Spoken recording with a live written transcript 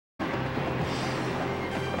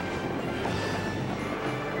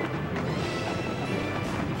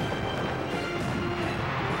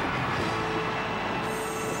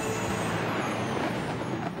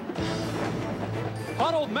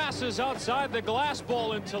Huddled masses outside the Glass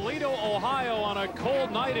Bowl in Toledo, Ohio on a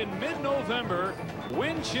cold night in mid-November.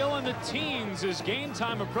 Wind chill in the teens as game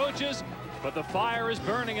time approaches, but the fire is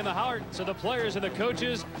burning in the hearts of the players and the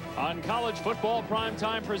coaches on college football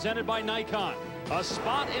primetime presented by Nikon. A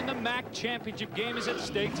spot in the MAC championship game is at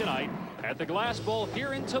stake tonight at the Glass Bowl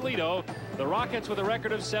here in Toledo. The Rockets with a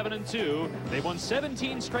record of 7-2. They've won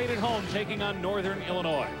 17 straight at home, taking on Northern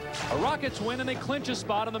Illinois. A Rockets win and they clinch a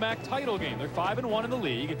spot in the MAC title game. They're 5-1 in the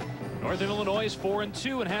league. Northern Illinois is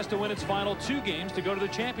 4-2 and has to win its final 2 games to go to the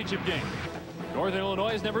championship game. Northern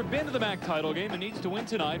Illinois has never been to the MAC title game and needs to win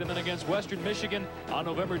tonight, and then against Western Michigan on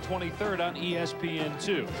November 23rd on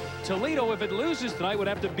ESPN2. Toledo, if it loses tonight, would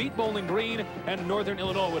have to beat Bowling Green, and Northern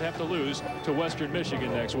Illinois would have to lose to Western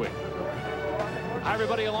Michigan next week. Hi,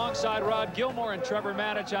 everybody. Alongside Rod Gilmore and Trevor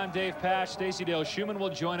Matich, I'm Dave Pasch. Stacey Dale Schumann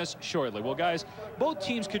will join us shortly. Well, guys, both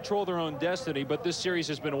teams control their own destiny, but this series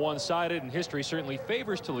has been one-sided, and history certainly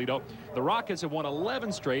favors Toledo. The Rockets have won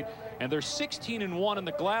 11 straight, and they're 16-1 in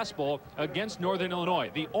the Glass Bowl against Northern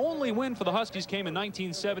Illinois. The only win for the Huskies came in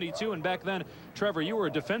 1972, and back then, Trevor, you were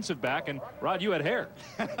a defensive back, and Rod, you had hair.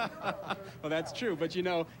 Well, that's true, but you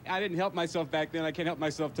know, I didn't help myself back then. I can't help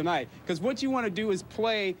myself tonight, because what you want to do is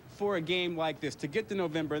play for a game like this to get to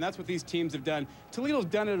November, and that's what these teams have done. Toledo's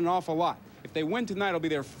done it an awful lot. If they win tonight, it'll be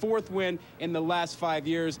their 4th win in the last 5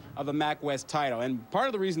 years of the MAC West title. And part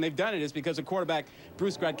of the reason they've done it is because of quarterback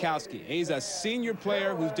Bruce Gradkowski. He's a senior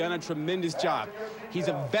player who's done a tremendous job. He's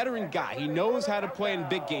a veteran guy. He knows how to play in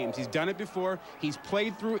big games. He's done it before. He's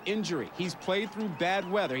played through injury. He's played through bad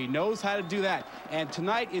weather. He knows how to do that. And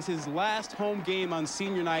tonight is his last home game on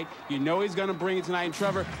senior night. You know he's going to bring it tonight. And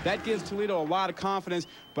Trevor, that gives Toledo a lot of confidence.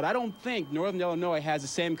 But I don't think Northern Illinois has the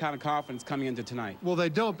same kind of confidence coming into tonight. Well, they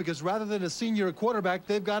don't, because rather than a senior quarterback,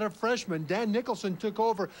 they've got a freshman. Dan Nicholson took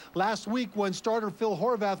over last week when starter Phil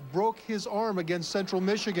Horvath broke his arm against Central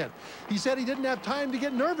Michigan. He said he didn't have time to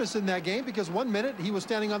get nervous in that game because one minute he was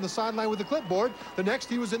standing on the sideline with a clipboard, the next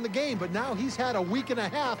he was in the game. But now he's had a week and a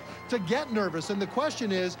half to get nervous. And the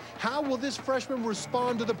question is, how will this freshman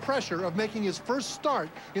respond to the pressure of making his first start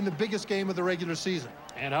in the biggest game of the regular season?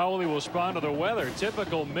 And how will he respond to the weather?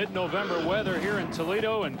 Typical mid-November weather here in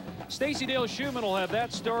Toledo. And Stacey Dale Schumann will have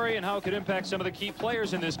that story and how it could impact some of the key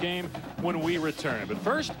players in this game when we return. But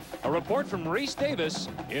first, a report from Reese Davis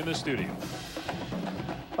in the studio.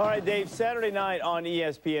 All right, Dave, Saturday night on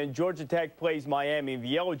ESPN, Georgia Tech plays Miami. The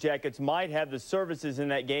Yellow Jackets might have the services in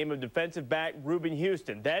that game of defensive back Reuben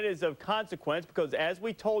Houston. That is of consequence because, as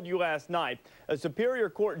we told you last night, a Superior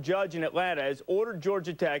Court judge in Atlanta has ordered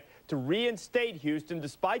Georgia Tech to reinstate Houston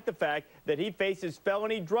despite the fact that he faces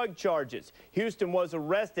felony drug charges. Houston was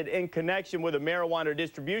arrested in connection with a marijuana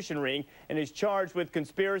distribution ring and is charged with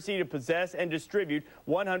conspiracy to possess and distribute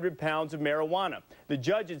 100 pounds of marijuana. The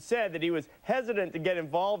judge had said that he was hesitant to get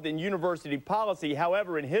involved in university policy.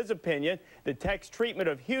 However, in his opinion, the Tech's treatment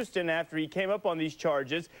of Houston after he came up on these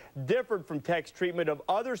charges differed from Tech's treatment of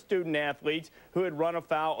other student athletes who had run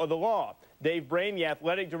afoul of the law. Dave Brain, the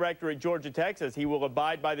athletic director at Georgia Tech, says he will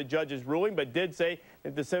abide by the judge's ruling, but did say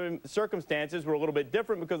that the circumstances were a little bit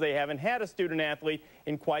different because they haven't had a student athlete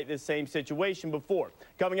in quite this same situation before.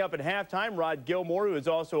 Coming up at halftime, Rod Gilmore, who is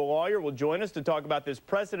also a lawyer, will join us to talk about this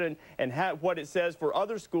precedent and what it says for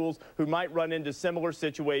other schools who might run into similar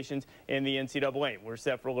situations in the NCAA. We're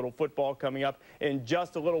set for a little football coming up in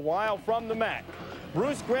just a little while from the MAC.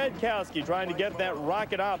 Bruce Gradkowski trying to get that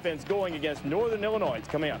Rocket offense going against Northern Illinois. It's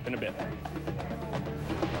coming up in a bit.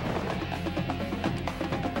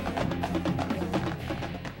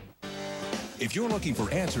 If you're looking for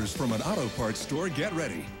answers from an auto parts store, get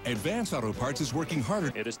ready. Advance Auto Parts is working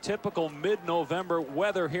harder. It is typical mid-November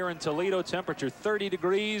weather here in Toledo. Temperature 30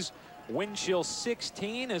 degrees, wind chill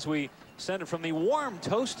 16 as we send it from the warm,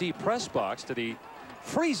 toasty press box to the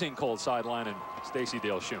freezing cold sideline in Stacey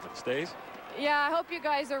Dale Schumann. Stace? Yeah, I hope you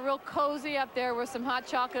guys are real cozy up there with some hot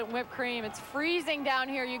chocolate and whipped cream. It's freezing down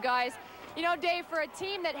here, you guys. You know, Dave, for a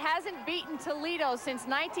team that hasn't beaten Toledo since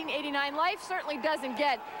 1989, life certainly doesn't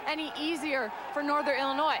get any easier for Northern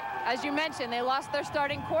Illinois. As you mentioned, they lost their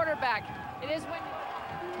starting quarterback. It is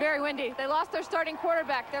very windy. They lost their starting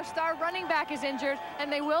quarterback. Their star running back is injured, and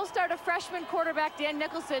they will start a freshman quarterback, Dan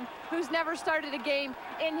Nicholson, who's never started a game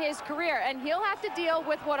in his career. And he'll have to deal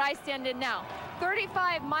with what I stand in now.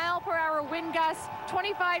 35-mile-per-hour wind gusts,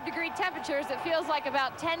 25-degree temperatures. It feels like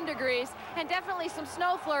about 10 degrees, and definitely some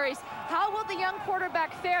snow flurries. How will the young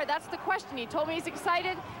quarterback fare? That's the question. He told me he's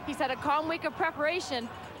excited. He's had a calm week of preparation,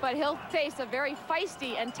 but he'll face a very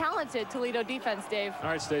feisty and talented Toledo defense, Dave. All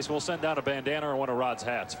right, Stace, we'll send down a bandana or one of Rod's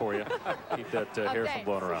hats for you. Keep that hair from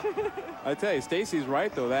blowing around. I tell you, Stacey's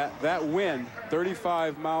right, though. That wind,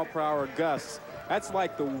 35-mile-per-hour gusts, That's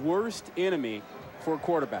like the worst enemy for a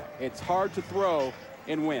quarterback. It's hard to throw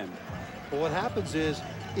in wind. Well, what happens is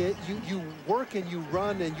you work and you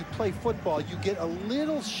run and you play football. You get a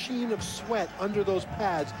little sheen of sweat under those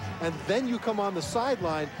pads, and then you come on the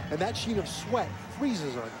sideline, and that sheen of sweat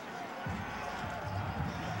freezes on you.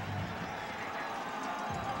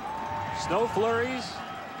 Snow flurries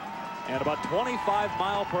and about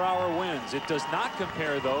 25-mile-per-hour winds. It does not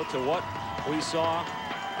compare, though, to what we saw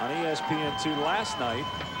on ESPN2 last night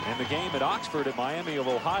in the game at Oxford at Miami of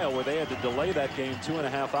Ohio, where they had to delay that game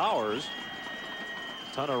 2.5 hours.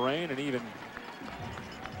 Ton of rain and even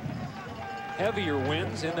heavier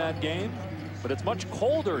winds in that game. But it's much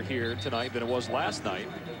colder here tonight than it was last night,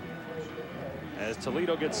 as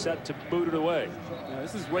Toledo gets set to boot it away.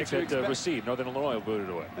 This is what you expect. Receive. Northern Illinois will boot it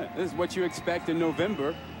away. This is what you expect in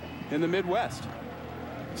November in the Midwest.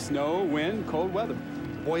 Snow, wind, cold weather.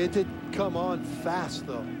 Boy, it did come on fast,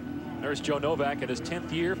 though. There's Joe Novak in his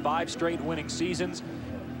 10th year, 5 straight winning seasons.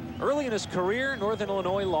 Early in his career, Northern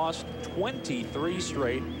Illinois lost 23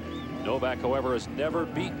 straight. Novak, however, has never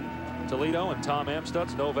beaten Toledo and Tom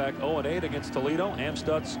Amstutz. Novak 0-8 against Toledo.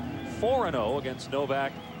 Amstutz 4-0 against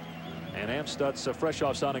Novak. And Amstutz fresh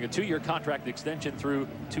off signing a 2-year contract extension through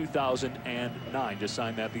 2009. Just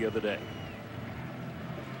signed that the other day.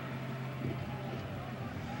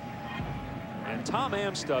 And Tom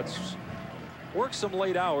Amstutz works some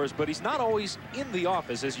late hours, but he's not always in the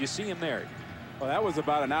office as you see him there. Well, that was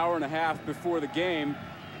about an hour and a half before the game,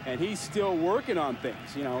 and he's still working on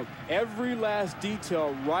things. You know, every last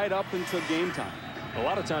detail right up until game time. A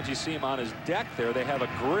lot of times you see him on his deck there. They have a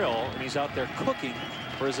grill, and he's out there cooking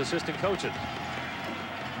for his assistant coaches.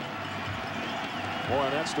 More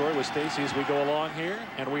on that story with Stacy as we go along here,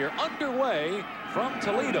 and we are underway from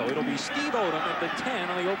Toledo. It'll be Steve Odom at the 10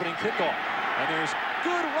 on the opening kickoff, and there's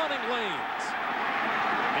good running lanes,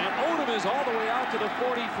 and Odom is all the way out to the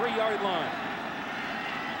 43-yard line.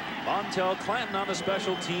 Montel Clanton on the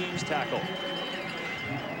special teams tackle.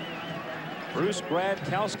 Bruce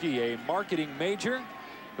Gradkowski, a marketing major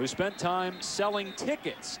who spent time selling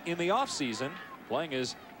tickets in the offseason, playing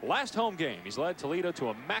his last home game. He's led Toledo to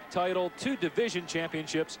a MAC title, 2 division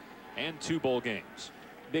championships, and 2 bowl games.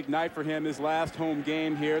 Big night for him, his last home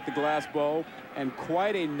game here at the Glass Bowl, and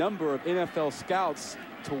quite a number of NFL scouts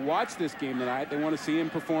to watch this game tonight. They want to see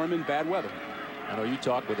him perform in bad weather. I know you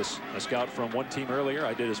talked with a scout from one team earlier.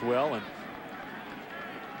 I did as well, and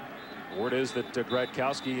word is that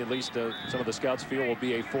Gradkowski, at least some of the scouts feel, will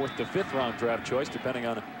be a 4th to 5th round draft choice, depending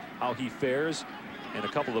on how he fares in a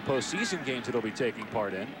couple of the postseason games that he'll be taking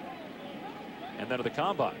part in, and then at the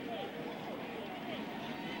combine.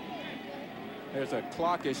 There's a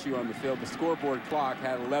clock issue on the field. The scoreboard clock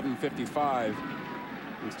had 11:55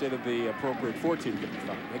 instead of the appropriate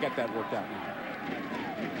 14:55. They got that worked out now.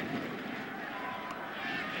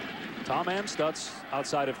 Tom Amstutz,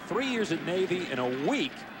 outside of 3 years at Navy and a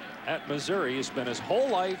week at Missouri, has spent his whole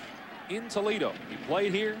life in Toledo. He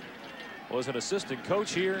played here, was an assistant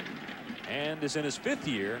coach here, and is in his 5th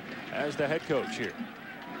year as the head coach here.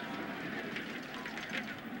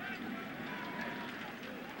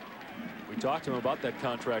 We talked to him about that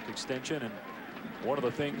contract extension, and one of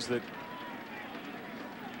the things that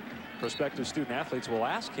prospective student athletes will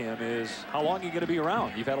ask him is, how long are you going to be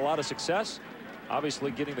around? You've had a lot of success.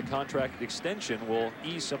 Obviously, getting the contract extension will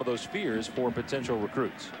ease some of those fears for potential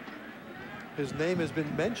recruits. His name has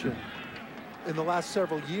been mentioned in the last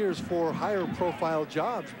several years for higher profile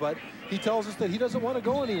jobs, but he tells us that he doesn't want to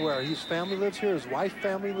go anywhere. His family lives here. His wife's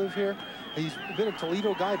family live here. He's been a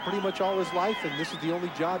Toledo guy pretty much all his life, and this is the only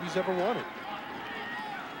job he's ever wanted.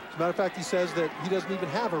 As a matter of fact, he says that he doesn't even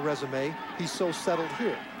have a resume. He's so settled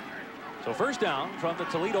here. So first down from the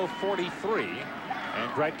Toledo 43, and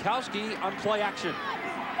Gradkowski on play action.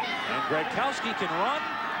 And Gradkowski can run,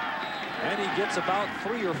 and he gets about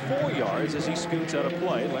 3 or 4 yards as he scoots out of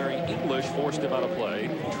play. Larry English forced him out of play.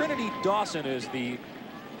 Trinity Dawson is the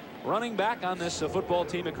running back on this football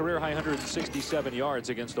team, a career high 167 yards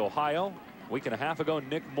against Ohio. A week and a half ago,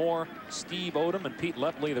 Nick Moore, Steve Odom, and Pete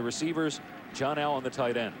Lepley, the receivers. John Allen, the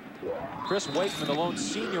tight end. Chris Wakeman, the lone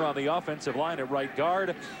senior on the offensive line at right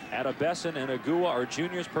guard. Adebesson and Agua are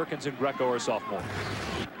juniors. Perkins and Greco are sophomores.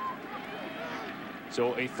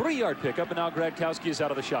 So a 3-yard pickup, and now Gradkowski is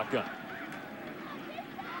out of the shotgun.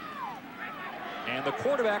 And the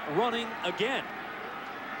quarterback running again,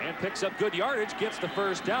 and picks up good yardage, gets the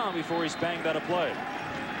first down before he's banged out of play.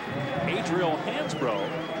 Adriel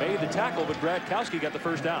Hansbrough made the tackle, but Gradkowski got the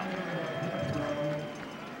first down.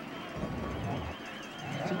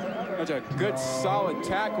 That's a good solid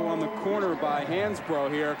tackle on the corner by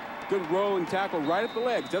Hansbrough here. Good rolling tackle right at the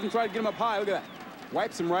legs. Doesn't try to get him up high. Look at that.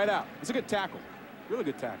 Wipes him right out. It's a good tackle. Really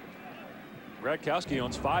good tackle. Gradkowski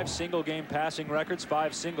owns 5 single-game passing records,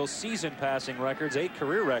 5 single-season passing records, 8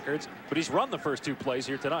 career records, but he's run the first 2 plays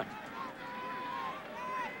here tonight.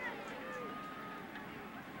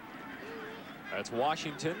 That's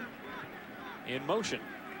Washington in motion.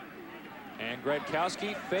 And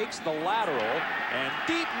Gradkowski fakes the lateral, and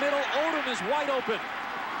deep middle, Odom is wide open.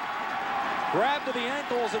 Grabbed to the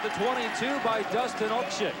ankles at the 22 by Dustin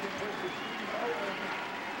Oakshik.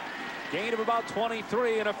 Gain of about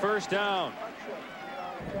 23 and a first down.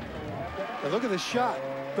 And look at the shot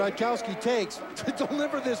Gradkowski takes to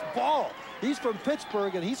deliver this ball. He's from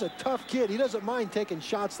Pittsburgh, and he's a tough kid. He doesn't mind taking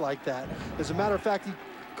shots like that. As a matter of fact, he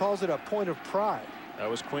calls it a point of pride. That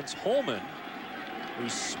was Quince Holman who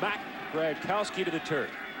smacked Gradkowski to the turf.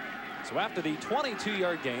 So after the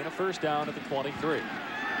 22-yard gain, a first down at the 23.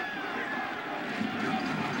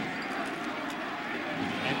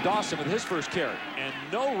 And Dawson with his first carry, and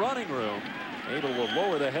no running room, able to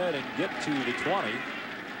lower the head and get to the 20.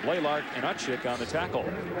 Blaylark and Utchik on the tackle.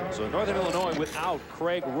 So Northern Illinois without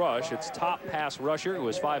Craig Rush, its top pass rusher, who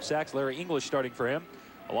has 5 sacks, Larry English starting for him,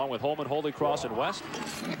 along with Holman, Holy Cross, and West.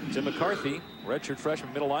 Tim McCarthy, redshirt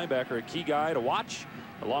freshman middle linebacker, a key guy to watch,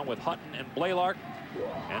 along with Hutton and Blaylark.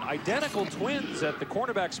 And identical twins at the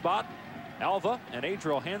cornerback spot, Alva and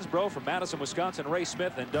Adriel Hansbrough from Madison, Wisconsin. Ray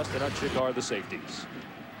Smith and Dustin Utchik are the safeties.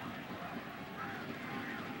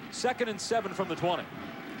 2nd and 7 from the 20.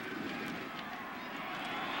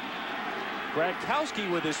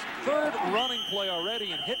 Gradkowski with his 3rd running play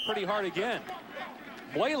already and hit pretty hard again.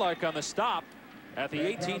 Blaylark on the stop at the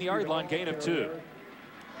 18-yard line, gain of 2.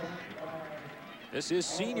 This is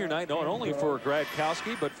senior night, not only for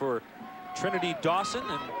Gradkowski, but for Trinity Dawson,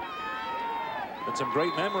 and some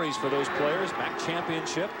great memories for those players. MAC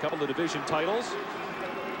championship, couple of division titles.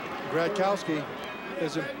 Gradkowski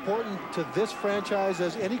as important to this franchise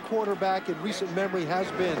as any quarterback in recent memory has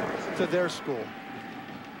been to their school.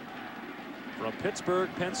 From Pittsburgh,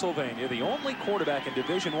 Pennsylvania, the only quarterback in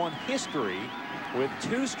Division I history with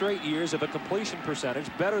 2 straight years of a completion percentage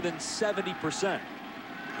better than 70%.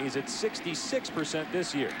 He's at 66%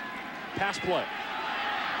 this year. Pass play.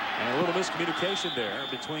 And a little miscommunication there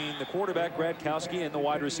between the quarterback Gradkowski and the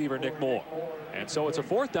wide receiver Nick Moore. And so it's a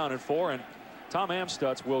 4th down and 4, and Tom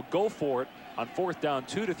Amstutz will go for it on 4th down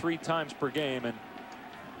 2 to 3 times per game, and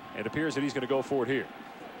it appears that he's going to go for it here.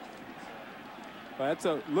 Well, that's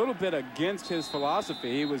a little bit against his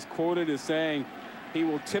philosophy. He was quoted as saying he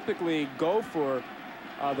will typically go for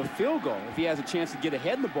the field goal if he has a chance to get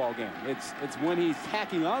ahead in the ball game. It's when he's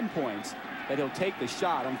tacking on points that he'll take the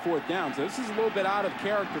shot on 4th down. So this is a little bit out of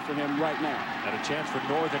character for him right now. And a chance for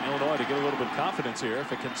Northern Illinois to get a little bit of confidence here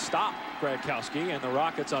if it can stop Gradkowski and the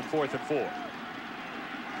Rockets on 4th and 4.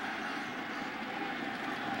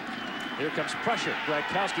 Here comes pressure.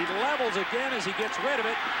 Gradkowski levels again as he gets rid of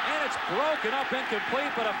it, and it's broken up,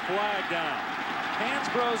 incomplete, but a flag down.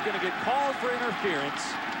 Hansbrough is going to get called for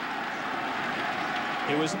interference.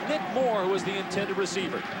 It was Nick Moore who was the intended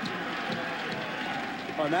receiver.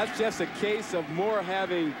 And that's just a case of Moore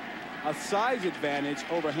having a size advantage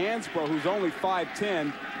over Hansbrough, who's only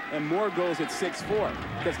 5'10", and Moore goes at 6'4".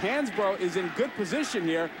 Because Hansbrough is in good position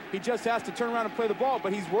here. He just has to turn around and play the ball,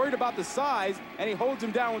 but he's worried about the size, and he holds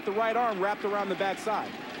him down with the right arm wrapped around the backside.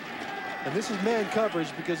 And this is man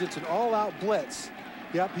coverage because it's an all-out blitz.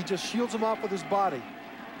 Yep, he just shields him off with his body.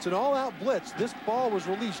 It's an all-out blitz. This ball was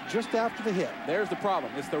released just after the hit. There's the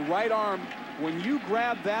problem. It's the right arm. When you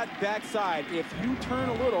grab that backside, if you turn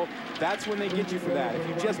a little, that's when they get you for that. If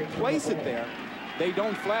you just place it there, they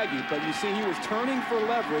don't flag you. But you see, he was turning for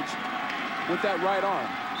leverage with that right arm.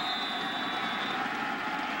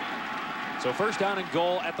 So 1st down and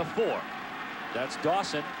goal at the 4. That's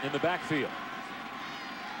Dawson in the backfield.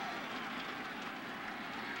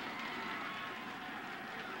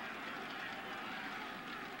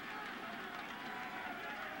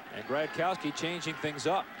 And Gradkowski changing things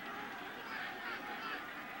up.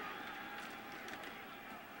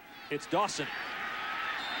 It's Dawson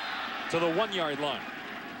to the 1-yard line.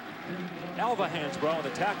 Alva Hansbrough on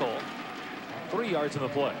the tackle. 3 yards in the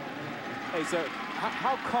play. Hey, so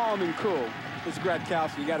how calm and cool is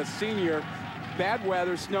Gradkowski? You got a senior, bad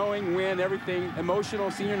weather, snowing, wind, everything, emotional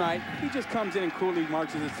senior night. He just comes in and coolly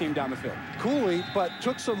marches his team down the field. Coolly, but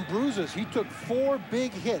took some bruises. He took 4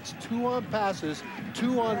 big hits, 2 on passes,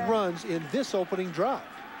 2 on runs in this opening drive.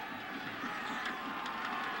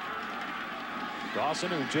 Dawson,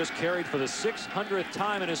 who just carried for the 600th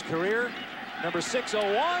time in his career. Number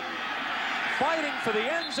 601, fighting for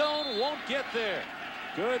the end zone, won't get there.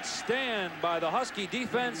 Good stand by the Husky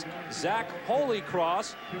defense. Zach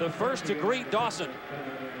Holycross, the first to greet Dawson.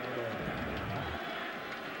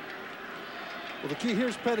 Well, the key here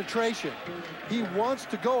is penetration. He wants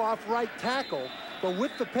to go off right tackle, but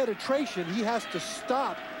with the penetration, he has to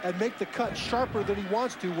stop and make the cut sharper than he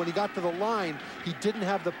wants to. When he got to the line, he didn't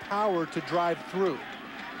have the power to drive through.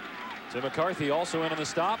 Tim McCarthy also in on the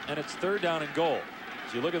stop, and it's 3rd down and goal.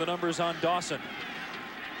 So you look at the numbers on Dawson.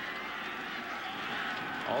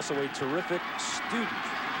 Also a terrific student.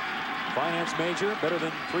 Finance major, better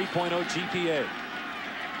than 3.0 GPA.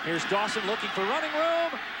 Here's Dawson looking for running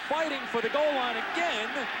room, fighting for the goal line again,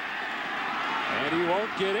 and he won't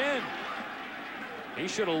get in. He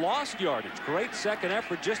should have lost yardage. Great second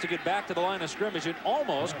effort just to get back to the line of scrimmage and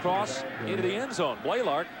almost cross into the end zone.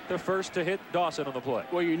 Blaylock, the first to hit Dawson on the play.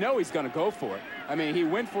 Well, you know he's going to go for it. I mean, he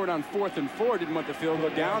went for it on 4th and 4, didn't want the field goal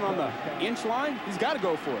down on the inch line. He's got to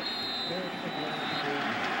go for it.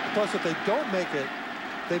 Plus, if they don't make it,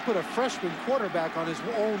 they put a freshman quarterback on his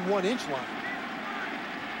own 1-inch line.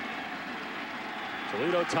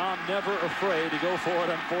 Toledo Tom never afraid to go for it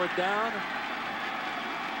on 4th down.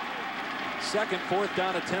 Second 4th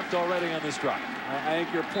down attempt already on this drive. I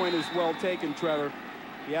think your point is well taken, Trevor.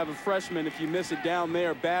 You have a freshman, if you miss it down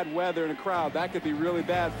there, bad weather in a crowd, that could be really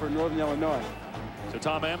bad for Northern Illinois. So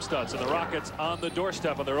Tom Amstutz and the Rockets on the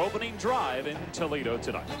doorstep of their opening drive in Toledo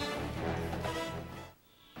tonight.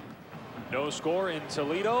 No score in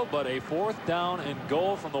Toledo, but a 4th down and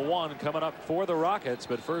goal from the 1 coming up for the Rockets.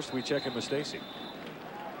 But first, we check in with Stacy.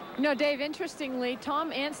 You know, Dave, interestingly,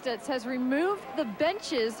 Tom Amstutz has removed the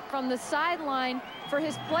benches from the sideline for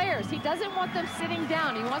his players. He doesn't want them sitting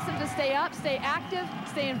down. He wants them to stay up, stay active,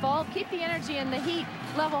 stay involved, keep the energy and the heat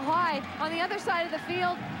level high. On the other side of the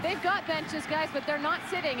field, they've got benches, guys, but they're not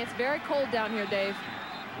sitting. It's very cold down here, Dave.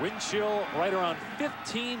 Wind chill right around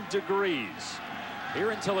 15 degrees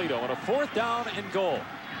here in Toledo on a 4th down and goal.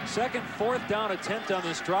 Second 4th down attempt on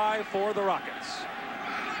this drive for the Rockets.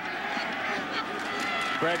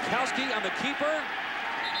 Gradkowski on the keeper.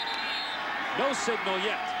 No signal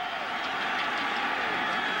yet.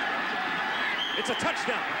 It's a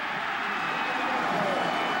touchdown.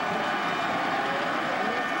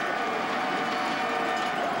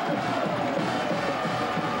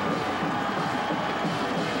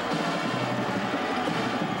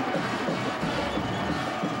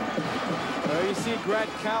 Well, you see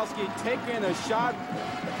Gradkowski taking a shot.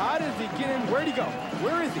 How does he get in? Where'd he go?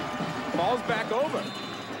 Where is he? Falls back over.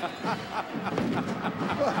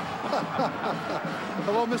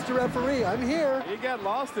 Hello, Mr. Referee. I'm here. He got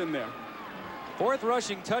lost in there. 4th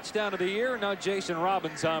rushing touchdown of the year. Now Jason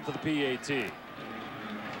Robbins on for the PAT.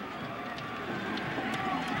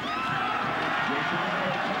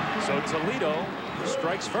 So Toledo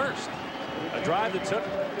strikes first. A drive that took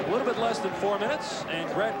a little bit less than 4 minutes, and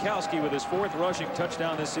Gradkowski with his 4th rushing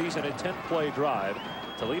touchdown this season, a 10th-play drive.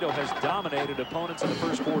 Toledo has dominated opponents in the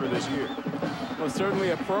first quarter this year. Well, certainly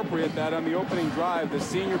appropriate that on the opening drive, the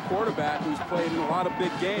senior quarterback who's played in a lot of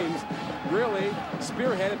big games really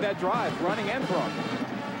spearheaded that drive, running and throwing.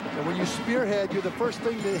 And when you spearhead, you're the first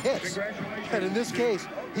thing that hits. And in this case,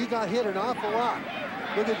 he got hit an awful lot.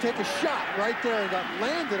 Look at take a shot right there and got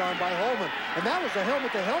landed on by Holman. And that was a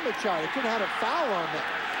helmet-to-helmet shot. It could have had a foul on that.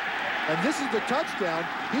 And this is the touchdown.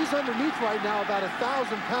 He's underneath right now about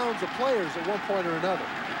 1,000 pounds of players at one point or another.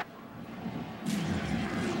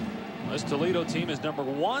 This Toledo team is number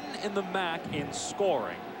 1 in the MAC in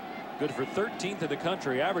scoring. Good for 13th in the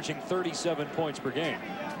country, averaging 37 points per game.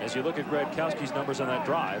 As you look at Gradkowski's numbers on that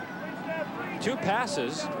drive, 2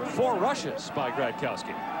 passes, 4 rushes by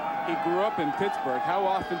Gradkowski. He grew up in Pittsburgh. How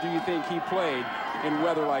often do you think he played in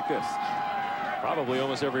weather like this? Probably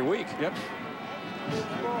almost every week. Yep.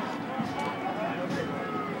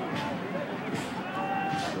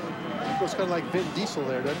 Looks kind of like Vin Diesel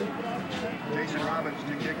there, doesn't it? Jason Robbins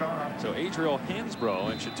to kick off. So Adriel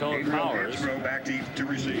Hansbrough and Chatone Powers back to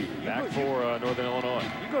receive. back for Northern Illinois.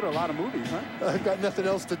 You go to a lot of movies, huh? I've got nothing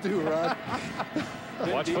else to do, Rod.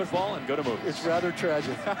 Watch football and go to movies. It's rather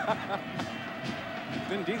tragic.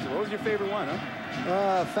 Vin Diesel, what was your favorite one,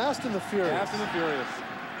 huh? Fast and the Furious. Fast and the Furious.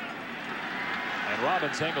 And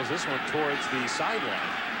Robbins angles this one towards the sideline.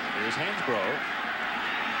 Here's Hansbrough.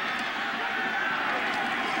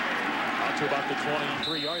 Out to about the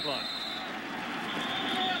 23-yard line.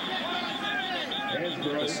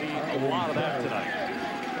 We're going to see a lot of that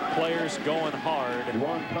tonight. Players going hard,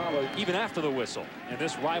 even after the whistle. In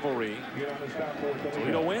this rivalry,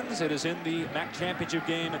 Toledo wins. It is in the MAC championship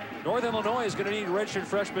game. Northern Illinois is going to need redshirt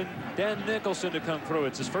freshman Dan Nicholson to come through.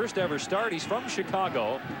 It's his first ever start. He's from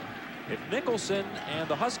Chicago. If Nicholson and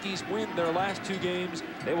the Huskies win their last 2 games,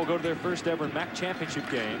 they will go to their first ever MAC championship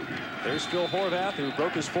game. There's Phil Horvath, who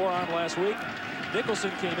broke his forearm last week.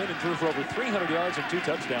 Nicholson came in and threw for over 300 yards and 2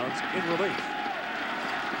 touchdowns in relief.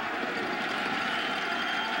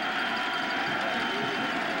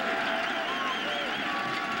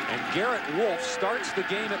 Garrett Wolf starts the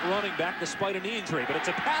game at running back despite a knee injury, but it's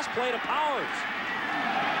a pass play to Powers.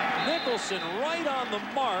 Nicholson right on the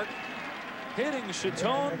mark, hitting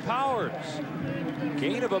Chaton Powers.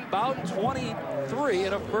 Gain of about 23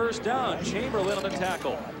 and a first down. Chamberlain on the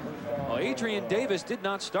tackle. Well, Adrian Davis did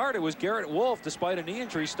not start. It was Garrett Wolf, despite a knee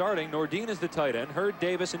injury, starting. Nordine is the tight end. Hurd,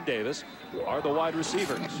 Davis, and Davis are the wide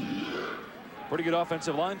receivers. Pretty good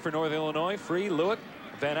offensive line for Northern Illinois. Free, Lewick,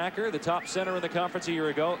 Van Acker, the top center in the conference a year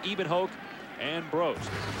ago. Ebenhoek and Brost.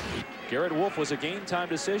 Garrett Wolf was a game-time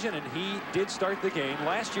decision, and he did start the game.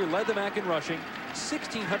 Last year led the MAC in rushing,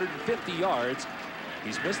 1,650 yards.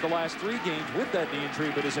 He's missed the last 3 games with that knee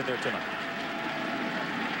injury, but is in there tonight.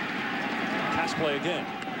 Pass play again.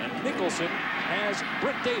 And Nicholson has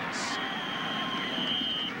Britt Davis.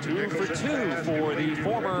 2 for 2 for the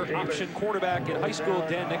former option quarterback in high school,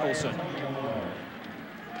 Dan Nicholson.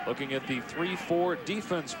 Looking at the 3-4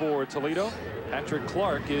 defense for Toledo, Patrick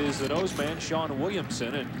Clark is the nose man, Sean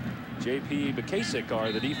Williamson and J.P. Bukasic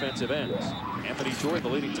are the defensive ends. Anthony Jordan, the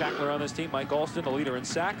leading tackler on this team. Mike Alston, the leader in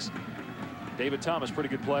sacks. David Thomas, pretty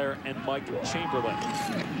good player, and Mike Chamberlain.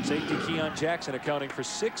 Safety Keon Jackson accounting for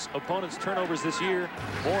 6 opponents' turnovers this year.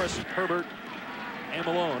 Morris, Herbert, and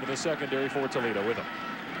Malone in the secondary for Toledo with him.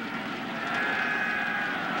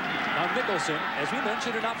 Now Nicholson, as we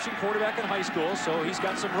mentioned, an option quarterback in high school, so he's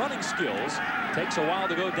got some running skills. Takes a while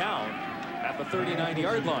to go down at the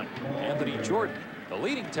 39-yard line. Anthony Jordan, the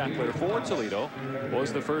leading tackler for Toledo,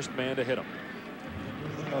 was the first man to hit him.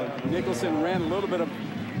 Nicholson ran a little bit of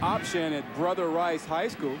option at Brother Rice High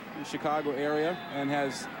School in the Chicago area and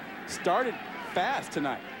has started fast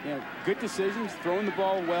tonight. You know, good decisions, throwing the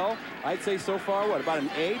ball well. I'd say so far, what, about an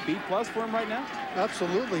A, B+ for him right now?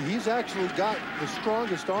 Absolutely. He's actually got the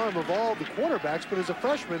strongest arm of all the quarterbacks, but as a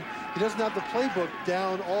freshman, he doesn't have the playbook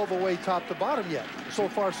down all the way top to bottom yet. So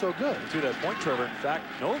far, so good. To that point, Trevor, in fact,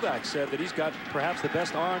 Novak said that he's got perhaps the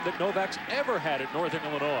best arm that Novak's ever had at Northern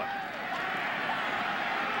Illinois.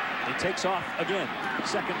 He takes off again.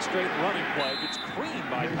 Second straight running play. Gets creamed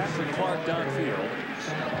by Patrick Clark downfield.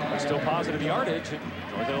 He's still positive yardage, and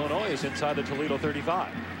Northern Illinois is inside the Toledo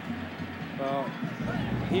 35. Well,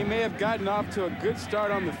 he may have gotten off to a good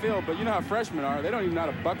start on the field, but you know how freshmen are. They don't even know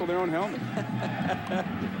how to buckle their own helmet.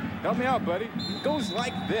 Help me out, buddy. It goes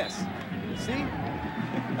like this. See?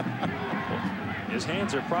 His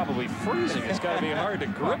hands are probably freezing. It's got to be hard to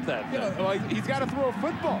grip that thing. Yeah, well, he's got to throw a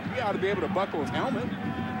football. He ought to be able to buckle his helmet.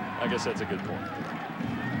 I guess that's a good point.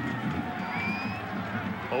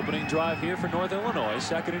 Opening drive here for Northern Illinois,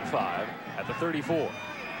 2nd and 5 at the 34.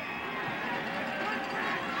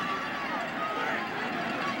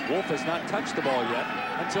 Wolf has not touched the ball yet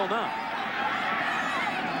until now.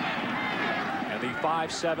 And the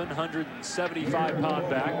 5'7", 175-pound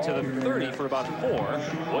back to the 30 for about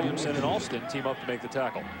 4. Williamson and Alston team up to make the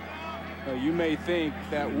tackle. You may think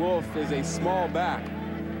that Wolf is a small back,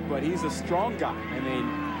 but he's a strong guy. I mean,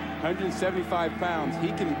 175 pounds. He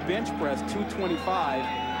can bench press 225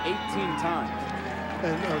 18 times.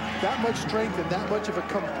 And that much strength and that much of a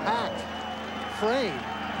compact frame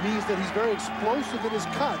means that he's very explosive in his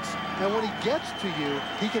cuts. And when he gets to you,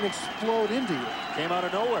 he can explode into you. Came out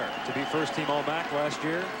of nowhere to be first-team All-MAC last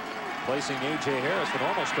year, placing A.J. Harris, the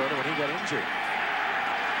normal starter, when he got injured.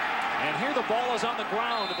 And here the ball is on the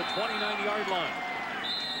ground at the 29-yard line.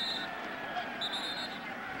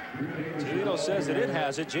 Toledo says that it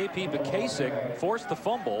has it. J.P. Bukasic forced the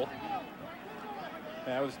fumble.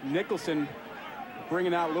 That was Nicholson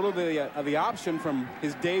bringing out a little bit of the option from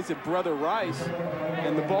his days at Brother Rice,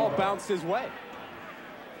 and the ball bounced his way.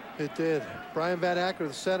 It did. Brian Van Acker,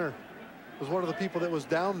 the center, was one of the people that was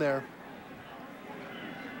down there.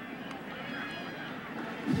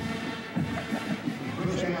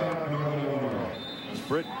 It's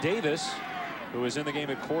Britt Davis, who is in the game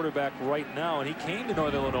at quarterback right now, and he came to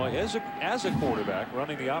Northern Illinois as a quarterback,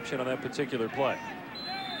 running the option on that particular play.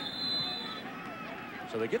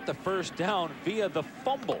 So they get the first down via the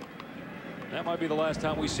fumble. That might be the last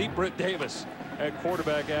time we see Britt Davis at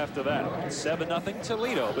quarterback after that. 7-0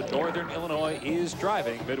 Toledo, but Northern Illinois is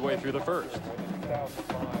driving midway through the first.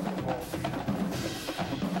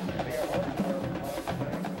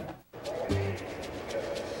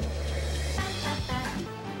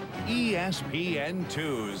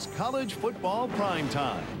 ESPN2's College Football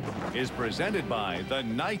Primetime is presented by the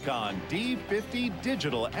Nikon D50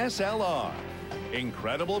 Digital SLR.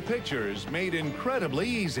 Incredible pictures made incredibly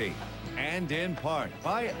easy. And in part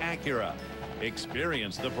by Acura.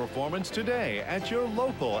 Experience the performance today at your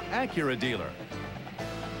local Acura dealer.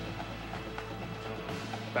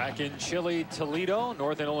 Back in chilly Toledo,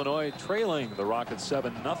 Northern Illinois trailing the Rockets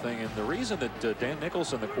 7-0. And the reason that Dan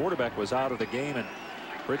Nicholson, the quarterback, was out of the game and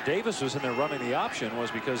Britt Davis was in there running the option was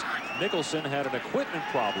because Nicholson had an equipment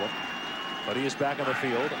problem, but he is back on the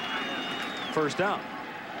field. First down.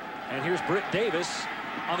 And here's Britt Davis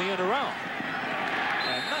on the end around.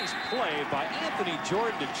 And nice play by Anthony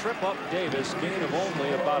Jordan to trip up Davis, gain of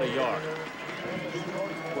only about a yard.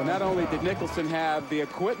 Well, not only did Nicholson have the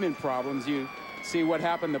equipment problems, you see what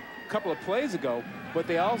happened a couple of plays ago, but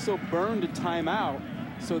they also burned a timeout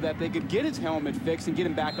so that they could get his helmet fixed and get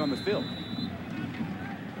him back on the field.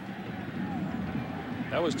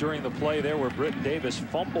 That was during the play there where Britt Davis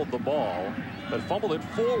fumbled the ball, but fumbled it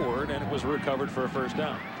forward, and it was recovered for a first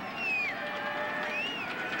down.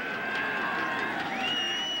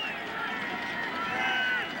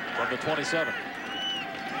 From the 27.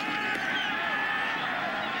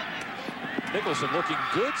 Nicholson looking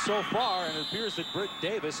good so far, and it appears that Britt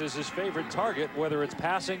Davis is his favorite target, whether it's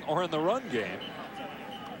passing or in the run game.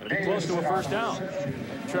 It'll be close to a first down.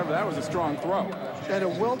 Trevor, that was a strong throw. And a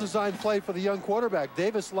well-designed play for the young quarterback.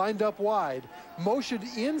 Davis lined up wide, motioned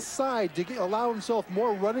inside to allow himself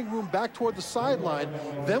more running room back toward the sideline.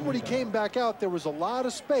 Then when he came back out, there was a lot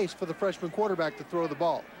of space for the freshman quarterback to throw the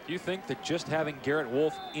ball. Do you think that just having Garrett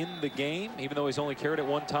Wolf in the game, even though he's only carried it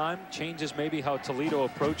one time, changes maybe how Toledo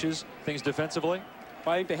approaches things defensively?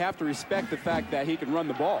 I think they have to respect the fact that he can run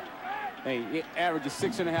the ball. Hey, he averages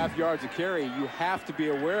 6.5 yards a carry. You have to be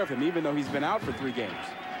aware of him, even though he's been out for 3 games.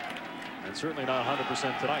 And certainly not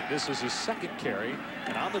 100% tonight. This is his second carry,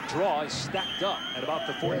 and on the draw, he's stacked up at about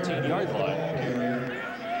the 14-yard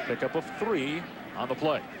line. Pickup of 3 on the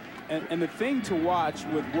play. And the thing to watch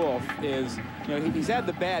with Wolf is, you know, he's had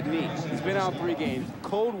the bad knee. He's been out 3 games.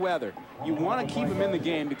 Cold weather. You want to keep him in the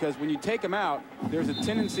game because when you take him out, there's a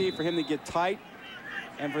tendency for him to get tight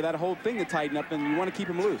and for that whole thing to tighten up, and you want to keep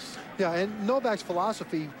him loose. Yeah, and Novak's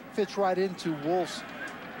philosophy fits right into Wolf's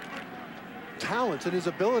talents and his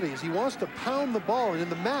abilities. He wants to pound the ball, and in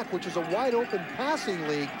the MAC, which is a wide open passing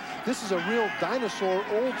league, this is a real dinosaur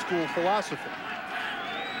old school philosophy.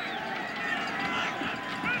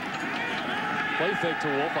 Play fake to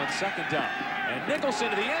Wolf on second down, and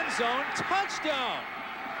Nicholson to the end zone. Touchdown!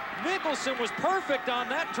 Nicholson was perfect on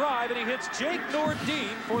that drive, and he hits Jake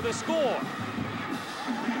Nordine for the score.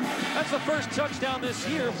 That's the first touchdown this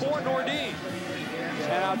year for Nordine.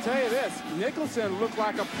 And I'll tell you this, Nicholson looked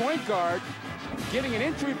like a point guard getting an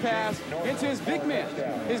entry pass into his big man.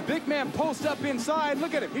 His big man posts up inside.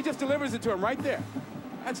 Look at him. He just delivers it to him right there.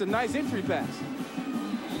 That's a nice entry pass.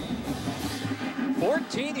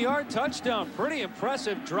 14-yard touchdown. Pretty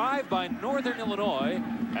impressive drive by Northern Illinois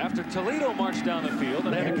after Toledo marched down the field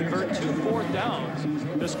and had to convert 2 4th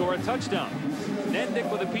downs to score a touchdown. Nendick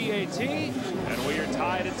with a PAT, and we are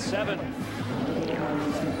tied at 7.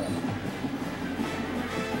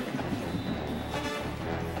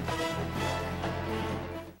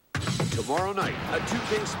 Tomorrow night, a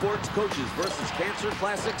 2K Sports Coaches versus Cancer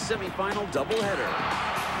Classic semifinal doubleheader.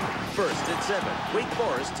 First at 7, Wake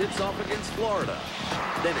Forest tips off against Florida.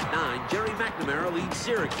 Then at 9, Jerry McNamara leads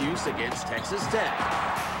Syracuse against Texas Tech.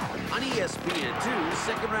 On ESPN2,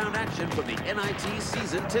 second-round action from the NIT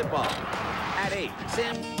season tip-off. At 8,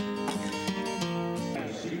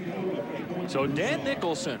 So Dan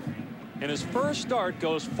Nicholson, in his first start,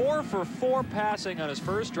 goes 4 for 4 passing on his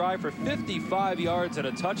first drive for 55 yards and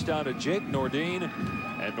a touchdown to Jake Nordine.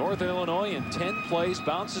 And Northern Illinois in 10th place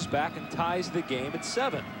bounces back and ties the game at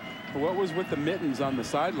 7. What was with the mittens on the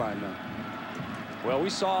sideline, though? Well,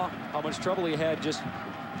 we saw how much trouble he had just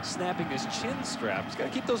snapping his chin strap. He's got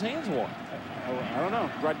to keep those hands warm. I don't know.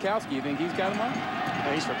 Gronkowski, you think he's got him on?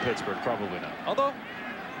 No, he's from Pittsburgh, probably not. Although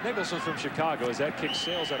Nicholson's from Chicago, as that kick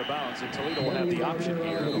sails out of bounds, and Toledo will have the option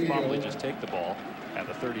here. They'll probably just take the ball at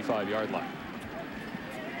the 35-yard line.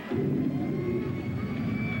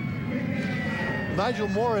 Nigel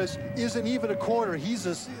Morris isn't even a corner. He's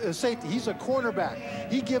a safety. He's a cornerback.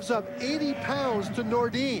 He gives up 80 pounds to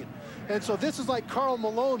Nordine. And so this is like Karl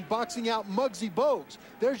Malone boxing out Muggsy Bogues.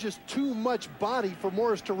 There's just too much body for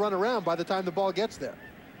Morris to run around by the time the ball gets there.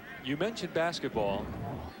 You mentioned basketball,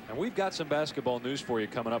 and we've got some basketball news for you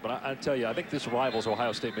coming up. And I tell you, I think this rivals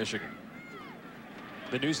Ohio State, Michigan.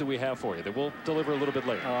 The news that we have for you that we'll deliver a little bit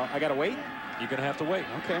later. I got to wait? You're going to have to wait.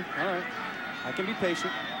 Okay, all right. I can be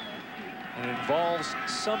patient. And it involves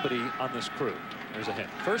somebody on this crew. There's a hint.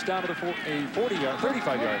 First down to the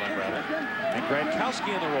 35-yard line, rather. And Gronkowski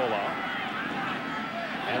in the rollout.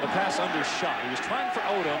 And the pass undershot. He was trying for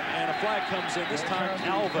Odom, and a flag comes in. This time,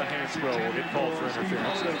 Alva Hansbrough will get called for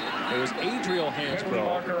interference. It was Adriel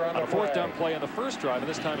Hansbrough on a 4th down play on the first drive, and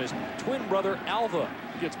this time his twin brother Alva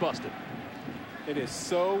gets busted. It is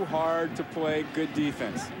so hard to play good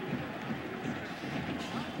defense.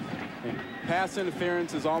 Pass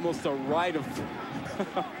interference is almost a rite of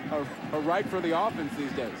are right for the offense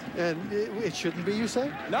these days. And it shouldn't be, you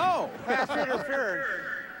say? No. Pass interference.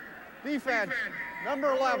 Defense,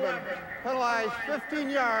 number 11, penalized 15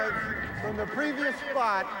 yards from the previous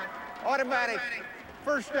spot. Automatic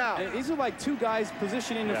first down. And these are like two guys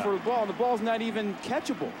positioning for the ball, and the ball's not even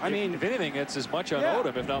catchable. I mean, if anything, it's as much on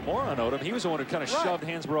Odom, if not more on Odom. He was the one who kind of shoved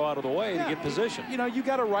Hansbrough out of the way to get position. You know, you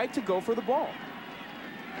got a right to go for the ball.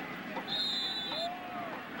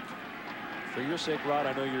 For your sake, Rod,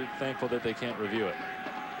 I know you're thankful that they can't review it.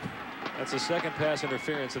 That's the second pass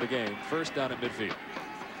interference of the game. First down at midfield.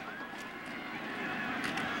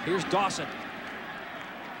 Here's Dawson.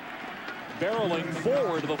 Barreling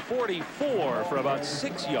forward to the 44 for about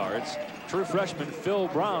 6 yards. True freshman Phil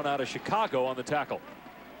Brown out of Chicago on the tackle.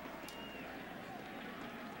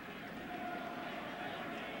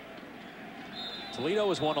 Toledo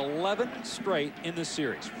has won 11 straight in this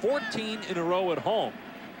series. 14 in a row at home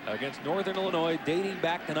against Northern Illinois dating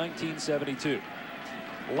back to 1972.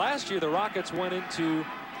 Last year, the Rockets went into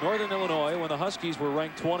Northern Illinois when the Huskies were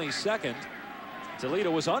ranked 22nd. Toledo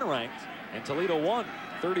was unranked, and Toledo won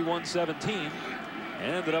 31-17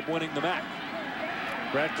 and ended up winning the MAC.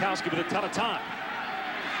 Bradkowski with a ton of time,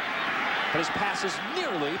 but his pass is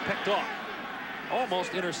nearly picked off,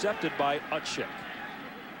 almost intercepted by Utschik.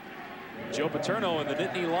 Joe Paterno and the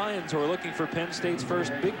Nittany Lions, who are looking for Penn State's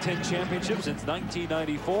first Big Ten championship since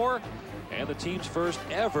 1994 and the team's first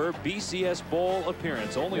ever BCS Bowl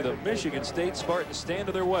appearance. Only the Michigan State Spartans stand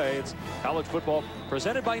in their way. It's college football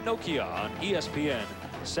presented by Nokia on ESPN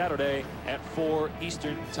Saturday at 4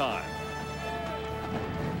 Eastern Time.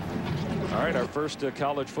 All right, our first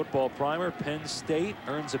college football primer. Penn State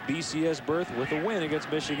earns a BCS berth with a win against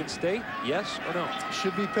Michigan State. Yes or no?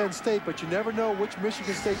 Should be Penn State, but you never know which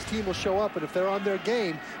Michigan State's team will show up, and if they're on their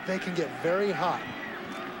game, they can get very hot.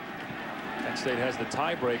 Penn State has the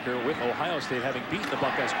tiebreaker with Ohio State having beaten the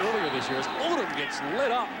Buckeyes earlier this year as Odom gets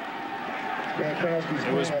lit up.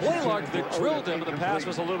 It was Blaylock that drilled him, and the pass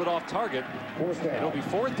was a little bit off target. It'll be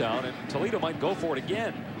 4th down, and Toledo might go for it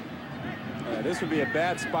again. This would be a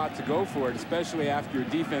bad spot to go for it, especially after your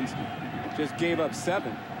defense just gave up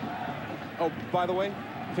 7. Oh, by the way,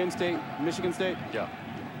 Penn State, Michigan State? Yeah.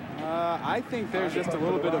 I think there's just a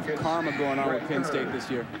little bit of karma going on with Penn State this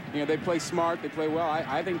year. You know, they play smart, they play well.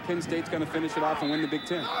 I think Penn State's going to finish it off and win the Big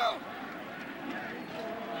Ten.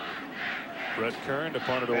 Brett Kern to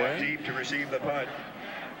punt it away. Deep to receive the punt.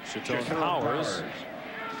 Chaton Powers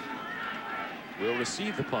will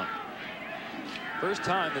receive the punt. First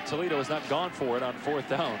time that Toledo has not gone for it on 4th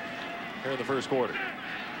down here in the first quarter. And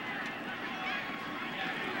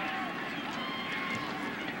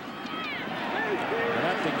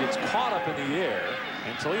that thing gets caught up in the air,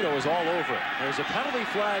 and Toledo is all over it. There's a penalty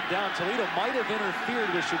flag down. Toledo might have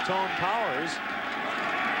interfered with Chaton Powers.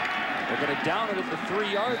 They're going to down it at the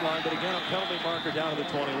 3-yard line, but again, a penalty marker down to the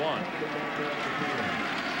 21.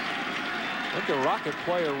 I think a Rocket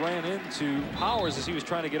player ran into Powers as he was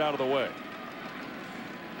trying to get out of the way.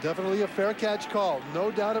 Definitely a fair catch call, no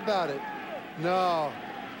doubt about it. No.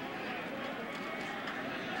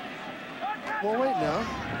 Well, wait now.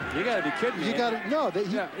 You got to be kidding me. You got to no.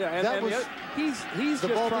 He's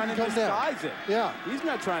just trying to disguise it. Yeah. He's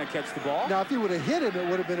not trying to catch the ball. Now, if he would have hit him, it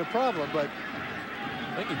would have been a problem. But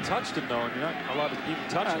I think he touched him, though, and you're not allowed to even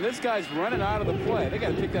touch him. This guy's running out of the play. They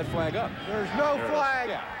got to pick that flag up. There's no flag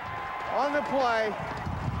on the play.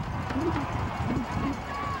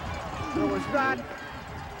 There was not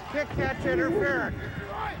kick catch interference.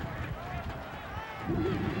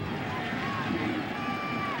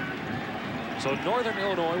 So Northern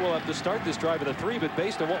Illinois will have to start this drive at a 3, but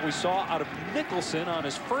based on what we saw out of Nicholson on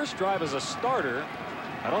his first drive as a starter,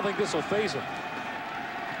 I don't think this will phase him.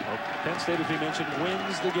 Well, Penn State, as we mentioned,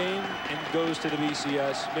 wins the game and goes to the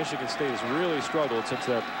BCS. Michigan State has really struggled since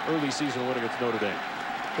that early season win against Notre Dame.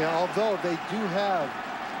 Yeah, although they do have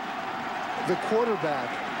the quarterback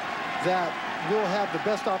that will have the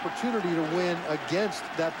best opportunity to win against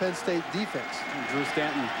that Penn State defense. Drew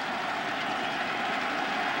Stanton.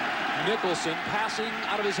 Nicholson passing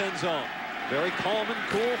out of his end zone. Very calm and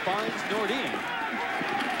cool, finds Nordine.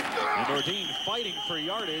 And Nordine fighting for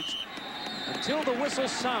yardage until the whistle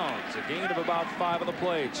sounds. A gain of about 5 on the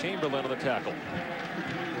play. Chamberlain on the tackle.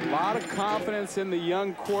 A lot of confidence in the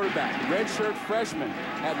young quarterback. Redshirt freshman.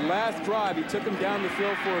 At last drive, he took him down the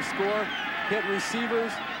field for a score. Hit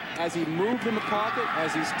receivers as he moved in the pocket,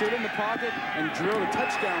 as he stood in the pocket, and drilled a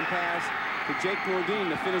touchdown pass to Jake Nordine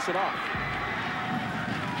to finish it off.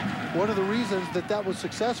 One of the reasons that that was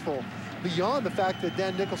successful, beyond the fact that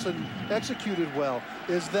Dan Nicholson executed well,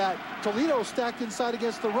 is that Toledo stacked inside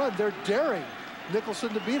against the run. They're daring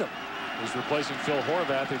Nicholson to beat him. who's replacing Phil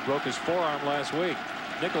Horvath, who broke his forearm last week.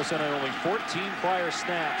 Nicholson had only 14 prior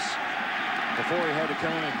snaps before he had to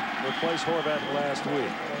come in and replace Horvath last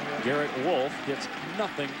week. Garrett Wolf gets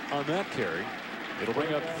nothing on that carry. It'll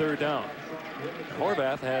bring up third down.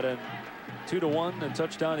 Horvath had a 2-to-1 and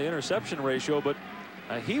touchdown to interception ratio, but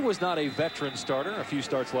he was not a veteran starter. A few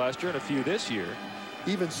starts last year and a few this year.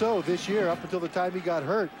 Even so, this year, up until the time he got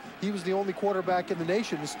hurt, he was the only quarterback in the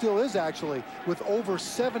nation, and still is actually, with over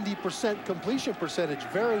 70% completion percentage.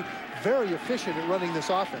 Very, very efficient at running this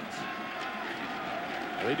offense.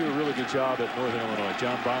 They do a really good job at Northern Illinois.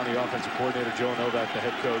 John Brown, the offensive coordinator, Joe Novak, the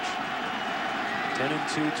head coach.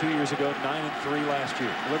 10-2 2 years ago, 9-3 last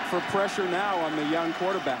year. Look for pressure now on the young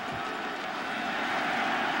quarterback.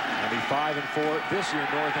 And the 5-4 this year.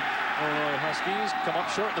 Northern Illinois Huskies come up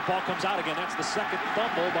short, and the ball comes out again. That's the second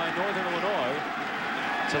fumble by Northern Illinois.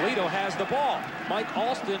 Toledo has the ball. Mike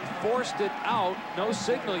Alston forced it out. No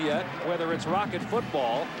signal yet whether it's Rocket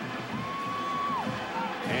football.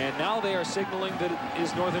 And now they are signaling that it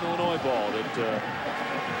is Northern Illinois ball. That the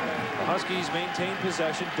Huskies maintained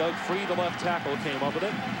possession. Doug Free, the left tackle, came up with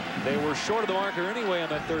it. They were short of the marker anyway on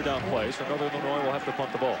that third down play, so Northern Illinois will have to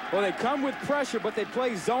punt the ball. Well, they come with pressure, but they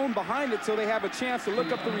play zone behind it, so they have a chance to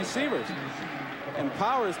look up the receivers. And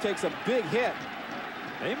Powers takes a big hit.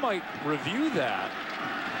 They might review that.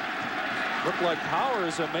 Looked like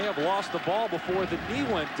Powers may have lost the ball before the knee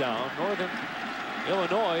went down. Northern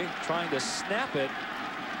Illinois trying to snap it.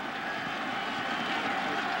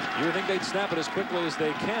 You would think they'd snap it as quickly as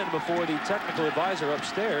they can before the technical advisor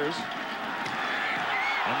upstairs.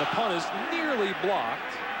 And the punt is nearly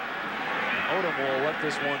blocked. Odom will let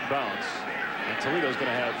this one bounce. And Toledo's going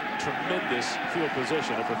to have tremendous field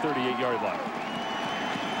position at the 38-yard line.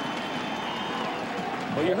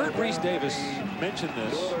 Well, you heard Reese Davis mention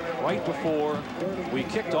this right before we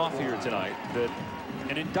kicked off here tonight, that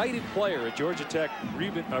an indicted player at Georgia Tech,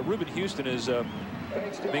 Reuben Houston, is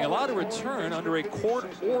being allowed to return under a court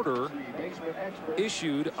order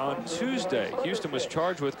issued on Tuesday. Houston was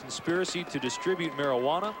charged with conspiracy to distribute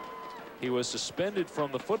marijuana. He was suspended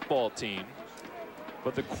from the football team,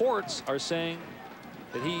 but the courts are saying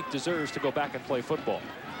that he deserves to go back and play football.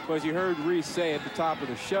 Well, as you heard Reese say at the top of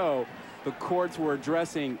the show, the courts were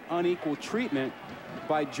addressing unequal treatment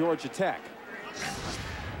by Georgia Tech.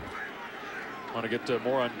 I want to get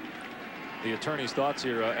more on the attorney's thoughts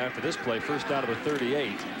here after this play. First down to the 38.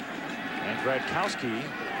 And Gradkowski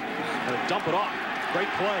will dump it off. Great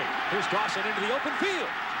play. Here's Dawson into the open field.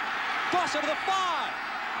 Dawson to the 5.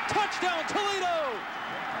 Touchdown, Toledo!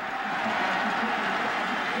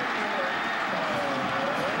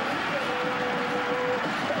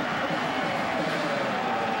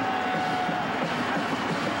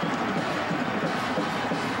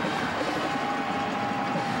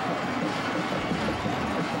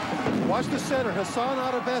 Watch the center, Hassan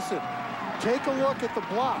Adebessin. Take a look at the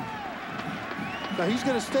block. Now he's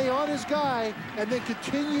going to stay on his guy and then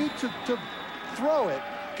continue to throw it,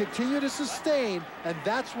 continue to sustain, and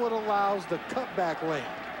that's what allows the cutback lane.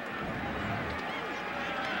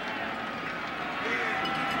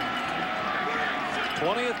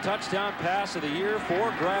 th touchdown pass of the year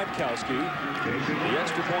for Gradkowski. The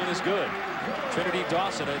extra point is good. Trinity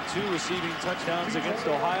Dawson had 2 receiving touchdowns against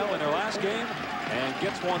Ohio in their last game, and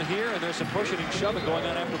gets one here, and there's some pushing and shoving going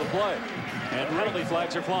on after the play. And penalty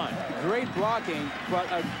flags are flying. Great blocking, but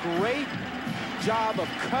a great job of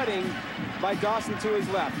cutting by Dawson to his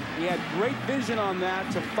left. He had great vision on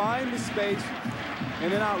that to find the space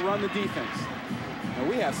and then outrun the defense. Now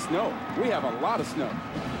we have snow. We have a lot of snow.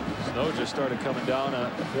 Snow just started coming down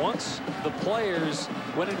once the players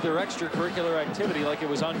went into their extracurricular activity like it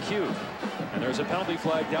was on cue. And there's a penalty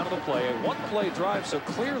flag down to the play. A one-play drive, so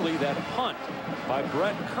clearly that punt by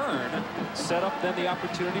Brett Kern set up then the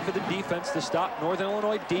opportunity for the defense to stop Northern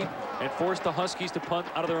Illinois deep and force the Huskies to punt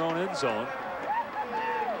out of their own end zone.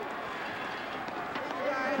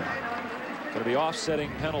 Going to be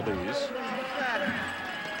offsetting penalties.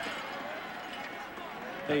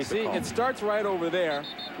 Now you see, it starts right over there.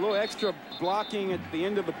 A little extra blocking at the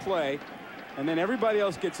end of the play, and then everybody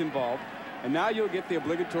else gets involved. And now you'll get the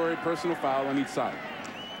obligatory personal foul on each side.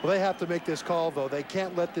 Well, they have to make this call, though. They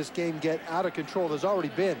can't let this game get out of control. There's already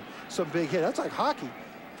been some big hit. That's like hockey.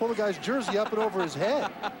 Pull the guy's jersey up and over his head.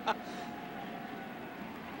 I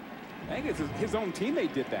think it's his own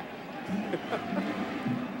teammate did that.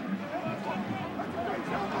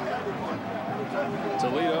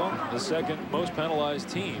 Toledo, the second most penalized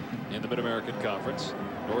team in the Mid-American Conference.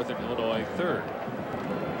 Northern Illinois, third.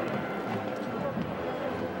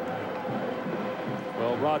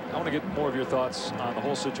 Well, Rod, I want to get more of your thoughts on the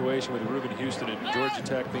whole situation with Reuben Houston and Georgia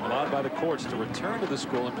Tech being allowed by the courts to return to the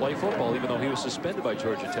school and play football, even though he was suspended by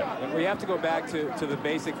Georgia Tech. We have to go back to the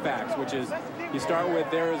basic facts, which is you start with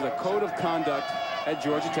there is a code of conduct at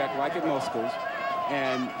Georgia Tech, like at most schools,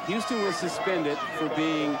 and Houston was suspended for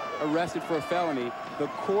being arrested for a felony. The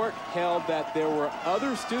court held that there were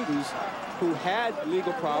other students who had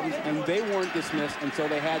legal problems, and they weren't dismissed, and so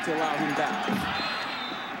they had to allow him back.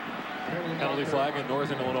 Penalty flag in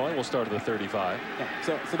Northern Illinois will start at the 35. Yeah.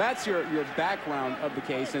 So that's your background of the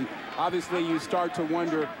case, and obviously you start to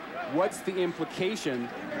wonder what's the implication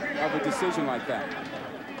of a decision like that.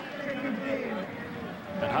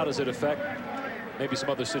 And how does it affect maybe some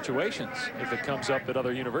other situations if it comes up at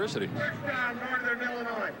other universities?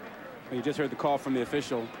 You just heard the call from the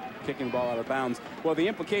official kicking the ball out of bounds. Well, the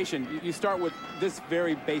implication, you start with this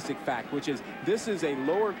very basic fact, which is this is a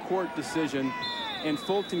lower court decision in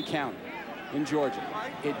Fulton County in Georgia.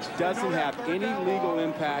 It doesn't have any legal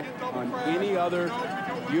impact on any other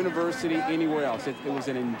university anywhere else. It was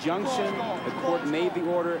an injunction. The court made the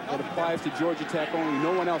order. It applies to Georgia Tech only,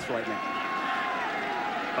 no one else right now.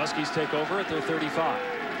 Huskies take over at their 35.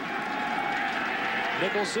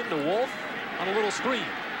 Nicholson to Wolf on a little screen.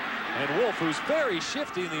 And Wolf, who's very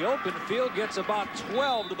shifty in the open field, gets about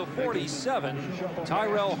 12 to the 47.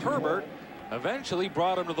 Tyrell Herbert eventually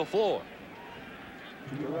brought him to the floor.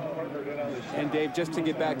 And Dave, just to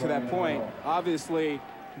get back to that point, obviously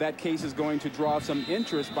that case is going to draw some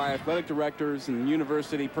interest by athletic directors and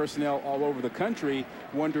university personnel all over the country,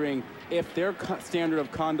 wondering if their standard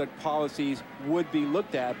of conduct policies would be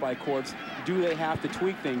looked at by courts. Do they have to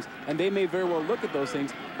tweak things? And they may very well look at those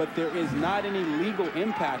things, but there is not any legal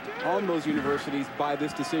impact on those universities by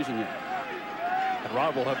this decision yet. And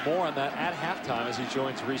Rod will have more on that at halftime as he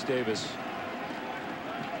joins Reese Davis.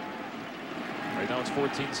 Right now it's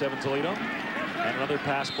 14-7 Toledo. And another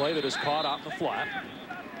pass play that is caught out in the flat.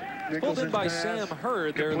 Pulled in by Sam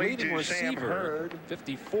Hurd, their leading receiver.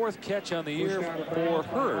 54th catch on the year for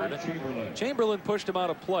Hurd. Chamberlain pushed him out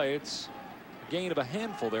of play. It's a gain of a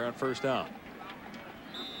handful there on first down.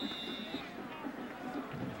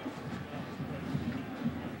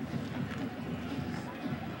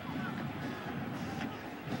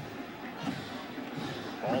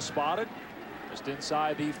 Ball spotted just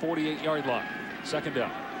inside the 48-yard line. Second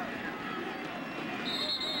down.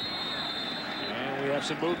 And we have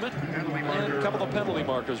some movement. And a couple of penalty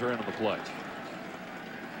markers are into the play.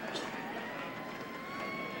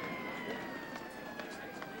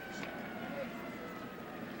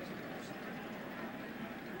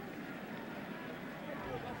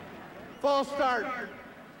 False start.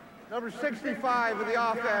 Number 65 of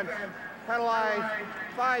the offense. Penalized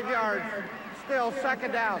 5 yards. Still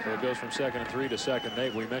second down. So it goes from 2nd and 3 to 2nd and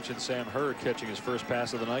 8. We mentioned Sam Hurd catching his first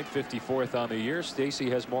pass of the night, 54th on the year. Stacy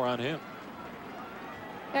has more on him.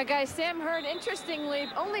 Yeah, guys, Sam Hurd, interestingly,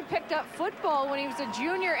 only picked up football when he was a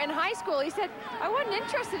junior in high school. He said, I wasn't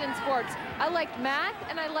interested in sports. I liked math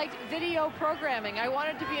and I liked video programming. I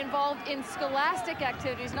wanted to be involved in scholastic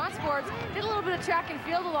activities, not sports. Did a little bit of track and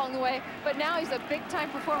field along the way, but now he's a big-time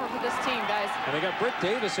performer for this team, guys. And they got Britt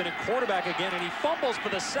Davis in at quarterback again, and he fumbles for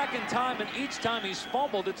the second time, and each time he's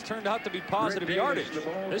fumbled, it's turned out to be positive yardage.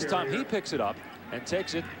 This time he picks it up and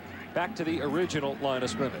takes it back to the original line of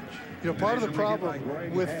scrimmage. You know, part of the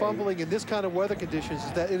problem with fumbling in this kind of weather conditions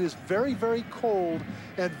is that it is very, very cold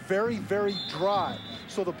and very, very dry.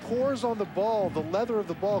 So the pores on the ball, the leather of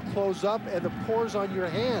the ball close up, and the pores on your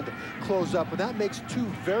hand close up, and that makes two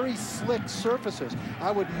very slick surfaces. I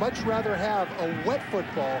would much rather have a wet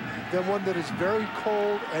football than one that is very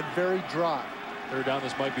cold and very dry. Third down,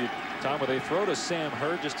 this might be a time where they throw to Sam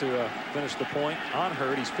Hurd just to finish the point on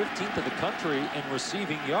Hurd. He's 15th in the country in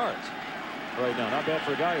receiving yards right now. Not bad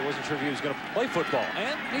for a guy who wasn't sure if he was going to play football.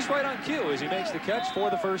 And he's right on cue as he makes the catch for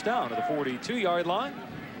the first down at the 42-yard line.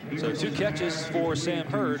 So 2 catches for Sam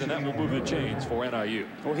Hurd, and that will move the chains for NIU.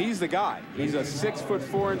 Well, he's the guy. He's a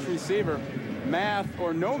 6'4" receiver. Math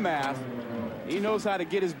or no math, he knows how to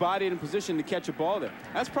get his body in position to catch a ball there.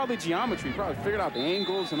 That's probably geometry. He probably figured out the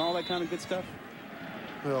angles and all that kind of good stuff.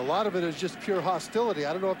 Well, a lot of it is just pure hostility.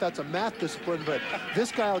 I don't know if that's a math discipline, but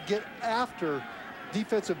this guy will get after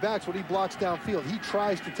defensive backs when he blocks downfield. He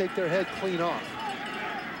tries to take their head clean off.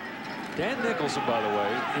 Dan Nicholson, by the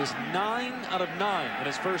way, is 9 out of 9 in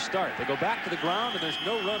his first start. They go back to the ground, and there's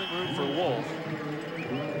no running room for Wolf.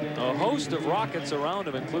 A host of Rockets around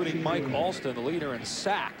him, including Mike Alston, the leader in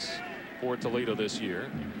sacks for Toledo this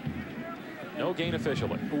year. No gain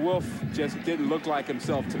officially. Wolf just didn't look like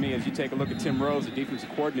himself to me as you take a look at Tim Rose, the defensive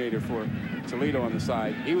coordinator for Toledo on the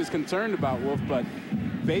side. He was concerned about Wolf, but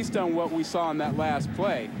based on what we saw in that last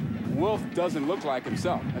play, Wolf doesn't look like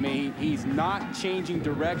himself. I mean, he's not changing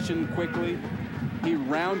direction quickly. He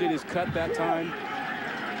rounded his cut that time.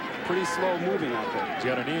 Pretty slow moving out there. He's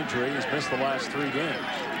got a knee injury. He's missed the last 3 games.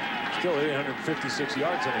 Still 856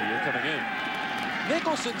 yards in a year coming in.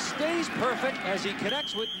 Nicholson stays perfect as he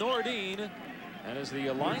connects with Nordine. And as the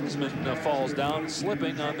linesman falls down,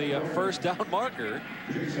 slipping on the first down marker,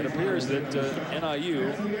 it appears that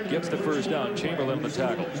NIU gets the first down. Chamberlain the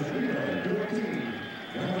tackle.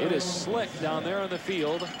 It is slick down there on the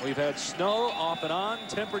field. We've had snow off and on.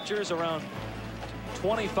 Temperatures around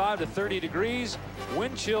 25 to 30 degrees.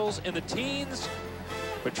 Wind chills in the teens.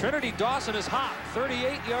 But Trinity Dawson is hot.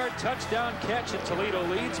 38-yard touchdown catch, and Toledo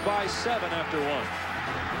leads by 7 after 1.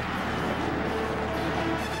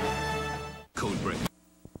 Code break.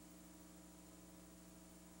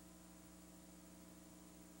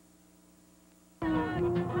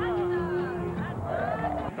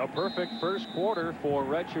 A perfect first quarter for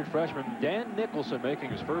redshirt freshman Dan Nicholson,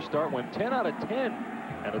 making his first start, went 10 out of 10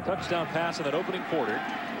 and a touchdown pass in that opening quarter.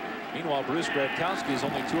 Meanwhile, Bruce Gradkowski is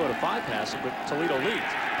only 2 out of 5 passing, but Toledo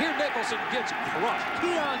leads. Here Nicholson gets crushed.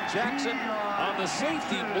 Keon Jackson on the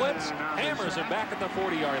safety blitz hammers him back at the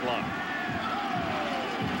 40-yard line.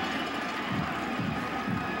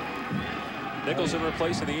 Nicholson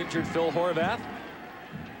replacing the injured Phil Horvath.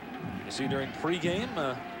 You see during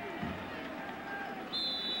pregame,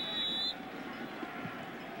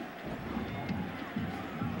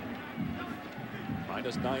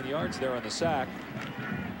 minus 9 yards there on the sack.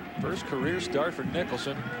 First career start for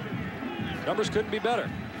Nicholson. Numbers couldn't be better.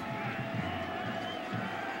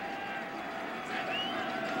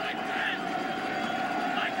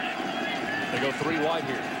 They go 3 wide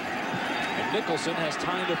here. And Nicholson has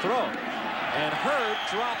time to throw. And Hurd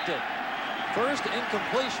dropped it. First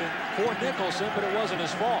incompletion for Nicholson, but it wasn't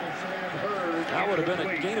his fault. That would have been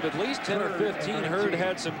a gain of at least 10 or 15. Hurd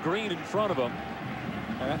had some green in front of him.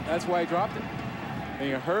 That's why he dropped it. I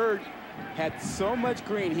mean, Hurd had so much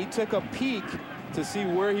green, he took a peek to see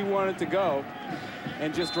where he wanted to go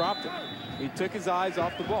and just dropped it. He took his eyes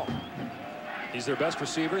off the ball. He's their best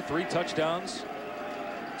receiver, 3 touchdowns,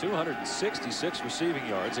 266 receiving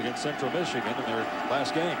yards against Central Michigan in their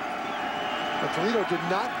last game. But Toledo did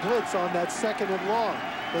not blitz on that 2nd and long.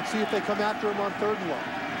 Let's see if they come after him on 3rd and long.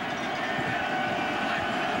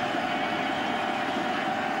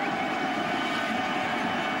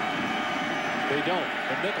 They don't,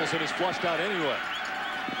 and Nicholson is flushed out anyway.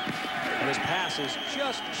 And his pass is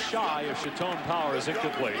just shy of Chaton Powers,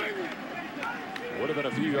 incomplete. Would have been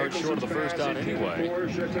a few yards short of the first down anyway.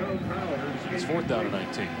 It's 4th down and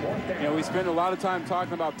 19. You know, we spend a lot of time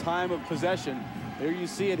talking about time of possession. There you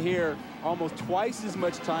see it here, almost twice as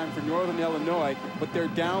much time for Northern Illinois, but they're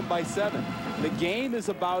down by 7. The game is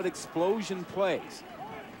about explosion plays.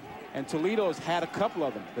 And Toledo's had a couple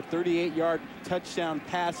of them. The 38-yard touchdown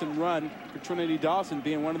pass and run for Trinity Dawson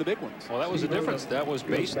being one of the big ones. Well, that was the difference. That was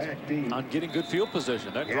based on getting good field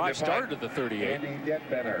position. That drive started at the 38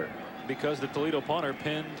 because the Toledo punter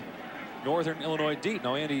pinned Northern Illinois deep.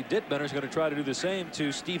 Now Andy Dittbener is going to try to do the same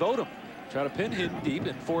to Steve Odom. Try to pin him deep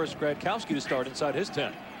and force Gradkowski to start inside his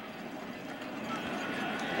 10.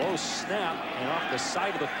 Low snap and off the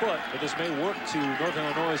side of the foot, but this may work to Northern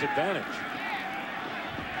Illinois' advantage.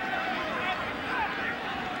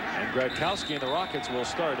 And Gradkowski and the Rockets will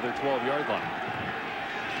start at their 12-yard line.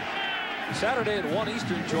 Saturday at 1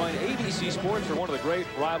 Eastern, join ABC Sports for one of the great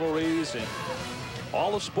rivalries in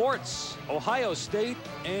all of sports. Ohio State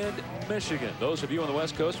and Michigan. Those of you on the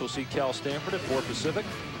West Coast will see Cal Stanford at 4 Pacific.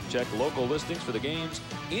 Check local listings for the games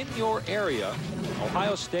in your area.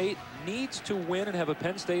 Ohio State needs to win and have a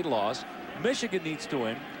Penn State loss. Michigan needs to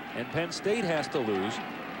win, and Penn State has to lose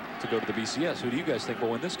to go to the BCS. Who do you guys think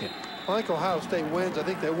will win this game? I think Ohio State wins. I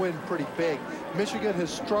think they win pretty big. Michigan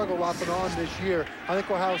has struggled off and on this year. I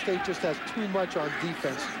think Ohio State just has too much on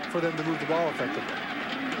defense for them to move the ball effectively.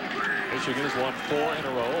 Michigan has won 4 in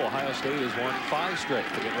a row. Ohio State has won 5 straight.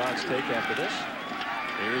 We'll get Rod's take after this.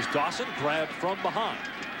 Here's Dawson, grabbed from behind.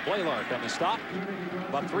 Blaylark on the stop,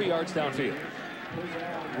 about 3 yards downfield.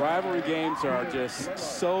 Rivalry games are just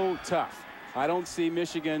so tough. I don't see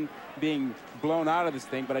Michigan being blown out of this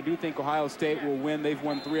thing, but I do think Ohio State will win. They've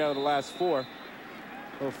won 3 out of the last 4.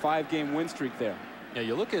 A 5-game win streak there. Yeah,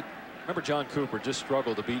 you look at, remember John Cooper just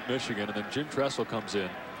struggled to beat Michigan, and then Jim Tressel comes in.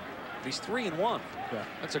 He's 3-1. Yeah.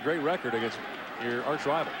 That's a great record against your arch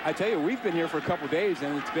rival. I tell you, we've been here for a couple days,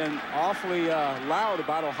 and it's been awfully loud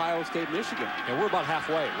about Ohio State, Michigan. And we're about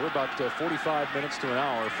halfway. We're about 45 minutes to an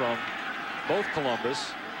hour from both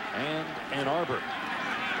Columbus and Ann Arbor.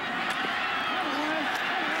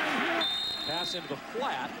 Pass into the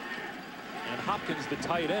flat, and Hopkins, the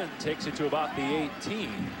tight end, takes it to about the 18.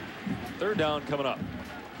 Third down coming up.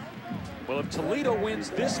 Well, if Toledo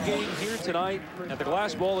wins this game here tonight at the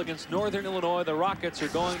Glass Bowl against Northern Illinois, the Rockets are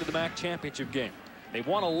going to the MAC championship game. They've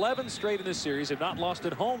won 11 straight in this series, have not lost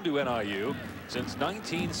at home to NIU since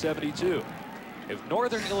 1972. If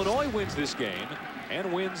Northern Illinois wins this game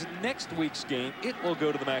and wins next week's game, it will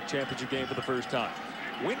go to the MAC championship game for the first time.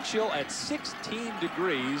 Wind chill at 16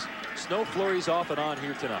 degrees. Snow flurries off and on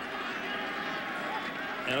here tonight.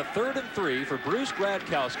 And a 3rd and 3 for Bruce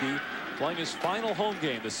Gradkowski, playing his final home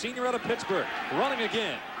game. The senior out of Pittsburgh running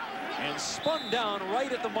again and spun down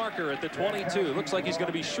right at the marker at the 22. Looks like he's going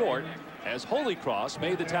to be short as Holy Cross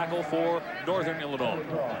made the tackle for Northern Illinois.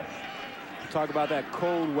 Talk about that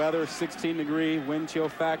cold weather, 16-degree wind chill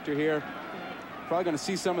factor here. Probably going to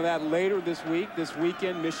see some of that later this week. This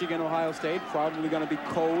weekend, Michigan, Ohio State, probably going to be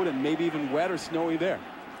cold and maybe even wet or snowy there.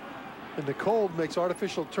 And the cold makes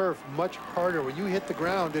artificial turf much harder. When you hit the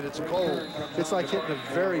ground and it's cold, it's like hitting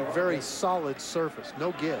a very, very solid surface.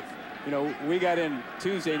 No give. You know, we got in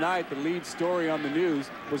Tuesday night. The lead story on the news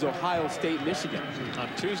was Ohio State, Michigan. On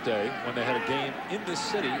Tuesday, when they had a game in the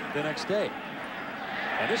city the next day.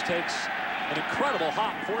 And this takes an incredible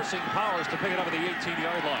hop, forcing Powers to pick it up at the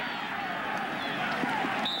 18-yard line.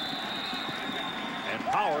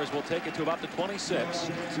 Powers will take it to about the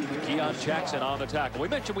 26. Keon Jackson on the tackle. We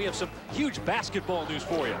mentioned we have some huge basketball news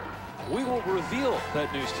for you. We will reveal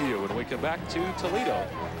that news to you when we come back to Toledo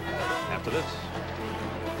after this.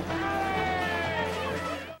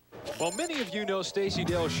 Well, many of you know Stacey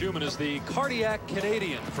Dale Schumann as the cardiac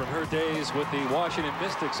Canadian from her days with the Washington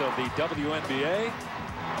Mystics of the WNBA.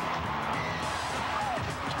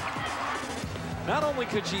 Not only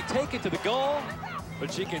could she take it to the goal,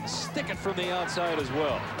 but she can stick it from the outside as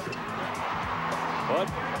well.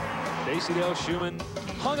 But Stacey Dale Schumann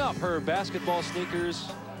hung up her basketball sneakers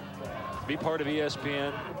to be part of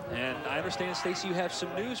ESPN. And I understand, Stacey, you have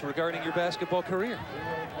some news regarding your basketball career.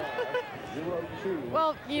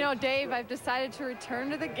 Well, you know, Dave, I've decided to return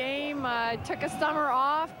to the game. I took a summer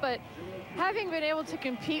off, but having been able to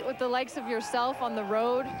compete with the likes of yourself on the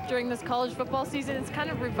road during this college football season, it's kind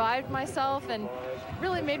of revived myself and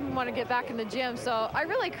really made me want to get back in the gym. So I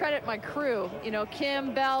really credit my crew, you know,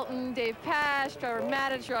 Kim Belton, Dave Pash, Trevor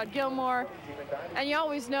Maddich, Rod Gilmore. And you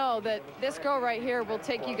always know that this girl right here will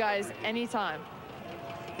take you guys anytime.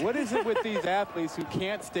 What is it with these athletes who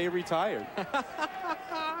can't stay retired?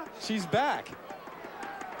 She's back.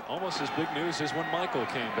 Almost as big news as when Michael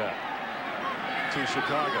came back to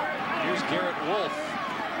Chicago. Here's Garrett Wolf.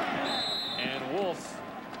 And Wolf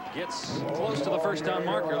gets close to the first down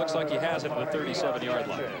marker. Looks like he has it at the 37-yard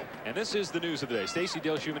line. And this is the news of the day. Stacey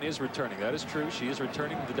Dale Schumann is returning. That is true. She is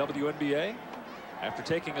returning to the WNBA. After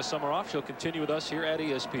taking a summer off, she'll continue with us here at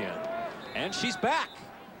ESPN. And she's back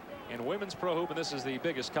in women's pro hoop, and this is the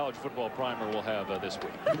biggest college football primer we'll have this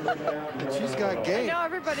week. She's got game. I know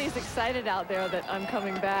everybody's excited out there that I'm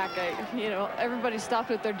coming back. You know, everybody stopped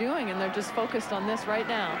what they're doing, and they're just focused on this right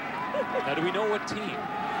now. Now, do we know what team?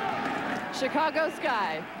 Chicago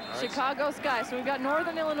Sky. Right. Chicago Sky. So we've got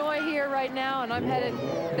Northern Illinois here right now, and I'm headed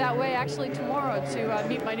that way actually tomorrow to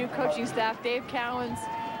meet my new coaching staff, Dave Cowens.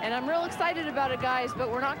 And I'm real excited about it, guys, but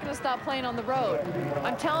we're not going to stop playing on the road.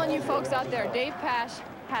 I'm telling you folks out there, Dave Pash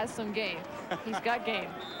has some game. He's got game.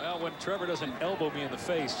 Well, when Trevor doesn't elbow me in the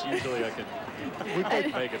face, usually I can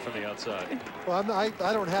make it from the outside. Well,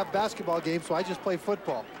 I don't have basketball games, so I just play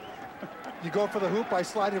football. You go for the hoop, I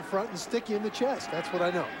slide in front and stick you in the chest. That's what I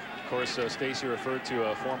know. Of course, Stacey referred to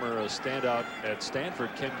a former standout at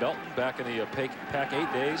Stanford, Kim Belton, back in the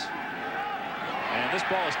Pac-8 days. And this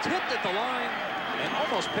ball is tipped at the line and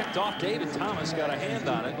almost picked off. David Thomas got a hand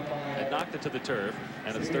on it and knocked it to the turf,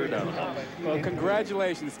 and it's third down. Well,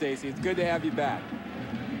 congratulations, Stacey. It's good to have you back.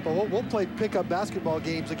 Well, we'll play pickup basketball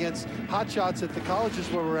games against hotshots at the colleges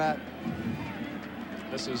where we're at.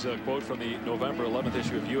 This is a quote from the November 11th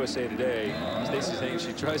issue of USA Today. Stacey's saying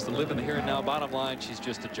she tries to live in the here and now. Bottom line, she's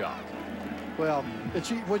just a jock. Well, and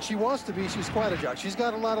when she wants to be, she's quite a jock. She's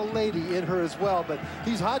got a lot of lady in her as well, but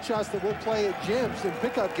these hotshots that will play at gyms and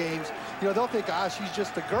pickup games, you know, they'll think, she's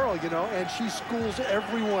just a girl, you know, and she schools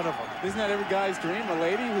every one of them. Isn't that every guy's dream, a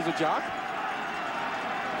lady who's a jock?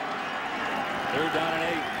 Third down and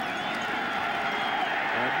 8.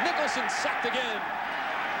 And Nicholson sacked again.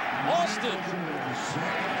 Austin,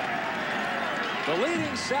 the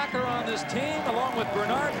leading sacker on this team, along with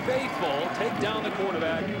Bernard Faithful, take down the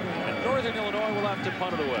quarterback, and Northern Illinois will have to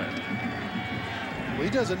punt it away. Well, he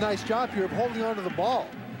does a nice job here of holding on to the ball.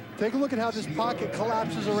 Take a look at how this pocket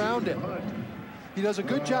collapses around him. He does a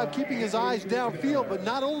good job keeping his eyes downfield, but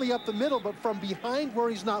not only up the middle, but from behind where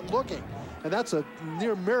he's not looking. And that's a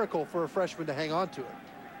near miracle for a freshman to hang on to it.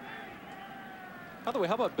 By the way,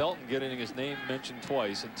 how about Belton getting his name mentioned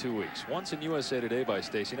twice in 2 weeks? Once in USA Today by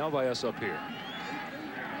Stacy, now by us up here.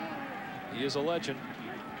 He is a legend.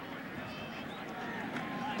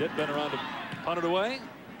 Did been around to punt it away.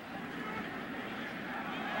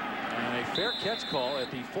 And a fair catch call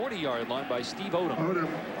at the 40-yard line by Steve Odom. Odom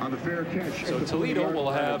on the fair catch. So Toledo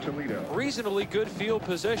will have reasonably good field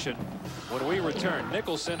position when we return.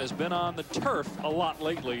 Nicholson has been on the turf a lot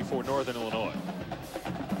lately for Northern Illinois.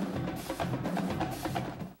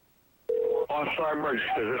 On-star emergency.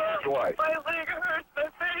 This is Dwight. My leg hurts, my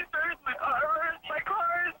face hurts, my arm hurts, my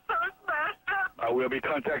car is so smashed up. I will be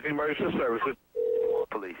contacting emergency services.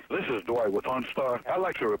 Police. This is Dwight with OnStar. I'd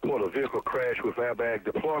like to report a vehicle crash with airbag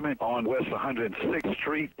deployment on West 106th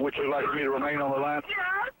Street. Would you like me to remain on the line? Yes,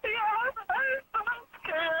 I'm so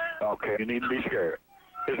scared. Okay, you need to be scared.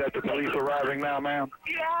 Is that the police arriving now, ma'am?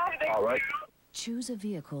 Yeah. All right. Choose a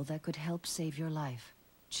vehicle that could help save your life.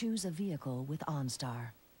 Choose a vehicle with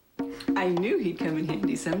OnStar. I knew he'd come in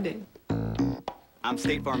handy someday. I'm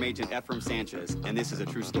State Farm Agent Ephraim Sanchez, and this is a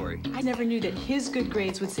true story. I never knew that his good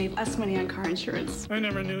grades would save us money on car insurance. I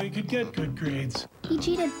never knew he could get good grades. He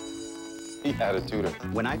cheated. He had a tutor.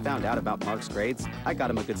 When I found out about Mark's grades, I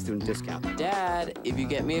got him a good student discount. Dad, if you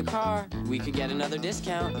get me a car, we could get another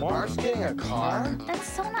discount. Mark's getting a car? That's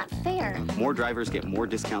so not fair. More drivers get more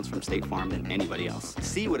discounts from State Farm than anybody else.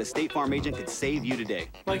 See what a State Farm agent could save you today.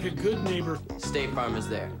 Like a good neighbor. State Farm is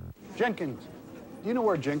there. Jenkins. Do you know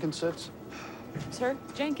where Jenkins sits? Sir,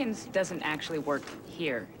 Jenkins doesn't actually work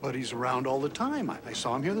here. But he's around all the time. I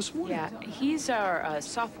saw him here this morning. Yeah, he's our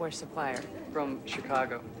software supplier. From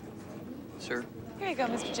Chicago. Sir? Here you go,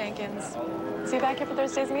 Mr. Jenkins. See you back here for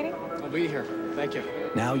Thursday's meeting? I'll be here. Thank you.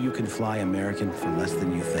 Now you can fly American for less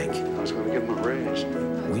than you think. I was going to give him a raise.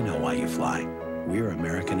 We know why you fly. We're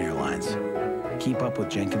American Airlines. Keep up with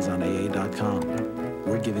Jenkins on AA.com.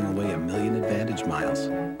 We're giving away 1 million Advantage miles.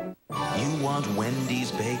 You want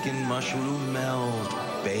Wendy's bacon mushroom melt.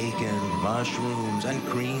 Bacon, mushrooms, and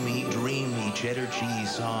creamy, dreamy cheddar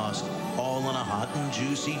cheese sauce. All on a hot and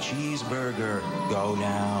juicy cheeseburger. Go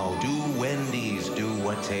now. Do Wendy's. Do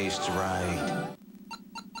what tastes right.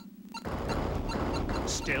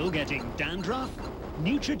 Still getting dandruff?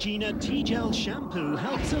 Neutrogena T-Gel shampoo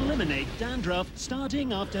helps eliminate dandruff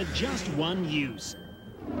starting after just one use.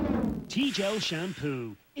 T-Gel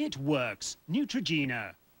shampoo. It works.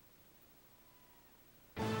 Neutrogena.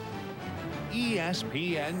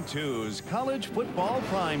 ESPN2's College Football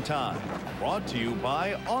Primetime, brought to you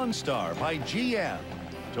by OnStar by GM.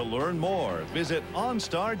 To learn more, visit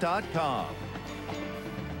OnStar.com.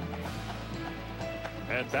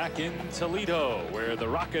 And back in Toledo, where the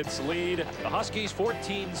Rockets lead the Huskies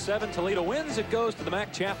 14-7. Toledo wins. It goes to the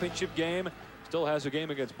MAC championship game. Still has a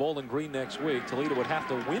game against Bowling Green next week. Toledo would have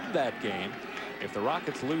to win that game. If the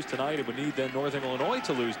Rockets lose tonight, it would need then Northern Illinois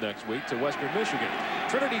to lose next week to Western Michigan.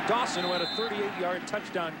 Trinity Dawson, who had a 38-yard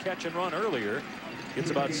touchdown catch and run earlier, gets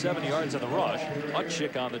about 7 yards on the rush.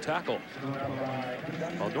 Utchik on the tackle.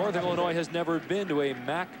 Well, Northern Illinois has never been to a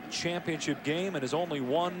MAC championship game and has only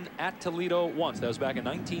won at Toledo once. That was back in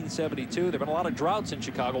 1972. There have been a lot of droughts in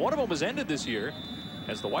Chicago. One of them was ended this year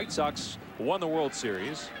as the White Sox won the World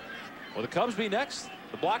Series. Will the Cubs be next,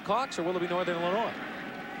 the Blackhawks, or will it be Northern Illinois?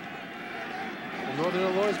 Well, Northern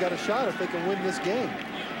Illinois has got a shot if they can win this game.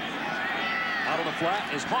 Out on the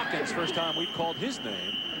flat is Hawkins. First time we've called his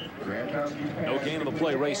name. No gain on the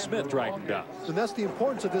play. Ray Smith dragged him down. And that's the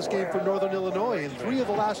importance of this game for Northern Illinois. In 3 of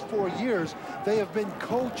the last 4 years, they have been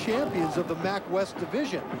co-champions of the MAC West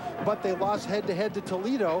Division. But they lost head-to-head to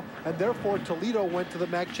Toledo, and therefore Toledo went to the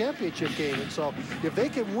MAC championship game. And so if they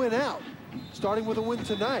can win out, starting with a win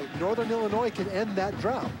tonight, Northern Illinois can end that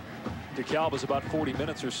drought. DeKalb is about 40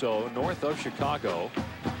 minutes or so north of Chicago.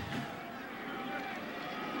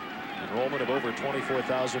 Enrollment of over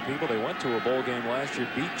 24,000 people. They went to a bowl game last year,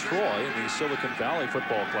 beat Troy in the Silicon Valley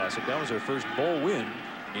Football Classic. That was their first bowl win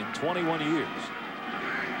in 21 years.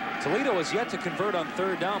 Toledo has yet to convert on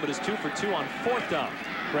 3rd down, but is 2 for 2 on 4th down.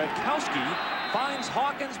 Gradkowski finds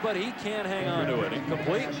Hawkins, but he can't hang on to it.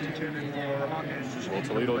 Incomplete. Will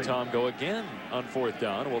Toledo Tom go again on 4th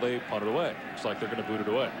down? Will they punt it away? Looks like they're going to boot it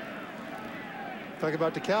away. Talking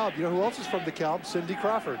about DeKalb, you know who else is from DeKalb? Cindy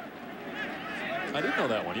Crawford. I didn't know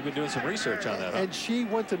that one. You've been doing some research on that. Huh? And she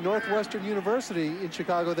went to Northwestern University in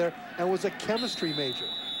Chicago there and was a chemistry major.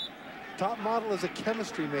 Top model is a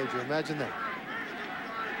chemistry major. Imagine that.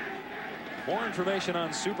 More information on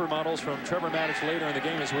supermodels from Trevor Maddich later in the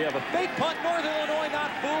game as we have a fake punt. Northern Illinois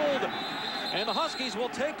not fooled. And the Huskies will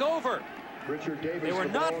take over. They were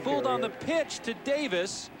not fooled on the pitch to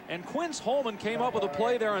Davis. And Quince Holman came up with a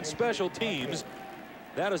play there on special teams.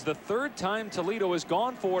 That is the third time Toledo has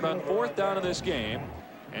gone for it on 4th down in this game.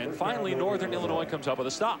 And finally, Northern Illinois comes up with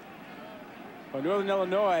a stop. Well, Northern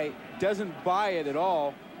Illinois doesn't buy it at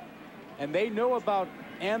all. And they know about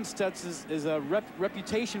Amstutz is a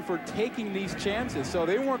reputation for taking these chances. So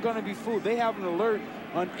they weren't going to be fooled. They have an alert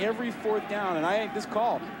on every 4th down. And I think this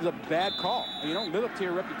call is a bad call. You don't live up to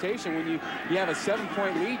your reputation when you have a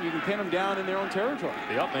 7-point lead and you can pin them down in their own territory.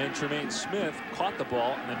 The up man, Tremaine Smith, caught the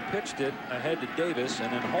ball and then pitched it ahead to Davis,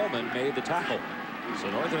 and then Holman made the tackle. So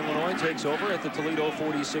Northern Illinois takes over at the Toledo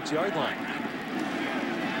 46-yard line.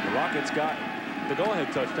 The Rockets got the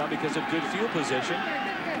go-ahead touchdown because of good field position.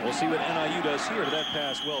 We'll see what NIU does here. That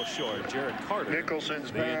pass well short. Jared Carter,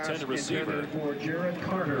 Nicholson's the intended receiver. For Jared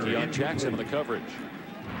Carter. Keon Jackson in the coverage.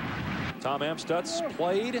 Tom Amstutz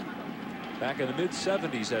played back in the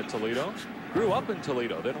mid-70s at Toledo. Grew up in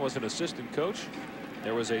Toledo, then was an assistant coach.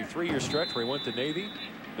 There was a 3-year stretch where he went to Navy,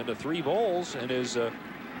 then to 3 bowls, and his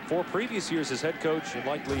 4 previous years as head coach, and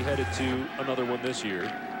likely headed to another one this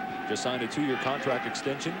year. Just signed a 2-year contract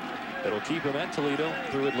extension that'll keep him at Toledo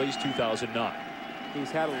through at least 2009.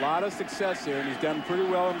 He's had a lot of success here, and he's done pretty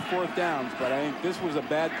well in 4th downs, but I think this was a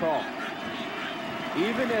bad call.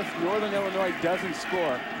 Even if Northern Illinois doesn't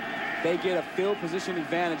score, they get a field position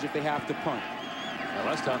advantage if they have to punt. Now,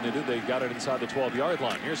 last time they did, they got it inside the 12-yard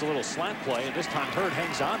line. Here's a little slant play, and this time Hurd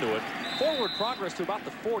hangs on to it. Forward progress to about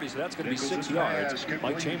the 40, so that's going to be 6 yards.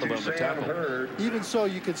 Mike Chamberlain the tackle. Even so,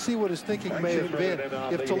 you can see what his thinking may have been.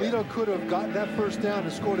 If Toledo could have gotten that 1st down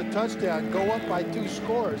and scored a touchdown, go up by 2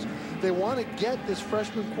 scores, they want to get this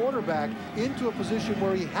freshman quarterback into a position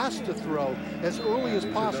where he has to throw as early as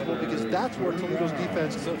possible, because that's where Toledo's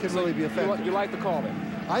defense can really be effective. You like the call then?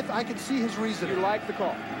 I can see his reason. You like the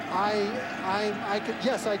call?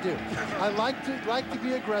 Yes, I do. I like to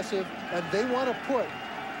be aggressive, and they want to put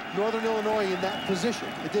Northern Illinois in that position.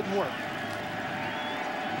 It didn't work.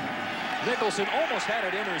 Nicholson almost had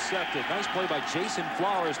it intercepted. Nice play by Jason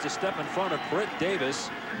Flowers to step in front of Britt Davis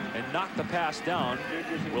and knock the pass down.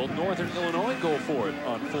 Will Northern Illinois go for it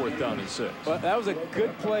on 4th down and 6? Well, that was a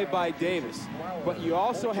good play by Davis, but you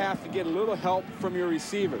also have to get a little help from your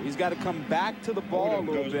receiver. He's got to come back to the ball a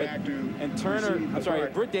little bit, and Turner, I'm sorry,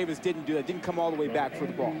 Britt Davis didn't do that, didn't come all the way back for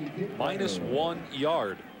the ball. Minus 1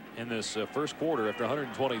 yard in this first quarter after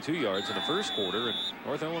 122 yards in the first quarter, and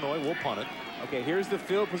North Illinois will punt it. Okay, here's the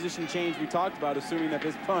field position change we talked about, assuming that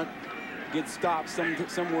this punt gets stopped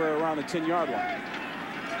somewhere around the 10-yard line.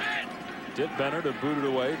 Dick Benner to boot it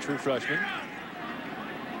away, true freshman.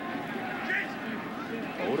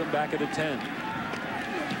 Odom back at the 10.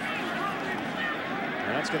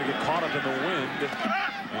 And that's going to get caught up in the wind.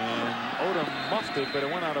 And Odom muffed it, but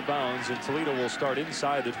it went out of bounds, and Toledo will start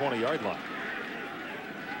inside the 20-yard line.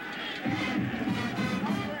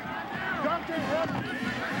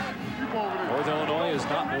 North Illinois has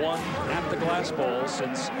not won at the Glass Bowl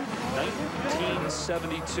since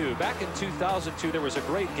 1972. Back in 2002, there was a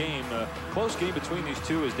great game, a close game between these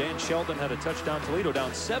two, as Dan Sheldon had a touchdown. Toledo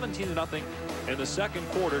down 17-0 in the second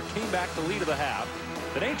quarter, came back to lead of the half.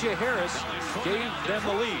 Then A.J. Harris gave them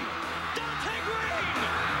the lead.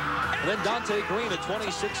 And then Dante Green, a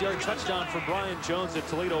 26-yard touchdown for Brian Jones, that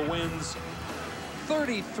Toledo wins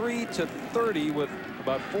 33-30 with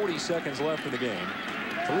about 40 seconds left in the game.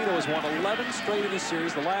 Toledo has won 11 straight in this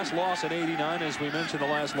series. The last loss in '89, as we mentioned, the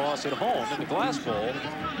last loss at home in the Glass Bowl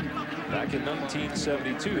back in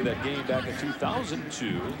 1972. That game back in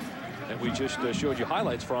 2002 that we just showed you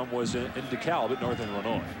highlights from was in DeKalb at Northern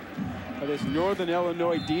Illinois. Well, this Northern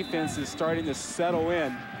Illinois defense is starting to settle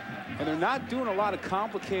in, and they're not doing a lot of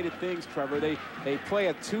complicated things, Trevor. They play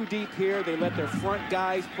a 2 deep here. They let their front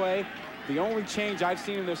guys play. The only change I've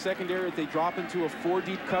seen in their secondary is they drop into a 4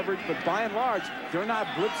 deep coverage, but by and large, they're not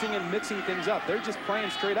blitzing and mixing things up. They're just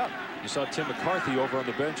playing straight up. You saw Tim McCarthy over on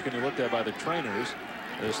the bench getting looked at by the trainers.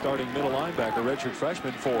 The starting middle linebacker, redshirt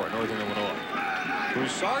freshman for Northern Illinois.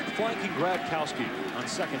 Broussard flanking Gradkowski on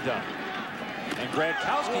 2nd down. And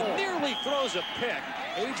Gradkowski nearly throws a pick.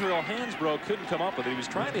 Adriel Hansbrough couldn't come up with it. He was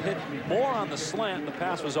trying to hit more on the slant. The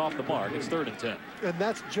pass was off the mark. It's 3rd and 10. And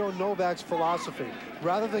that's Joe Novak's philosophy.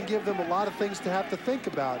 Rather than give them a lot of things to have to think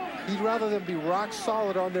about, he'd rather them be rock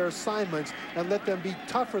solid on their assignments and let them be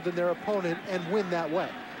tougher than their opponent and win that way.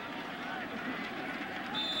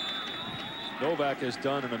 Novak has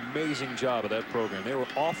done an amazing job of that program. They were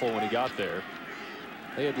awful when he got there.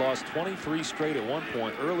 They had lost 23 straight at one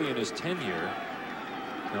point early in his tenure.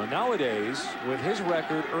 Now, nowadays, with his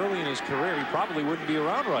record early in his career, he probably wouldn't be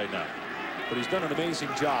around right now. But he's done an amazing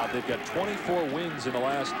job. They've got 24 wins in the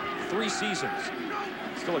last 3 seasons.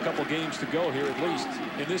 Still a couple games to go here, at least,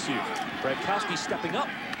 in this year. Gradkowski stepping up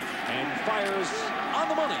and fires on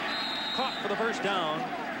the money. caught for the first down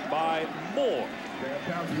by Moore.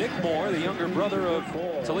 Nick Moore, the younger brother of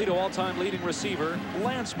Toledo all-time leading receiver,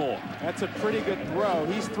 Lance Moore. That's a pretty good throw.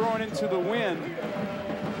 He's throwing into the wind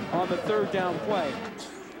on the third down play.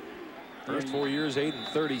 First 4 years,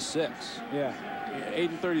 8-36. Yeah,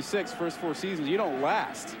 8-36, first 4 seasons. You don't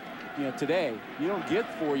last. You know, today, you don't get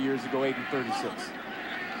 4 years to go 8-36.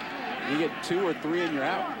 You get 2 or 3 and you're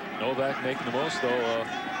out. Novak making the most, though,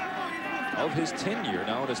 of his tenure,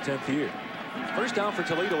 now in his 10th year. First down for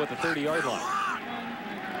Toledo at the 30-yard line.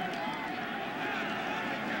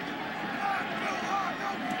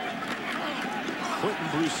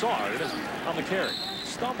 Quentin Broussard on the carry.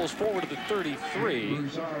 Stumbles forward to the 33.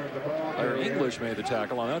 English made the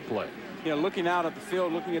tackle on that play. You know, looking out at the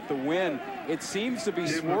field, looking at the wind, it seems to be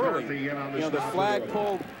swirling. You know, the flag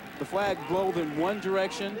blowed in one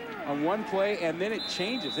direction on one play, and then it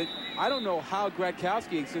changes. I don't know how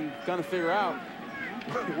Gradkowski is going to figure out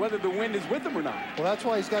whether the wind is with him or not. Well, that's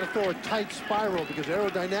why he's got to throw a tight spiral, because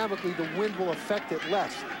aerodynamically the wind will affect it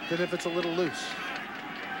less than if it's a little loose.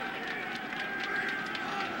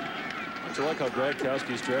 I like how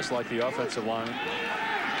Gradkowski's dressed like the offensive line.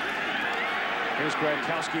 Here's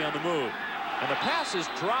Gradkowski on the move. And the pass is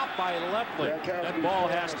dropped by Leplik. That ball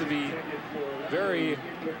has to be very...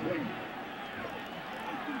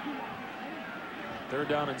 Third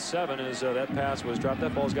down and 7 as that pass was dropped.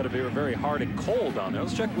 That ball's got to be very hard and cold down there.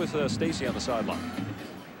 Let's check with Stacy on the sideline.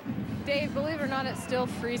 Dave, believe it or not, it's still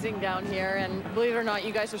freezing down here, and believe it or not,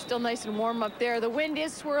 you guys are still nice and warm up there. The wind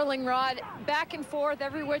is swirling, Rod, back and forth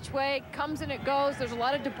every which way, comes and it goes. There's a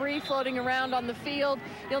lot of debris floating around on the field.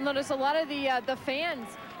 You'll notice a lot of the fans,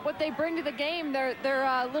 what they bring to the game, their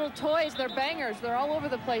little toys, their bangers, they're all over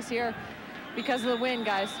the place here because of the wind,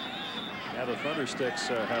 guys. Yeah, the Thundersticks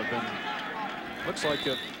have been, looks like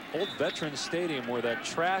an old Veterans Stadium where that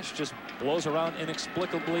trash just blows around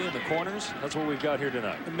inexplicably in the corners. That's what we've got here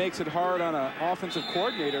tonight. It makes it hard on an offensive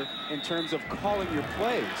coordinator in terms of calling your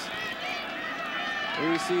plays.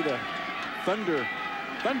 Here you see the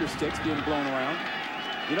Thundersticks being blown around.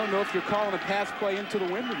 You don't know if you're calling a pass play into the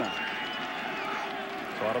wind or not.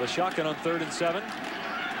 So out of the shotgun on 3rd and 7.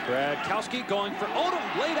 Gradkowski going for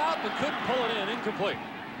Odom, laid out but couldn't pull it in, incomplete.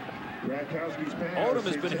 Odom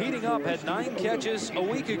has been heating up, had 9 catches a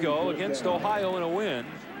week ago against Ohio in a win,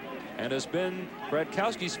 and has been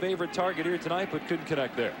Gradkowski's favorite target here tonight, but couldn't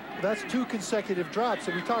connect there. That's 2 consecutive drops,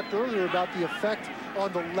 and we talked earlier about the effect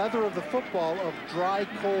on the leather of the football of dry,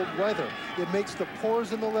 cold weather. It makes the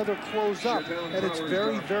pores in the leather close up, and it's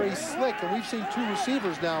very, very slick, and we've seen 2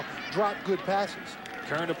 receivers now drop good passes.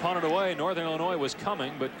 Kern to punt it away. Northern Illinois was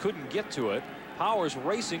coming, but couldn't get to it. Powers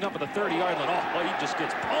racing up at the 30-yard line. Oh, he just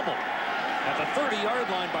gets pummeled at the 30-yard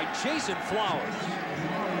line by Jason Flowers.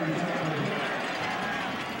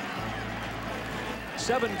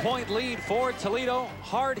 7-point lead for Toledo.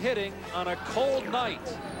 Hard hitting on a cold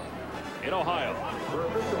night in Ohio.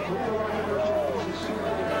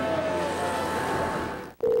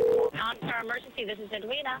 On emergency, this is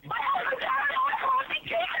Edwina.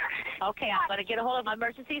 Okay, I'm going to get a hold of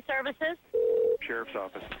emergency services. Sheriff's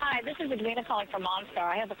office. Hi, this is Edwina calling from OnStar.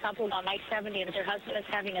 I have a couple on I-70 and their husband is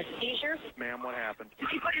having a seizure. Ma'am, what happened?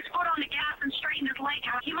 He put his foot on the gas and straightened his leg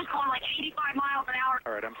out. He was going like 85 miles an hour.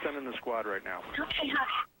 All right, I'm sending the squad right now. Okay,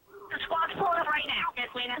 the squad's pulling right now.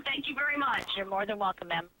 Edwina, thank you very much. You're more than welcome,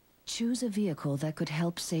 ma'am. Choose a vehicle that could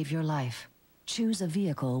help save your life. Choose a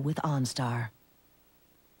vehicle with OnStar.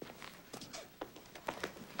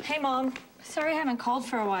 Hey, Mom. Sorry I haven't called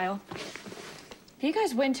for a while. You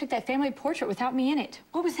guys went and took that family portrait without me in it.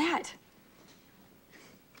 What was that?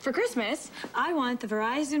 For Christmas, I want the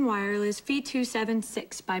Verizon Wireless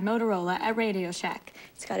V276 by Motorola at Radio Shack.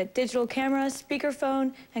 It's got a digital camera,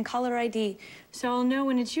 speakerphone, and caller ID. So I'll know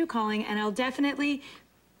when it's you calling, and I'll definitely,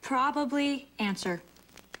 probably answer.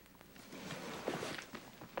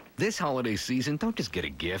 This holiday season, don't just get a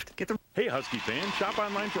gift. Get the... Hey, Husky fans, shop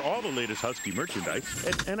online for all the latest Husky merchandise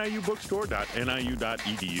at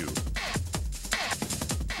niubookstore.niu.edu.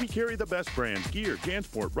 We carry the best brands: Gear,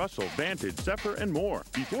 Jansport, Russell, Vantage, Zephyr, and more.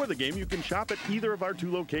 Before the game, you can shop at either of our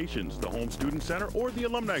 2 locations, the Home Student Center or the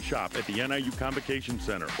Alumni Shop at the NIU Convocation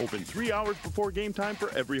Center. Open 3 hours before game time for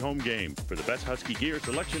every home game. For the best Husky gear,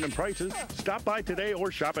 selection, and prices, stop by today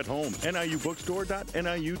or shop at home.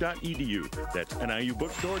 niubookstore.niu.edu. That's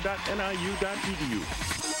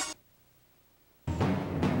niubookstore.niu.edu.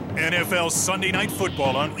 NFL Sunday Night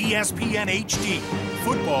Football on ESPN HD.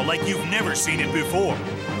 Football like you've never seen it before.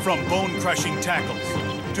 From bone-crushing tackles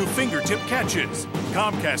to fingertip catches,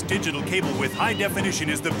 Comcast digital cable with high definition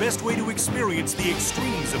is the best way to experience the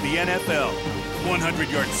extremes of the NFL.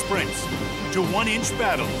 100-yard sprints to 1-inch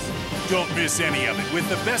battles Don't miss any of it with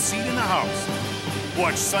the best seat in the house.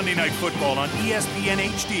 Watch Sunday Night Football on ESPN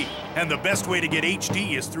HD. And the best way to get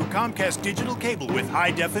HD is through Comcast digital cable with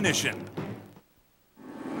high definition.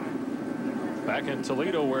 Back in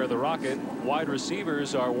Toledo, where the Rocket wide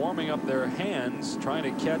receivers are warming up their hands, trying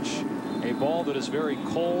to catch a ball that is very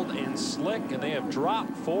cold and slick, and they have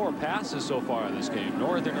dropped 4 passes so far in this game.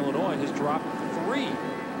 Northern Illinois has dropped 3.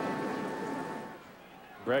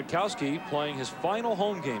 Gradkowski playing his final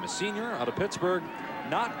home game, a senior out of Pittsburgh,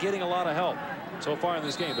 not getting a lot of help so far in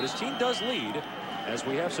this game, but his team does lead as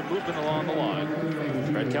we have some movement along the line.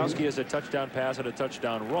 Gradkowski has a touchdown pass and a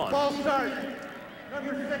touchdown run. Ball start.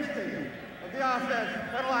 Number 60 of the offense,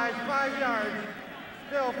 penalized 5 yards.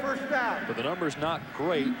 Still first down. But the number's not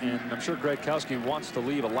great, and I'm sure Gradkowski wants to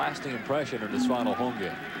leave a lasting impression in his final home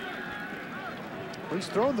game. Well, he's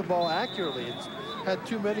thrown the ball accurately. It's had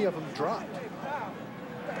too many of them dropped.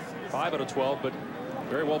 5 out of 12, but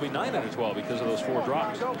very well be 9 out of 12 because of those 4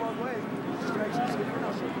 drops.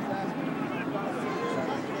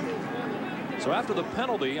 So after the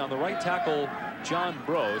penalty on the right tackle, John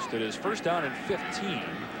Brost, it is first down and 15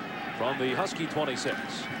 from the Husky 26.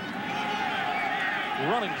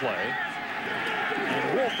 Running play,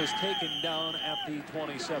 and Wolf is taken down at the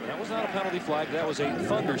 27. That was not a penalty flag. That was a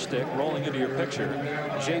thunderstick rolling into your picture.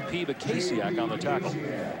 J.P. Bakasiak on the tackle.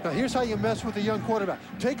 Now here's how you mess with a young quarterback.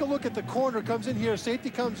 Take a look at the corner, comes in here, safety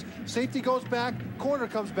goes back, corner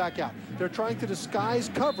comes back out. They're trying to disguise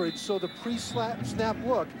coverage so the pre-snap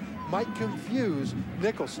look might confuse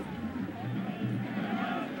Nicholson.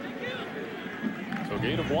 So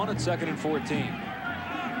gain of 1 at 2nd and 14.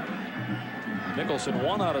 Nicholson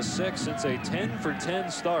 1 out of 6 since a 10-for-10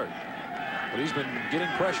 start. But he's been getting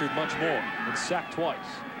pressured much more and sacked twice.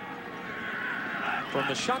 From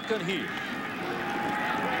the shotgun here.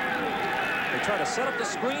 They try to set up the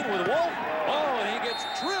screen with Wolf. Oh, and he gets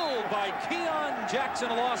drilled by Keon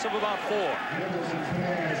Jackson, a loss of about 4.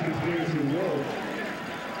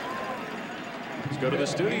 Let's go to the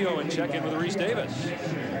studio and check in with Reese Davis.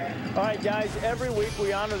 All right, guys, every week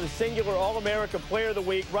we honor the singular All-America Player of the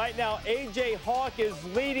Week. Right now, A.J. Hawk is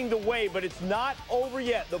leading the way, but it's not over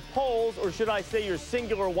yet. The polls, or should I say your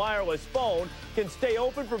singular wireless phone, can stay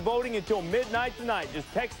open for voting until midnight tonight. Just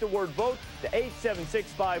text the word VOTE to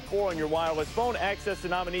 87654 on your wireless phone. Access the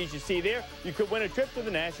nominees you see there. You could win a trip to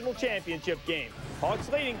the national championship game. Hawks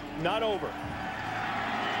leading, not over.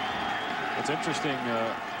 It's interesting,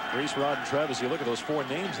 Reese, Rod, and Trev, as you look at those 4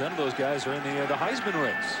 names, none of those guys are in the Heisman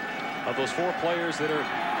race. Of those 4 players that are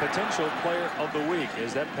potential player of the week,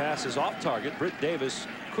 as that pass is off target, Britt Davis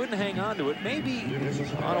couldn't hang on to it. Maybe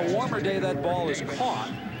on a warmer day that ball is caught.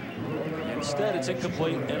 Instead, it's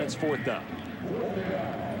incomplete and it's 4th down.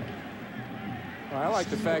 Well, I like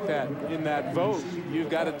the fact that in that vote, you've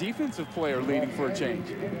got a defensive player leading for a change.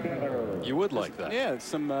 You would like that. Yeah,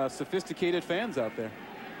 some sophisticated fans out there.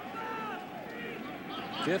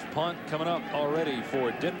 5th punt coming up already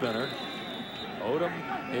for Ditbener. Odom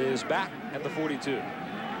is back at the 42.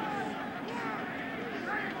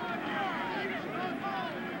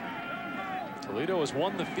 Toledo has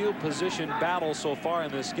won the field position battle so far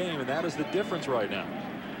in this game, and that is the difference right now.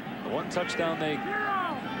 The 1 touchdown they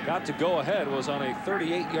got to go ahead was on a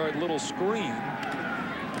 38-yard little screen.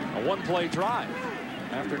 A 1-play drive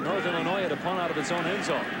after Northern Illinois had a punt out of its own end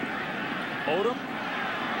zone. Odom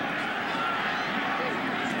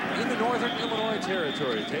in the Northern Illinois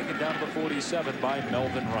territory, taken down to the 47 by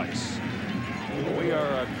Melvin Rice. We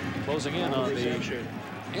are closing in on the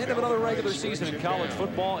end of another regular season in college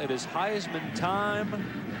football. It is Heisman time.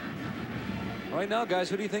 Right now, guys,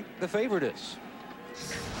 who do you think the favorite is?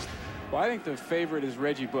 Well, I think the favorite is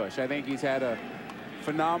Reggie Bush. I think he's had a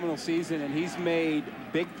phenomenal season, and he's made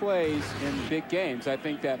big plays in big games. I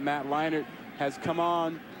think that Matt Leinart has come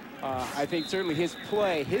on. I think certainly his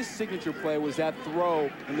signature play was that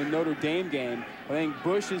throw in the Notre Dame game. I think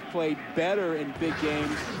Bush has played better in big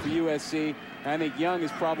games for USC. And I think Young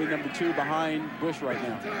is probably number 2 behind Bush right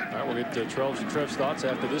now. All right, we'll get to Trev's thoughts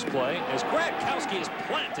after this play as Gradkowski is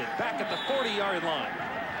planted back at the 40-yard line.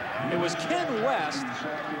 It was Ken West,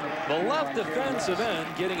 the left defensive end,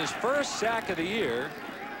 getting his first sack of the year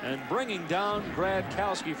and bringing down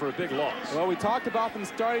Gradkowski for a big loss. Well, we talked about them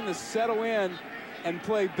starting to settle in and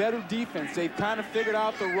play better defense. They've kind of figured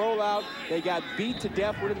out the rollout. They got beat to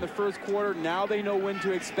death within the first quarter. Now they know when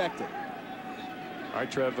to expect it. All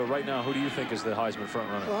right, Trev, right now, who do you think is the Heisman front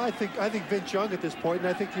runner? Well, I think Vince Young at this point, and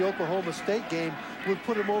I think the Oklahoma State game would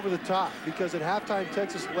put him over the top, because at halftime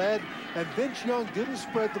Texas led, and Vince Young didn't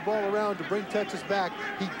spread the ball around to bring Texas back.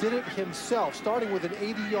 He did it himself, starting with an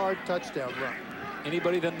 80-yard touchdown run.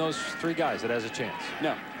 Anybody than those 3 guys that has a chance?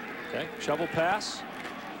 No. Okay, shovel pass.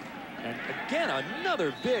 And again,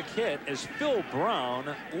 another big hit as Phil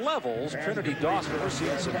Brown levels Trinity Dawson. We're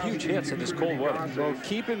seeing some huge hits in this cold weather. Well,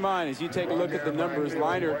 keep in mind, as you take a look at the numbers,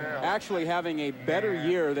 Liner actually having a better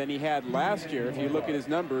year than he had last year, if you look at his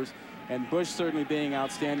numbers, and Bush certainly being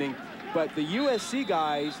outstanding. But the USC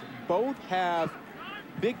guys both have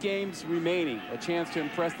big games remaining, a chance to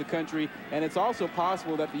impress the country, and it's also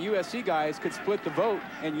possible that the USC guys could split the vote,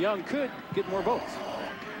 and Young could get more votes.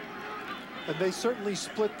 And they certainly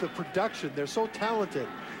split the production. They're so talented.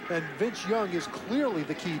 And Vince Young is clearly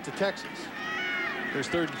the key to Texas. Here's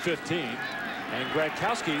 3rd and 15. And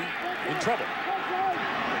Gradkowski in trouble.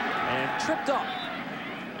 And tripped up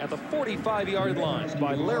at the 45-yard line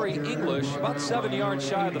by Larry English, about 7 yards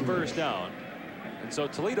shy of the first down. And so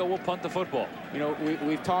Toledo will punt the football. You know,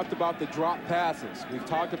 we've talked about the drop passes. We've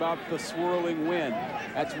talked about the swirling wind.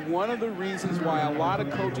 That's one of the reasons why a lot of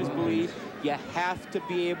coaches believe you have to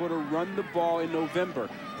be able to run the ball in November,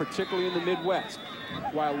 particularly in the Midwest.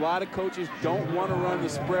 Why a lot of coaches don't want to run the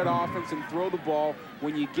spread offense and throw the ball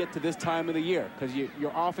when you get to this time of the year, because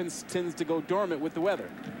your offense tends to go dormant with the weather.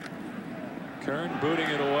 Kern booting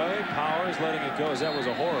it away. Powers letting it go, as that was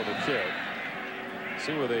a horrible kick.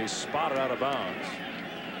 See where they spot it out of bounds.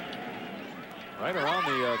 Right around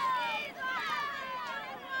the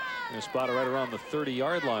spot it right around the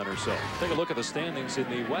 30-yard line or so. Take a look at the standings in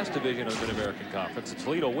the West Division of the Mid-American Conference. The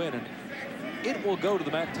Toledo win, and it will go to the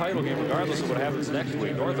MAC title game regardless of what happens next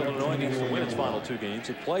week. North Illinois needs to win its final 2 games.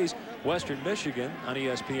 It plays Western Michigan on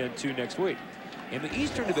ESPN2 next week. In the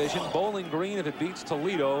Eastern Division, Bowling Green, if it beats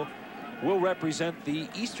Toledo, will represent the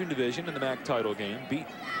Eastern Division in the MAC title game. Beat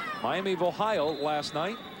Miami of Ohio last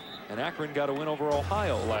night, and Akron got a win over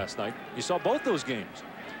Ohio last night. You saw both those games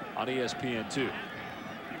on ESPN2.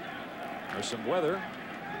 There's some weather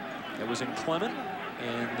that was inclement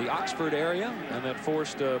in the Oxford area, and that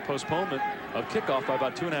forced postponement of kickoff by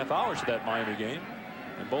about 2.5 hours to that Miami game,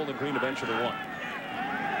 and Bowling Green eventually won.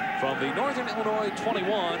 From the Northern Illinois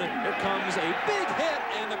 21, here comes a big hit,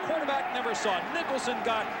 and the quarterback never saw it. Nicholson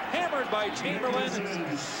got hammered by Chamberlain,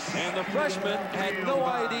 and the freshman had no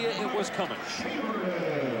idea it was coming.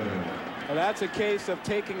 Well, that's a case of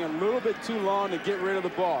taking a little bit too long to get rid of the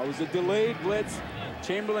ball. It was a delayed blitz.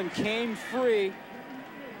 Chamberlain came free,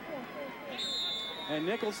 and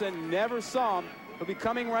Nicholson never saw him. He'll be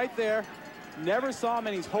coming right there. Never saw him,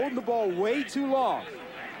 and he's holding the ball way too long.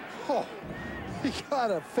 Oh. He got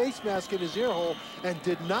a face mask in his ear hole and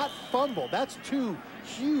did not fumble. That's 2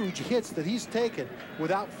 huge hits that he's taken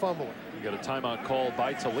without fumbling. You got a timeout called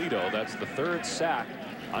by Toledo. That's the 3rd sack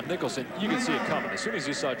on Nicholson. You can see it coming. As soon as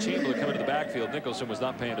you saw Chamberlain come into the backfield, Nicholson was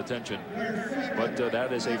not paying attention. But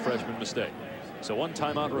that is a freshman mistake. So 1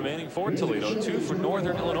 timeout remaining for Toledo, 2 for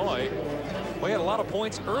Northern Illinois. We had a lot of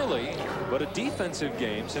points early, but a defensive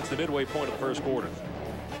game since the midway point of the first quarter.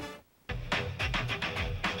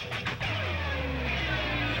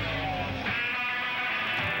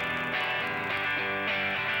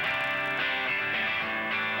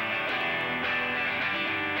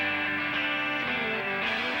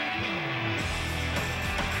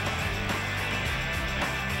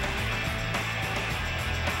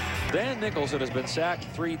 Dan Nicholson has been sacked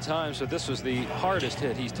 3 times, so this was the hardest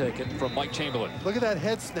hit he's taken from Mike Chamberlain. Look at that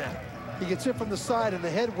head snap. He gets hit from the side, and the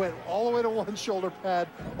head went all the way to one shoulder pad,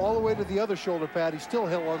 all the way to the other shoulder pad. He still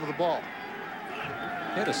held onto the ball.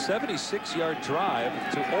 He had a 76-yard drive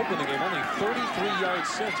to open the game, only 33 yards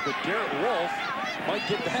since, but Garrett Wolf might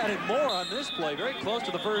get that and more on this play. Very close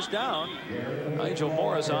to the first down. Nigel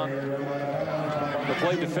Morris on the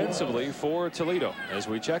play defensively for Toledo. As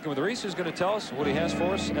we check in with Reese, who's going to tell us what he has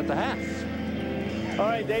for us at the half. All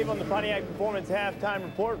right, Dave, on the Pontiac Performance halftime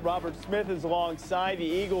report, Robert Smith is alongside. The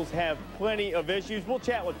Eagles have plenty of issues. We'll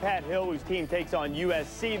chat with Pat Hill, whose team takes on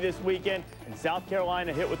USC this weekend, and South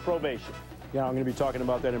Carolina hit with probation. Yeah, I'm going to be talking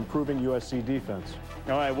about that improving USC defense.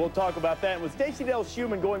 All right, we'll talk about that. And with Stacey Dell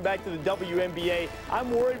Schumann going back to the WNBA,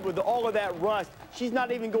 I'm worried with all of that rust, she's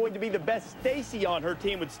not even going to be the best Stacey on her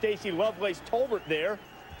team with Stacey Lovelace Tolbert there.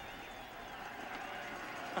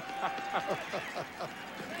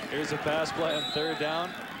 Here's a pass play on 3rd down.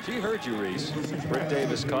 She heard you, Reese. Britt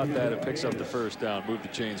Davis caught that and picks up the first down. Moved the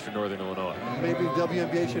chains for Northern Illinois. Maybe the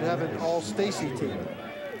WNBA should have an all-Stacey team.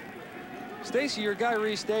 Stacey, your guy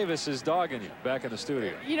Reese Davis is dogging you back in the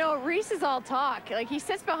studio. You know, Reese is all talk. Like, he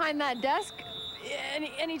sits behind that desk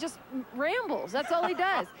and he just rambles. That's all he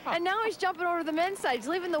does. And now he's jumping over to the men's side. He's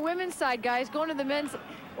leaving the women's side, guys, going to the men's.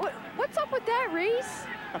 What's up with that, Reese?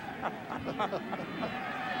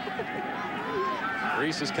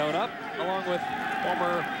 Reese is coming up along with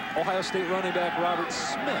former Ohio State running back Robert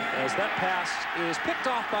Smith, as that pass is picked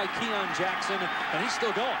off by Keon Jackson, and he's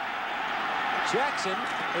still going. Jackson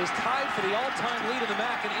is tied for the all-time lead in the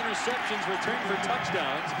MAC in interceptions returned for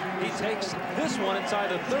touchdowns. He takes this one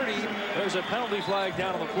inside the 30. There's a penalty flag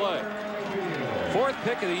down on the play. 4th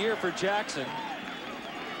pick of the year for Jackson.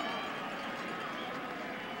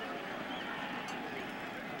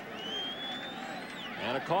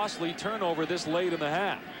 And a costly turnover this late in the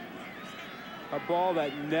half. A ball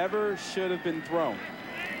that never should have been thrown.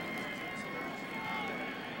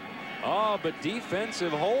 Oh, but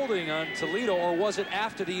defensive holding on Toledo, or was it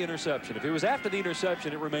after the interception? If it was after the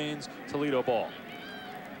interception, it remains Toledo ball.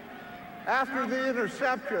 After the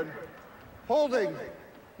interception, holding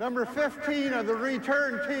number 15 of the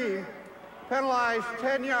return team, penalized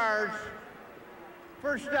 10 yards,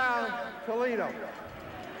 1st down, Toledo.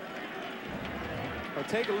 Well,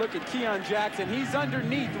 take a look at Keon Jackson. He's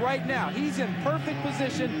underneath right now. He's in perfect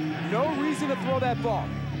position. No reason to throw that ball.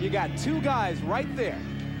 You got 2 guys right there.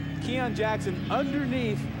 Keon Jackson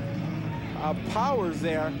underneath Powers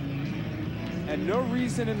there, and no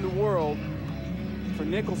reason in the world for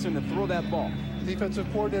Nicholson to throw that ball. Defensive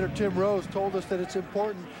coordinator Tim Rose told us that it's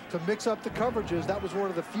important to mix up the coverages. That was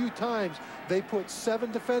one of the few times they put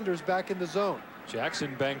 7 defenders back in the zone.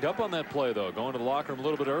 Jackson banged up on that play, though, going to the locker room a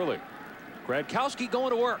little bit early. Gradkowski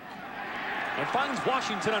going to work and finds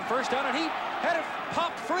Washington on 1st down, and he had it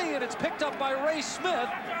popped free, and it's picked up by Ray Smith,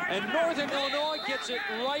 and Northern Illinois gets it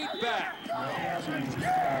right back.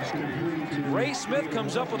 Ray Smith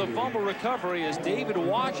comes up with a fumble recovery as David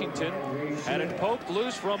Washington had it poked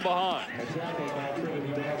loose from behind.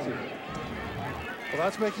 Well,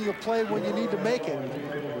 that's making a play when you need to make it.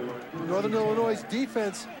 Northern Illinois'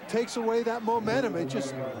 defense takes away that momentum. It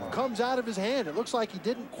just comes out of his hand. It looks like he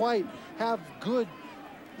didn't quite have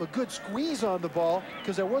a good squeeze on the ball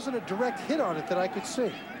because there wasn't a direct hit on it that I could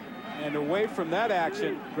see. And away from that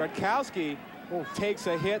action, Gradkowski takes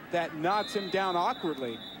a hit that knocks him down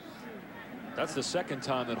awkwardly. That's the 2nd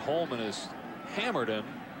time that Holman has hammered him.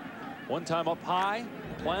 One time up high,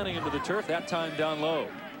 planting him to the turf, that time down low.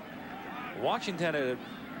 Washington had it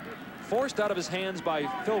forced out of his hands by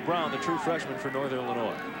Phil Brown, the true freshman for Northern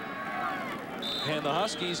Illinois. And the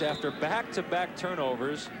Huskies, after back-to-back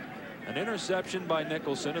turnovers, an interception by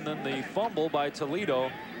Nicholson, and then the fumble by Toledo,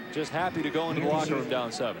 just happy to go into the locker room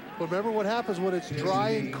down 7. Well, remember what happens when it's dry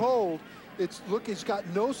and cold. It's got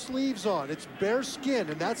no sleeves on. It's bare skin,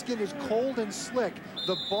 and that skin is cold and slick.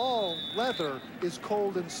 The ball leather is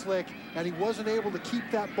cold and slick, and he wasn't able to keep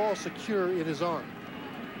that ball secure in his arm.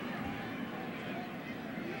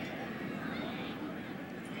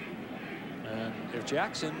 And if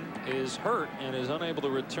Jackson is hurt and is unable to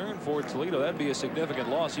return for Toledo, that'd be a significant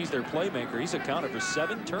loss. He's their playmaker. He's accounted for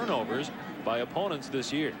 7 turnovers by opponents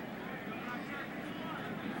this year.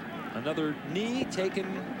 Another knee taken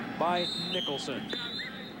by Nicholson.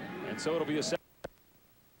 And so it'll be a 7th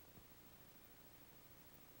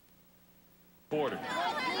quarter.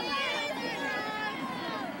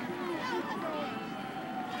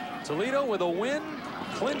 Toledo with a win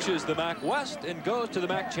clinches the MAC West and goes to the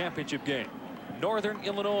MAC championship game. Northern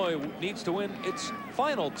Illinois needs to win its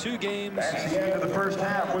final 2 games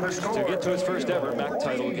to get to its first ever MAC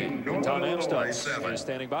title game. Tom Amstutz is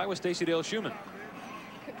standing by with Stacey Dale Schumann.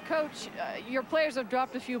 Coach, your players have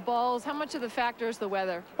dropped a few balls. How much of the factor is the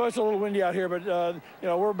weather? Well, it's a little windy out here, but you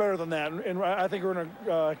know, we're better than that, and I think we're going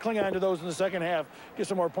to cling on to those in the second half, get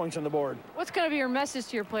some more points on the board. What's going to be your message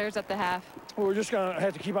to your players at the half? Well, we're just going to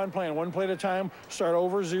have to keep on playing one play at a time, start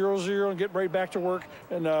over 0-0, and get right back to work,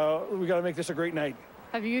 and we got to make this a great night.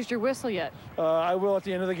 Have you used your whistle yet? I will at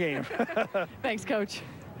the end of the game. Thanks, Coach.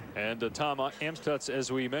 And Tom Amstutz,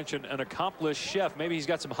 as we mentioned, an accomplished chef. Maybe he's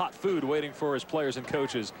got some hot food waiting for his players and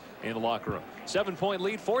coaches in the locker room. 7-point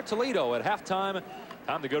lead for Toledo at halftime.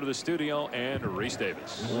 Time to go to the studio and Reese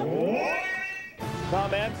Davis.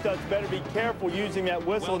 Tom Amstutz better be careful using that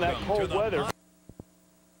whistle in that cold weather.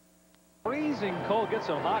 Freezing cold. Get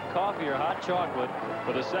some hot coffee or hot chocolate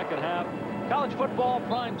for the second half. College football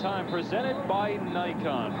primetime presented by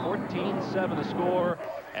Nikon. 14-7 the score.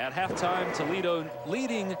 At halftime, Toledo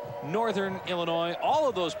leading Northern Illinois. All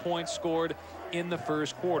of those points scored in the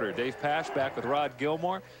first quarter. Dave Pash back with Rod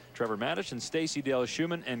Gilmore, Trevor Madish, and Stacey Dale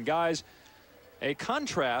Schumann. And guys, a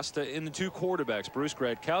contrast in the 2 quarterbacks. Bruce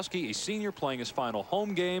Gradkowski, a senior, playing his final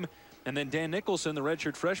home game. And then Dan Nicholson, the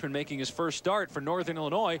redshirt freshman, making his first start for Northern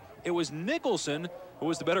Illinois. It was Nicholson who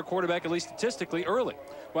was the better quarterback, at least statistically, early.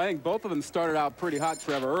 Well, I think both of them started out pretty hot,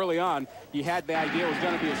 Trevor. Early on, you had the idea it was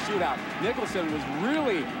going to be a shootout. Nicholson was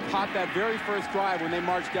really hot that very first drive when they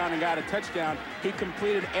marched down and got a touchdown. He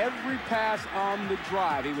completed every pass on the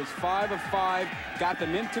drive. He was 5 of 5, got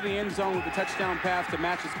them into the end zone with the touchdown pass to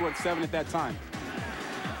match the score at 7 at that time.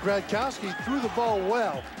 Gradkowski threw the ball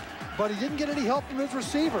well, but he didn't get any help from his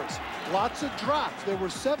receivers. Lots of drops. There were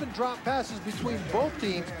 7 drop passes between both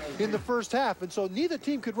teams in the first half, and so neither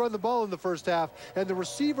team could run the ball in the first half, and the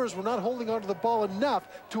receivers were not holding onto the ball enough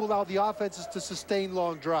to allow the offenses to sustain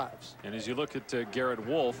long drives. And as you look at Garrett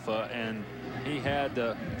Wolf, and he had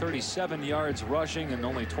 37 yards rushing and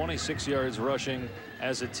only 26 yards rushing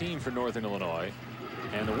as a team for Northern Illinois.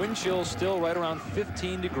 And the wind chill still right around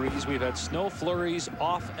 15 degrees. We've had snow flurries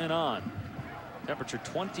off and on. Temperature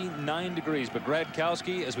 29 degrees. But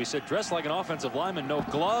Gradkowski, as we said, dressed like an offensive lineman. No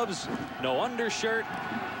gloves, no undershirt.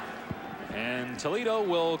 And Toledo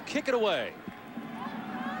will kick it away.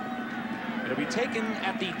 It'll be taken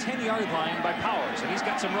at the 10-yard line by Powers, and he's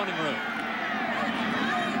got some running room.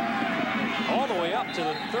 All the way up to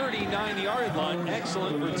the 39-yard line.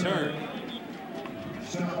 Excellent return.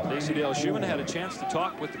 Stacey Dale Schumann had a chance to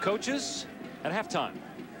talk with the coaches at halftime.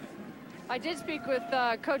 I did speak with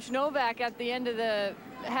Coach Novak at the end of the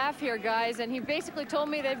half here, guys, and he basically told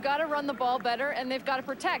me they've got to run the ball better and they've got to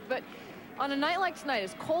protect. But on a night like tonight,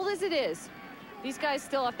 as cold as it is, these guys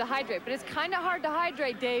still have to hydrate. But it's kind of hard to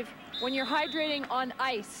hydrate, Dave, when you're hydrating on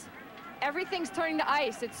ice. Everything's turning to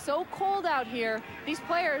ice. It's so cold out here. These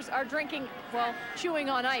players are drinking, well, chewing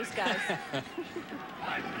on ice, guys.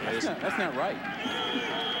 That's not right.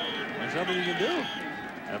 There's nothing you can do.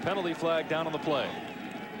 And a penalty flag down on the play.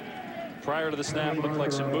 Prior to the snap, looked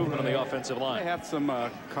like some movement on the offensive line. They have some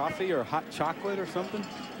coffee or hot chocolate or something.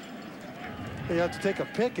 They have to take a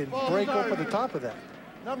pick and break open the top of that.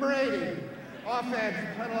 Number 80, offense,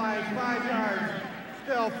 penalized 5 yards.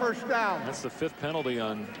 Still first down. That's the 5th penalty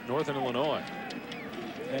on Northern Illinois.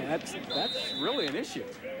 And that's really an issue.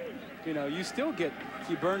 You know, you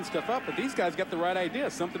burn stuff up, but these guys got the right idea,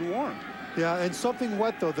 something warm. Yeah, and something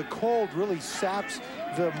wet, though. The cold really saps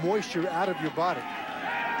the moisture out of your body.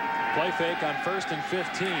 Play fake on 1st and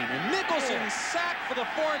 15. And Nicholson sacked for the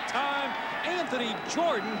 4th time. Anthony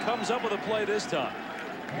Jordan comes up with a play this time.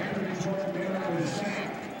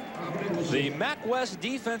 The MAC West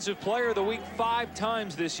Defensive Player of the Week 5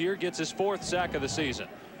 times this year, gets his 4th sack of the season.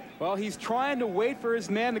 Well, he's trying to wait for his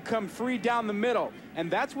man to come free down the middle, and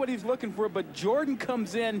that's what he's looking for, but Jordan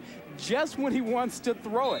comes in just when he wants to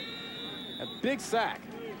throw it. A big sack.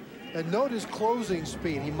 And note his closing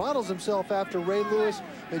speed. He models himself after Ray Lewis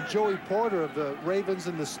and Joey Porter of the Ravens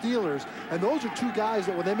and the Steelers, and those are 2 guys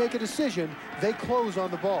that when they make a decision, they close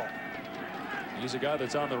on the ball. He's a guy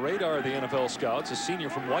that's on the radar of the NFL scouts, a senior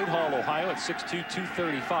from Whitehall, Ohio, at 6'2",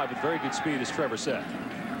 235, with very good speed, as Trevor said.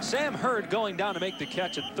 Sam Hurd going down to make the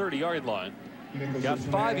catch at 30-yard line. Got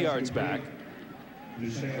 5 yards back.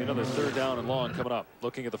 Another 3rd down and long coming up.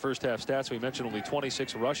 Looking at the first half stats, we mentioned only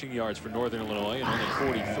 26 rushing yards for Northern Illinois and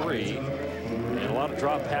only 43. And a lot of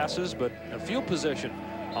drop passes, but a field position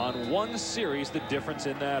on 1 series, the difference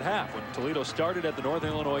in that half, when Toledo started at the Northern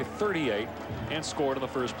Illinois 38 and scored on the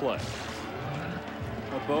first play.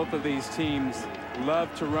 Well, both of these teams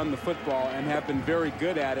love to run the football and have been very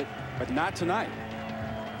good at it, but not tonight.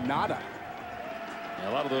 Nada. Yeah,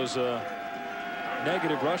 a lot of those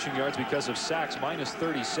negative rushing yards because of sacks, minus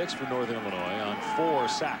 36 for Northern Illinois on 4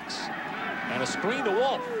 sacks. And a screen to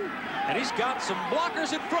Wolf. And he's got some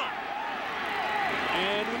blockers in front.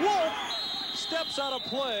 And Wolf steps on a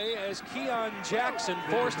play as Keon Jackson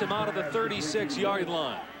forced him out of the 36-yard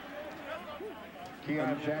line. They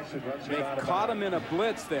caught him in a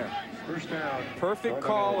blitz there. Perfect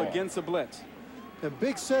call against a blitz. The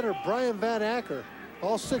big center, Brian Van Acker,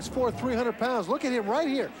 all 6'4", 300 pounds. Look at him right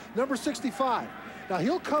here, number 65. Now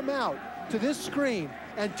he'll come out to this screen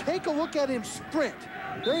and take a look at him sprint.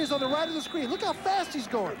 There he is on the right of the screen. Look how fast he's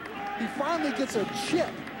going. He finally gets a chip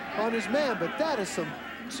on his man, but that is some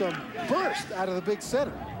burst out of the big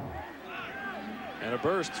center. And a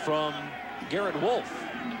burst from Garrett Wolf,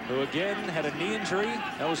 who again had a knee injury.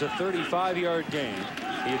 That was a 35-yard game.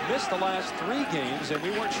 He had missed the last 3 games, and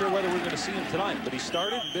we weren't sure whether we were going to see him tonight, but he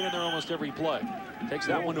started and been in there almost every play. Takes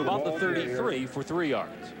that one to about the 33 for 3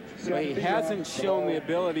 yards. So he hasn't shown the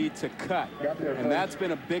ability to cut, and that's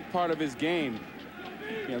been a big part of his game,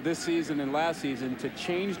 you know, this season and last season, to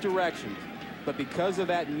change directions. But because of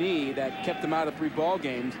that knee that kept him out of 3 ball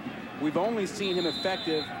games, we've only seen him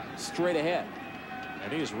effective straight ahead.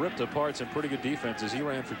 And he has ripped apart some pretty good defenses. He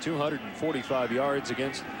ran for 245 yards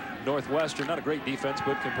against Northwestern. Not a great defense,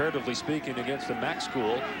 but comparatively speaking, against the MAC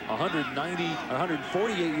school,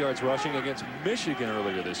 148 yards rushing against Michigan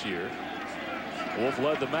earlier this year. Wolf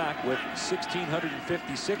led the MAC with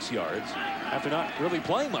 1,656 yards after not really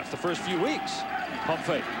playing much the first few weeks. Pump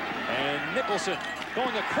fake. And Nicholson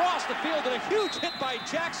going across the field, and a huge hit by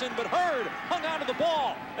Jackson, but Hurd hung onto the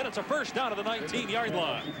ball, and it's a first down to the 19-yard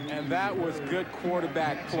line. And that was good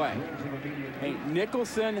quarterback play. Hey,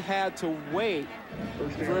 Nicholson had to wait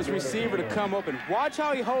for his receiver to come open. Watch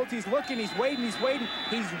how he holds. He's looking, he's waiting, he's waiting.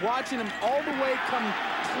 He's watching him all the way come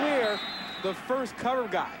clear the first cover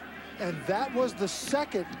guy. And that was the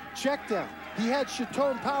second check down. He had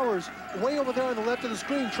Chatone Powers way over there on the left of the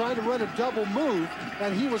screen trying to run a double move,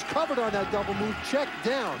 and he was covered on that double move, checked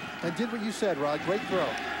down, and did what you said, Rod. Great throw.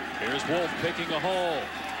 Here's Wolf picking a hole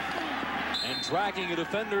and dragging a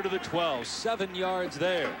defender to the 12. 7 yards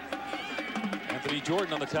there. Anthony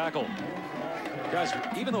Jordan on the tackle. Guys,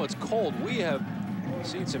 even though it's cold, we have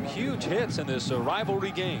seen some huge hits in this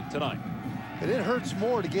rivalry game tonight. And it hurts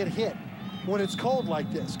more to get hit when it's cold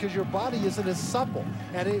like this, because your body isn't as supple,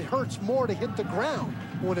 and it hurts more to hit the ground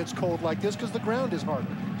when it's cold like this, because the ground is harder.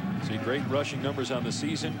 See great rushing numbers on the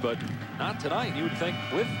season, but not tonight. You would think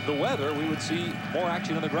with the weather we would see more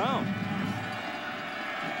action on the ground.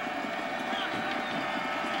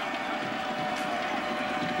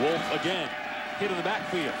 Wolf again hit in the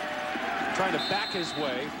backfield, trying to back his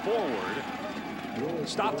way forward.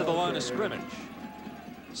 Stopped at the line of scrimmage.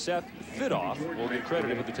 Seth Fidoff will get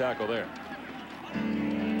credited with the tackle there.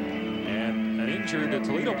 And an injured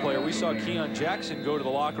Toledo player. We saw Keon Jackson go to the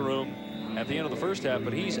locker room at the end of the first half,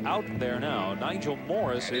 but he's out there now. Nigel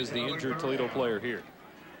Morris is the injured Toledo player here.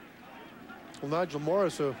 Well, Nigel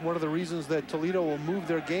Morris, one of the reasons that Toledo will move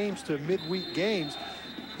their games to midweek games,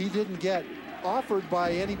 he didn't get offered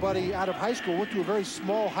by anybody out of high school, went to a very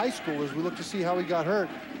small high school as we look to see how he got hurt.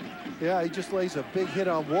 Yeah, he just lays a big hit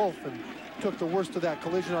on Wolf and took the worst of that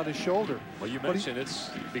collision on his shoulder. Well, you mentioned it's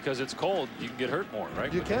because it's cold, you can get hurt more,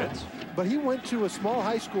 right? You can. But he went to a small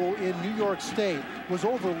high school in New York State, was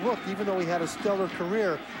overlooked even though he had a stellar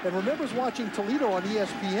career, and remembers watching Toledo on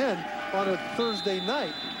ESPN on a Thursday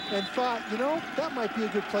night and thought, you know, that might be a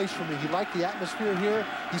good place for me. He liked the atmosphere here.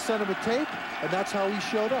 He sent him a tape, and that's how he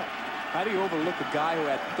showed up. How do you overlook a guy who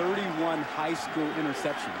had 31 high school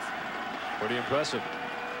interceptions? Pretty impressive.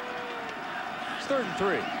 It's 3rd and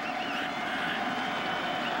 3.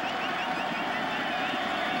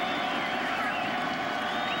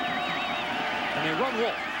 And they run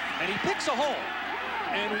Wolf, and he picks a hole.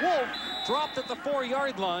 And Wolf dropped at the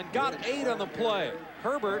 4-yard line, got 8 on the play.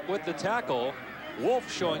 Herbert with the tackle.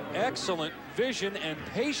 Wolf showing excellent vision and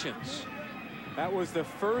patience. That was the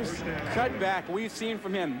first cutback we've seen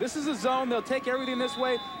from him. This is a zone. They'll take everything this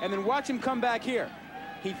way, and then watch him come back here.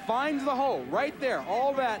 He finds the hole right there.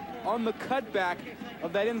 All that on the cutback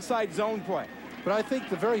of that inside zone play. But I think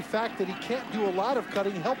the very fact that he can't do a lot of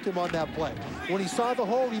cutting helped him on that play. When he saw the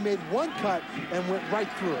hole, he made one cut and went right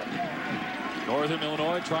through it. Northern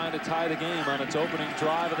Illinois trying to tie the game on its opening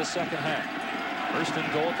drive of the second half. 1st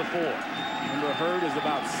and goal at the 4. Remember, Hurd is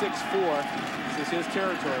about 6'4". This is his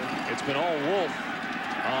territory. It's been all Wolf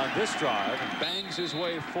on this drive, and bangs his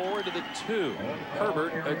way forward to the 2.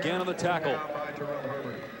 Herbert again on the tackle.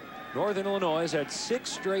 Northern Illinois has had 6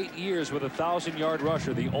 straight years with a 1,000-yard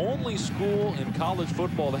rusher. The only school in college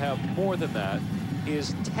football to have more than that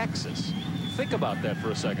is Texas. Think about that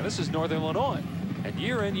for a second. This is Northern Illinois, and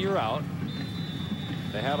year in, year out,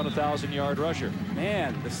 they have a 1,000-yard rusher.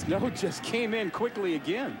 Man, the snow just came in quickly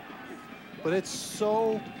again. But it's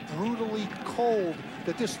so brutally cold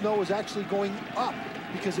that this snow is actually going up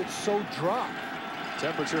because it's so dry.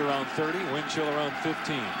 Temperature around 30, wind chill around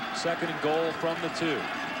 15. 2nd and goal from the 2.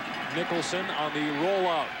 Nicholson on the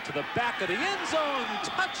rollout to the back of the end zone.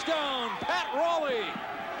 Touchdown, Pat Raleigh.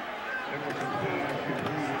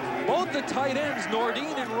 Both the tight ends,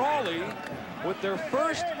 Nordine and Raleigh, with their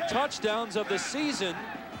first touchdowns of the season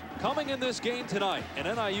coming in this game tonight. And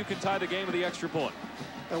NIU can tie the game with the extra point.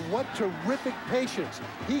 And what terrific patience.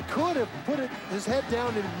 He could have put his head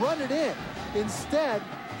down and run it in. Instead,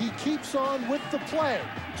 he keeps on with the play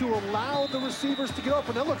to allow the receivers to get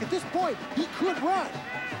open. Now look, at this point, he could run,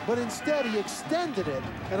 but instead he extended it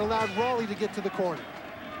and allowed Raleigh to get to the corner.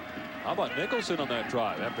 How about Nicholson on that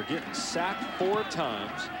drive after getting sacked 4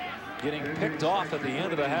 times, getting picked off at the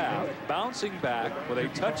end of the half, bouncing back with a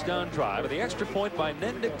touchdown drive, and the extra point by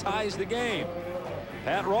Nendick ties the game.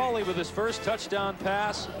 Pat Raleigh with his first touchdown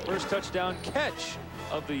pass, first touchdown catch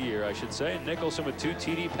of the year, I should say. And Nicholson with 2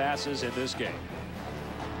 TD passes in this game.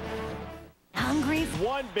 Hungry?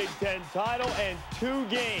 1 Big Ten title and 2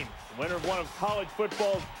 games. The winner of one of college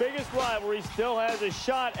football's biggest rivalries still has a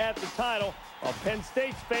shot at the title, while Penn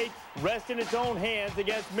State's fate rests in its own hands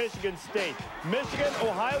against Michigan State. Michigan,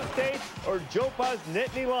 Ohio State, or Jopa's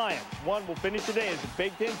Nittany Lions. One will finish today as the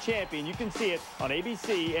Big Ten champion. You can see it on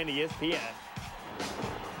ABC and ESPN.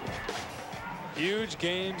 Huge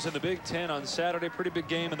games in the Big Ten on Saturday. Pretty big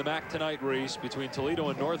game in the MAC tonight race between Toledo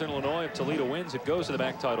and Northern Illinois. If Toledo wins, it goes to the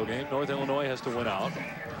MAC title game. Northern Illinois has to win out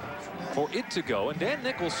for it to go. And Dan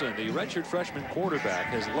Nicholson, the redshirt freshman quarterback,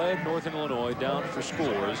 has led Northern Illinois down for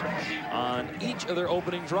scores on each of their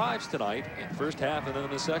opening drives tonight in the first half and then in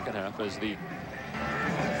the second half as the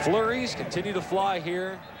flurries continue to fly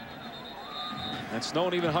here. And it's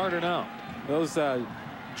snowing even harder now. Those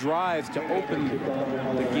drives to open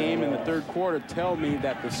the game in the third quarter tell me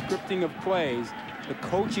that the scripting of plays, the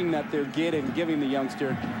coaching that they're giving the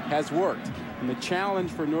youngster has worked. And the challenge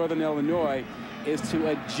for Northern Illinois is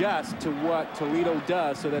to adjust to what Toledo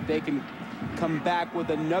does so that they can come back with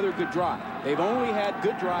another good drive. They've only had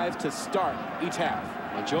good drives to start each half.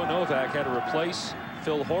 Well, Joe Novak had to replace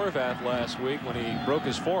Phil Horvath last week when he broke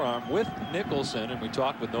his forearm with Nicholson, and we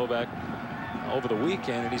talked with Novak over the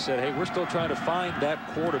weekend, and he said, hey, we're still trying to find that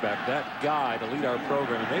quarterback, that guy to lead our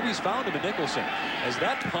program. And maybe he's found him in Nicholson. As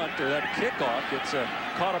that punt or that kickoff gets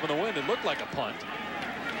caught up in the wind, it looked like a punt.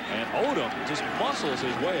 And Odom just muscles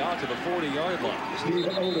his way out to the 40-yard line. Steve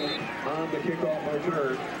Odom on the kickoff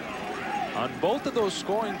return. On both of those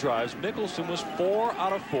scoring drives, Nicholson was 4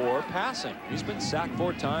 out of 4 passing. He's been sacked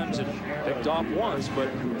 4 times and picked off once, but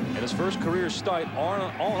in his first career start, all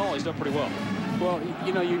in all, he's done pretty well. Well,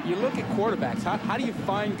 you know, you look at quarterbacks. How do you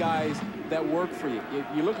find guys that work for you?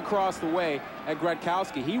 You look across the way at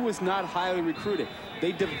Gradkowski. He was not highly recruited.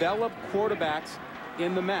 They develop quarterbacks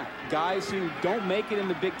in the MAC. Guys who don't make it in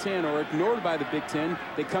the Big Ten or ignored by the Big Ten,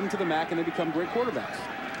 they come to the MAC and they become great quarterbacks.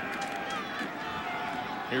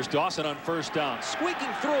 Here's Dawson on first down, squeaking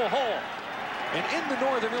through a hole. And in the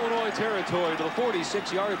Northern Illinois territory to the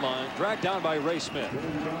 46-yard line, dragged down by Ray Smith.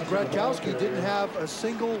 Gradkowski didn't have a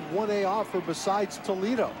single 1A offer besides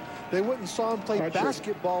Toledo. They went and saw him play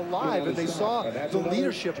basketball live, and they saw the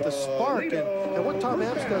leadership, the spark. And what Tom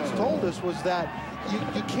Amstutz told us was that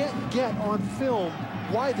you can't get on film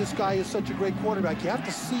why this guy is such a great quarterback. You have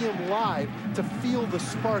to see him live to feel the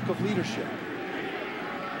spark of leadership.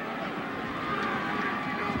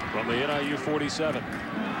 From the NIU 47,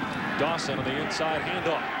 Dawson on the inside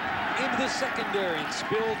handoff into the secondary and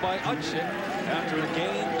spilled by Utchik after a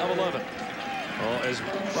gain of 11. Well, as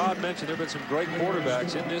Rod mentioned, there have been some great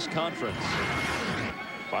quarterbacks in this conference.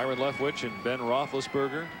 Byron Leftwich and Ben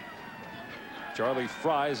Roethlisberger. Charlie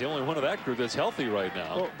Fry is the only one of that group that's healthy right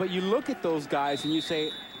now. Well, but you look at those guys and you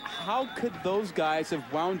say, how could those guys have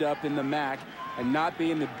wound up in the MAC and not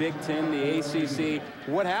be in the Big Ten, the ACC?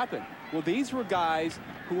 What happened? Well, these were guys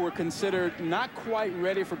who were considered not quite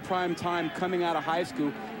ready for prime time coming out of high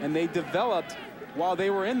school, and they developed while they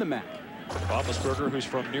were in the MAC. Roethlisberger, who's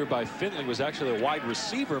from nearby Findlay, was actually a wide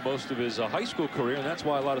receiver most of his high school career, and that's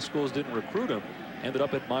why a lot of schools didn't recruit him. Ended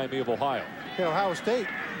up at Miami of Ohio. You know, Ohio State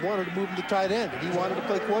wanted to move him to tight end, and he wanted to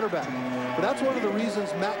play quarterback. But that's one of the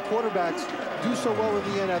reasons MAC quarterbacks do so well in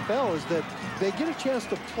the NFL is that they get a chance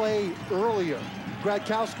to play earlier.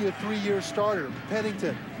 Gradkowski, a 3-year starter.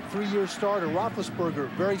 Pennington, 3-year starter. Roethlisberger,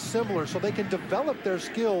 very similar, so they can develop their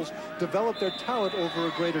skills, develop their talent over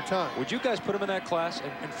a greater time. Would you guys put them in that class?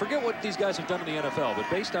 And forget what these guys have done in the NFL, but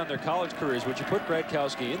based on their college careers, would you put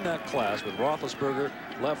Gradkowski in that class with Roethlisberger,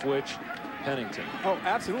 Leftwich, Pennington? Oh,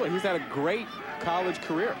 absolutely. He's had a great college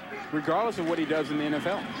career, regardless of what he does in the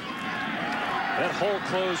NFL. That hole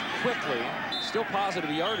closed quickly. Still positive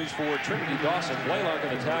yardage for Trinity Dawson. Blaylock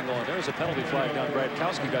in the tackle, and there's a penalty flag down.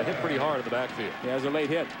 Gradkowski got hit pretty hard in the backfield. Yeah, it was a late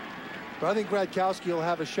hit. But I think Gradkowski will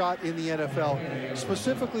have a shot in the NFL,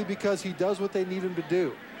 specifically because he does what they need him to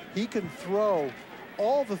do. He can throw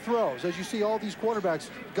all the throws. As you see, all these quarterbacks,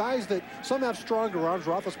 guys that some have stronger arms.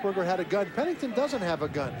 Roethlisberger had a gun. Pennington doesn't have a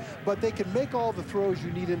gun. But they can make all the throws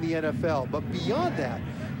you need in the NFL. But beyond that,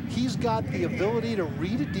 he's got the ability to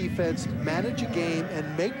read a defense, manage a game,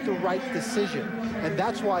 and make the right decision. And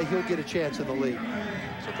that's why he'll get a chance in the league.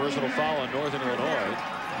 So personal foul on Northern Illinois.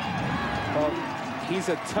 Well, he's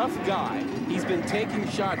a tough guy. He's been taking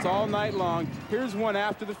shots all night long. Here's one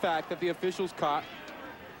after the fact that the officials caught.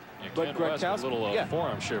 But Gradkowski, a little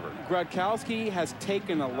forearm shiver. Gradkowski has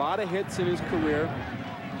taken a lot of hits in his career.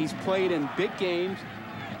 He's played in big games,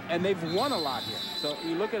 and they've won a lot here. So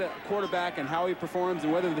you look at a quarterback and how he performs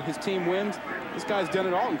and whether his team wins, this guy's done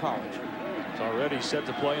it all in college. It's already set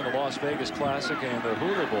to play in the Las Vegas Classic and the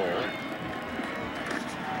Hula Bowl.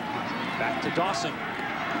 Back to Dawson,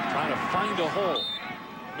 trying to find a hole.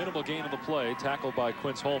 Minimal gain on the play, tackled by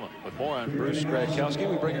Quince Holman. With more on Bruce Gradkowski,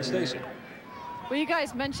 we bring in Stacy. Well, you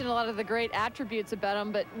guys mentioned a lot of the great attributes about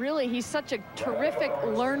him, but really he's such a terrific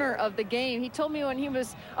learner of the game. He told me when he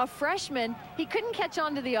was a freshman, he couldn't catch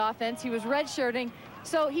on to the offense. He was redshirting.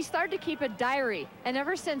 So he started to keep a diary, and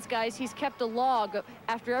ever since, guys, he's kept a log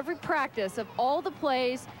after every practice of all the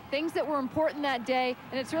plays, things that were important that day,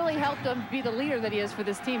 and it's really helped him be the leader that he is for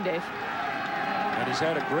this team, Dave. And he's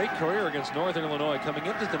had a great career against Northern Illinois, coming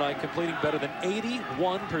into tonight completing better than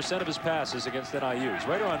 81% of his passes against NIU. He's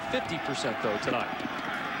right around 50% though tonight.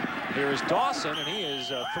 Here is Dawson, and he is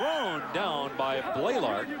thrown down by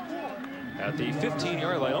Blaylock at the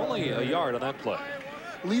 15-yard line, only a yard on that play.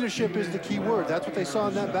 Leadership is the key word. That's what they saw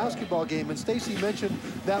in that basketball game. And Stacy mentioned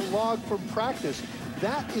that log from practice.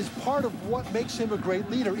 That is part of what makes him a great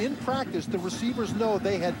leader. In practice, the receivers know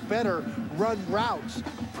they had better run routes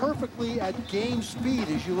perfectly at game speed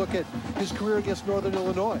as you look at his career against Northern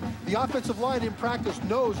Illinois. The offensive line in practice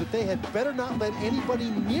knows that they had better not let anybody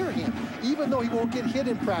near him, even though he won't get hit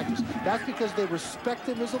in practice. That's because they respect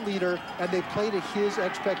him as a leader and they play to his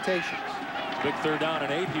expectations. Big 3rd down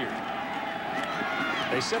and 8 here.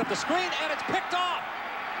 They set up the screen, and it's picked off.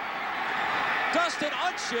 Dustin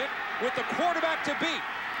Unschick with the quarterback to beat.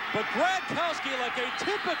 But Gradkowski, like a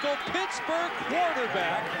typical Pittsburgh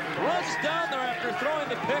quarterback, runs down there after throwing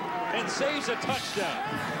the pick and saves a touchdown.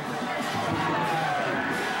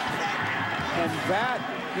 And that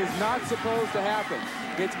is not supposed to happen.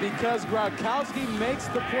 It's because Gradkowski makes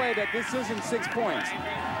the play that this isn't 6 points.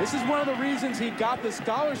 This is one of the reasons he got the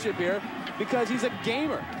scholarship here, because he's a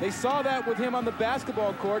gamer. They saw that with him on the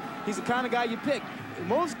basketball court. He's the kind of guy you pick.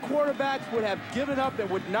 Most quarterbacks would have given up and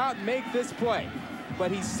would not make this play. But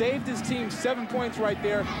he saved his team 7 points right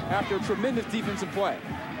there after a tremendous defensive play.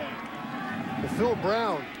 Well, Phil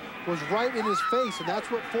Brown was right in his face, and that's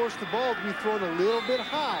what forced the ball to be thrown a little bit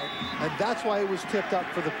high, and that's why it was tipped up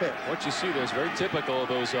for the pick. What you see there is very typical of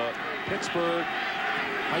those Pittsburgh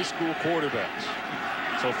high school quarterbacks.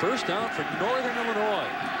 So 1st down for Northern Illinois,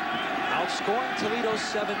 outscoring Toledo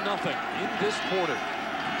 7-0 in this quarter.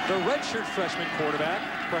 The redshirt freshman quarterback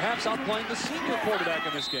perhaps outplaying the senior quarterback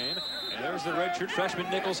in this game. And there's the redshirt freshman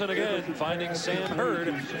Nicholson again, finding Sam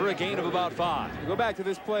Hurd for a gain of about 5. Go back to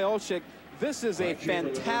this play, Olczyk. This is a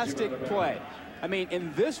fantastic play. I mean,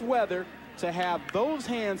 in this weather, to have those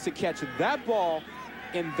hands to catch that ball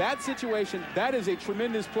in that situation, that is a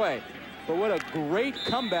tremendous play. But what a great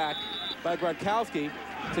comeback by Gradkowski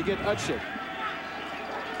to get Unschick.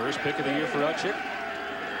 First pick of the year for Unschick.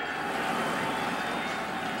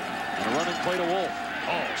 And a running play to Wolf.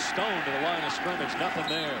 Oh, Stone to the line of scrimmage, nothing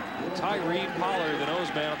there. Tyree Pollard, the nose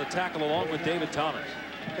man, on the tackle along with David Thomas.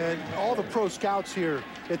 And all the pro scouts here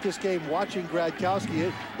at this game watching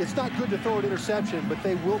Gradkowski, it's not good to throw an interception, but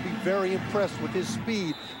they will be very impressed with his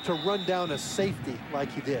speed to run down a safety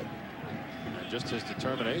like he did. And just his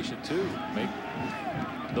determination, too, make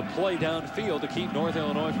the play downfield to keep North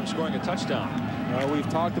Illinois from scoring a touchdown. We've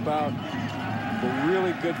talked about the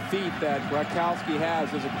really good feet that Gradkowski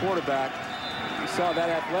has as a quarterback. You saw that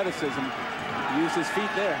athleticism. He used his feet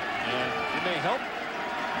there. And it may help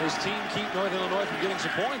his team keep North Illinois from getting some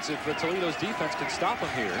points if Toledo's defense can stop him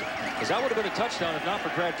here, because that would have been a touchdown if not for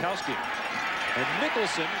Gradkowski. And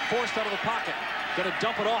Nicholson forced out of the pocket, going to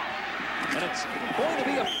dump it off. And it's going to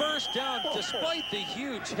be a 1st down despite the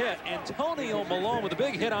huge hit. Antonio Malone with a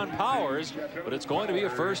big hit on Powers, but it's going to be a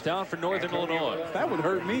 1st down for Northern Illinois. That would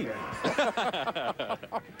hurt me.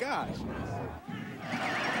 Oh, gosh.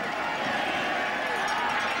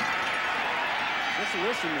 Just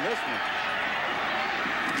listen to this one.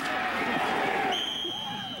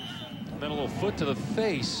 And then a little foot to the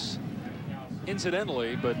face,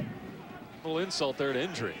 incidentally, but a little insult there to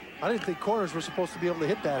injury. I didn't think corners were supposed to be able to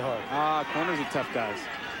hit that hard. Corners are tough guys.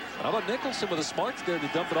 How about Nicholson with the smarts there to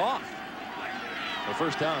dump it off? The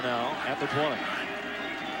 1st down now at the 20.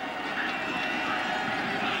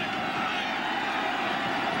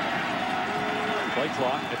 Play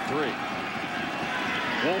clock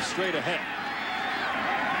at 3. Wolf straight ahead.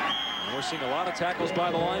 And we're seeing a lot of tackles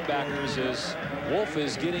by the linebackers as Wolf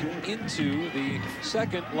is getting into the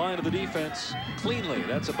 2nd line of the defense cleanly.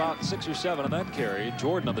 That's about 6 or 7 on that carry.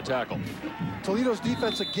 Jordan on the tackle. Toledo's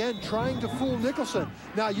defense again trying to fool Nicholson.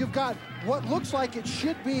 Now you've got what looks like it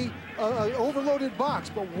should be an overloaded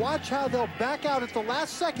box, but watch how they'll back out at the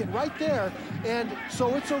last second right there, and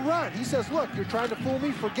so it's a run. He says, look, you're trying to fool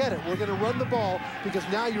me, forget it. We're going to run the ball because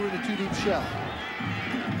now you're in a 2-deep shell.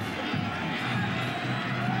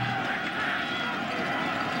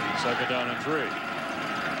 Second down and 3.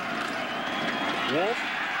 Wolf,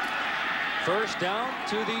 1st down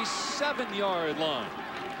to the 7-yard line.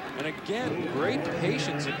 And again, great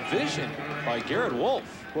patience and vision by Garrett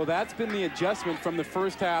Wolf. Well, that's been the adjustment from the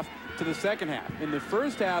first half to the second half. In the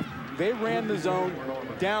first half, they ran the zone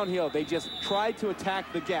downhill. They just tried to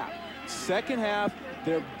attack the gap. Second half,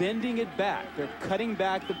 they're bending it back. They're cutting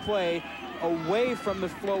back the play away from the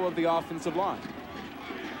flow of the offensive line.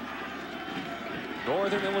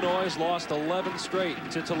 Northern Illinois has lost 11 straight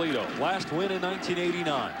to Toledo. Last win in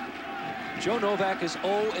 1989. Joe Novak is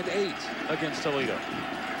 0-8 against Toledo.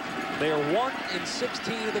 They are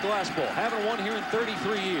 1-16 in the Glass Bowl. Haven't won here in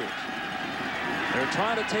 33 years. They're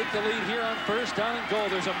trying to take the lead here on first down and goal.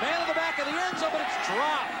 There's a man in the back of the end zone, but it's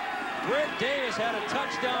dropped. Britt Davis had a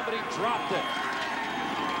touchdown, but he dropped it.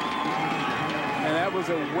 And that was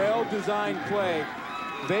a well-designed play.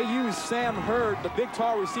 They use Sam Hurd, the big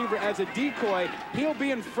tall receiver, as a decoy. He'll be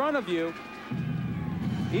in front of you.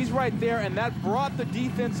 He's right there, and that brought the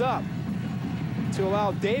defense up to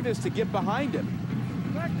allow Davis to get behind him.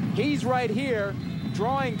 He's right here,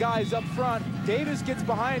 drawing guys up front. Davis gets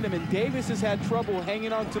behind him, and Davis has had trouble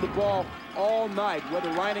hanging on to the ball all night,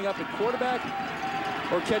 whether lining up at quarterback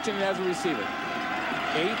or catching it as a receiver.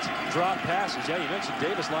 8 drop passes. Yeah, you mentioned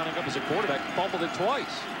Davis lining up as a quarterback, fumbled it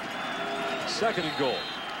twice. Second and goal.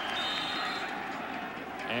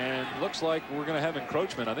 And looks like we're going to have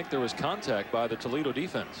encroachment. I think there was contact by the Toledo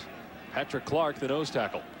defense. Patrick Clark, the nose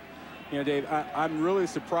tackle. You know, Dave, I'm really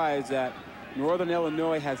surprised that Northern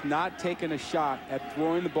Illinois has not taken a shot at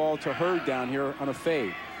throwing the ball to Hurd down here on a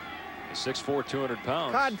fade. 6'4", 200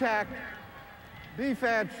 pounds. Contact.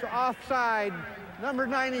 Defense offside. Number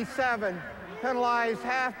 97 penalized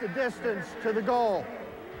half the distance to the goal.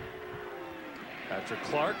 Patrick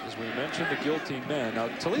Clark, as we mentioned, the guilty man. Now,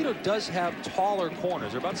 Toledo does have taller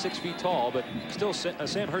corners. They're about 6 feet tall, but still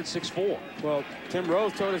Sam Hurd 6'4". Well, Tim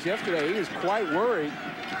Rose told us yesterday he was quite worried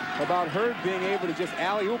about Hurd being able to just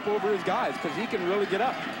alley-oop over his guys because he can really get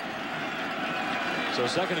up. So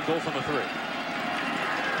second and goal from the 3.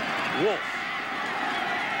 Wolf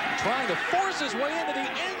trying to force his way into the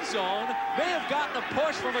end zone. May have gotten a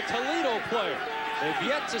push from a Toledo player. They've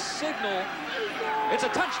yet to signal. It's a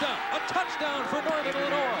touchdown for Northern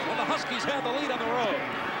Illinois, and the Huskies have the lead on the road.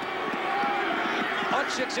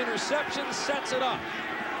 Hutchick's interception sets it up.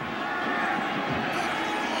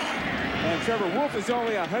 And Trevor Wolf is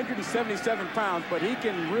only 177 pounds, but he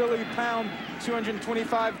can really pound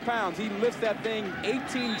 225 pounds. He lifts that thing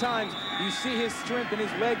 18 times. You see his strength and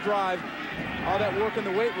his leg drive. All that work in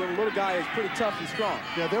the weight room, little guy is pretty tough and strong.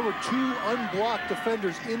 Yeah, there were 2 unblocked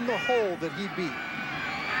defenders in the hole that he beat.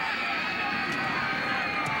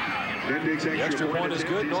 The extra point is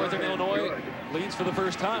good. Northern Illinois leads for the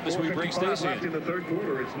first time as we bring Stacy in.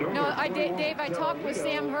 No, Dave, I talked with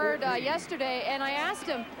Sam Hurd yesterday, and I asked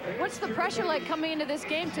him, what's the pressure like coming into this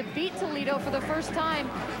game to beat Toledo for the first time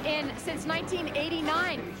since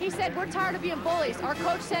 1989? He said, we're tired of being bullies. Our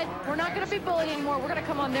coach said, we're not going to be bullied anymore. We're going to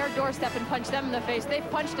come on their doorstep and punch them in the face. They've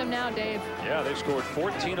punched them now, Dave. Yeah, they've scored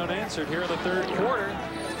 14 unanswered here in the third quarter.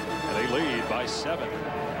 And they lead by 7.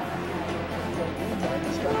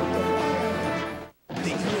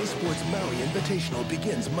 The EA Sports Maui Invitational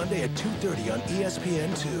begins Monday at 2:30 on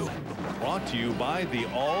ESPN2. Brought to you by the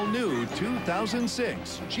all-new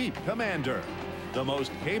 2006 Jeep Commander, the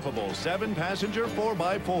most capable 7-passenger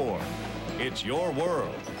 4x4. It's your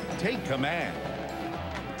world. Take command.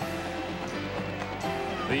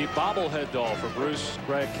 The bobblehead doll for Bruce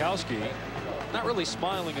Gradkowski, not really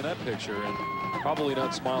smiling in that picture, and probably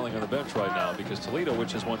not smiling on the bench right now, because Toledo,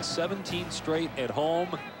 which has won 17 straight at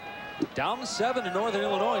home, down 7 in Northern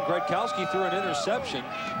Illinois, and Gradkowski threw an interception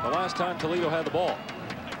the last time Toledo had the ball.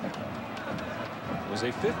 It was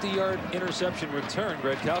a 50-yard interception return.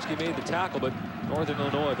 Gradkowski made the tackle, but Northern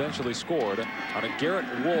Illinois eventually scored on a Garrett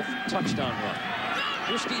Wolf touchdown run.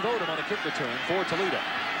 Here's Steve Odom on the kick return for Toledo.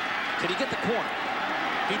 Can he get the corner?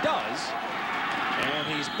 He does. And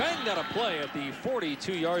he's banged out a play at the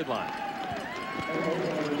 42-yard line.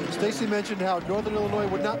 Stacy mentioned how Northern Illinois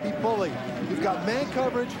would not be bullied. You've got man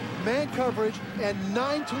coverage, and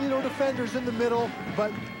 9 Toledo defenders in the middle,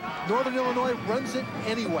 but Northern Illinois runs it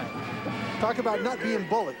anyway. Talk about not being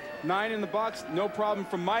bullied. 9 in the box, no problem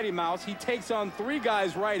from Mighty Mouse. He takes on 3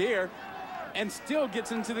 guys right here and still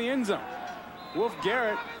gets into the end zone. Wolf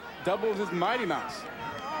Garrett doubles his Mighty Mouse.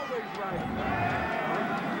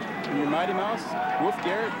 And your Mighty Mouse, Wolf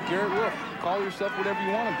Garrett, Garrett Wolf. Call yourself whatever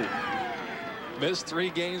you want to be. Missed 3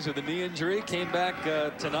 games with a knee injury. Came back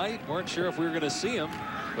tonight. Weren't sure if we were going to see him,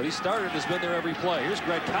 but he started and has been there every play. Here's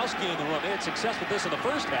Gradkowski in the run. They had success with this in the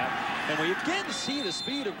first half, and we again see the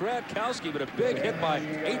speed of Gradkowski, but a big hit by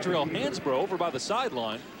Adriel Hansbrough over by the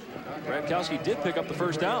sideline. Gradkowski did pick up the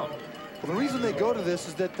first down. Well, the reason they go to this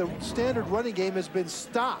is that the standard running game has been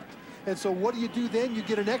stopped. And so what do you do then? You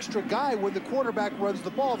get an extra guy when the quarterback runs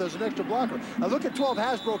the ball. There's an extra blocker. Now look at 12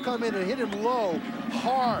 Hasbro come in and hit him low,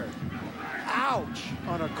 hard. Ouch,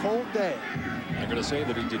 on a cold day. I'm going to say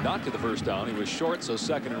that he did not get the first down. He was short, so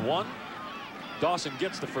 2nd and 1. Dawson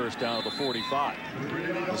gets the first down at the 45.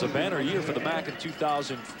 It was a banner year for the MAC in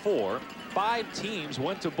 2004. 5 teams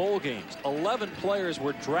went to bowl games. 11 players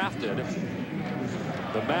were drafted.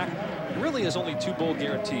 The MAC really has only 2 bowl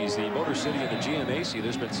guarantees, the Motor City and the GMAC.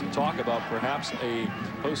 There's been some talk about perhaps a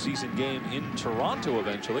postseason game in Toronto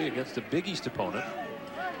eventually against a Big East opponent.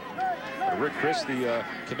 Rick Chris, the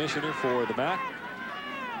commissioner for the MAC,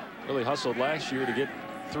 really hustled last year to get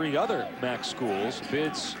 3 other MAC schools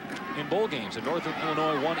bids in bowl games, and Northern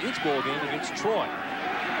Illinois won its bowl game against Troy.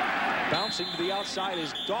 Bouncing to the outside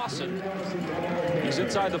is Dawson. He's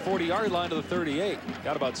inside the 40-yard line to the 38.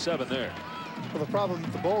 Got about 7 there. Well, the problem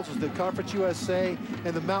with the bowls is that Conference USA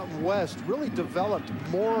and the Mountain West really developed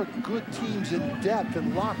more good teams in depth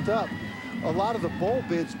and locked up a lot of the bowl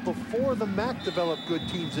bids before the MAC developed good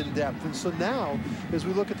teams in depth. And so now, as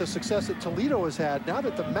we look at the success that Toledo has had, now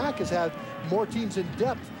that the MAC has had more teams in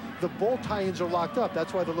depth, the bowl tie-ins are locked up.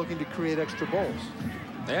 That's why they're looking to create extra bowls.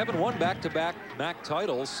 They haven't won back-to-back MAC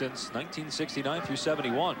titles since 1969 through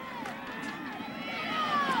 71.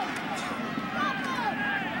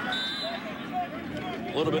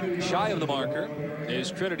 A little bit shy of the marker is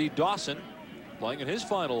Trinity Dawson, playing in his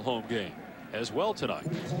final home game as well tonight.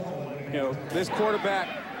 You know, this quarterback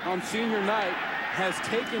on senior night has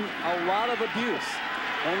taken a lot of abuse.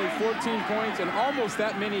 Only 14 points and almost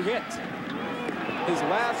that many hits. His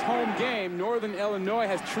last home game, Northern Illinois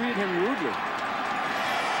has treated him rudely.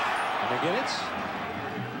 And again, it's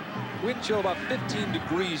wind chill about 15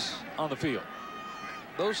 degrees on the field.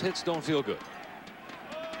 Those hits don't feel good.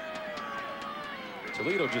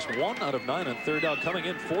 Toledo just 1 out of 9 on 3rd down, coming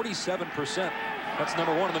in 47%. That's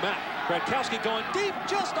number 1 in the MAC. Gradkowski going deep,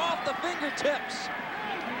 just off the fingertips.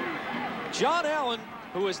 John Allen,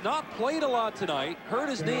 who has not played a lot tonight, hurt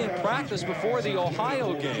his knee in practice before the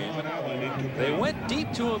Ohio game. They went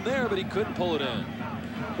deep to him there, but he couldn't pull it in.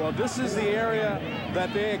 Well, this is the area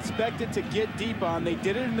that they expected to get deep on. They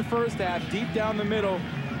did it in the first half, deep down the middle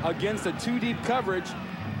against a 2-deep coverage.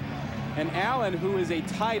 And Allen, who is a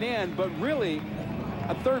tight end, but really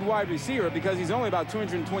a 3rd wide receiver because he's only about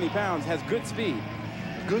 220 pounds, has good speed.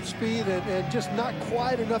 Good speed and just not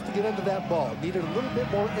quite enough to get under that ball. Needed a little bit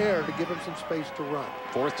more air to give him some space to run.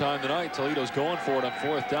 4th time tonight, Toledo's going for it on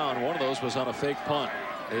 4th down. One of those was on a fake punt.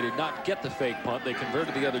 They did not get the fake punt. They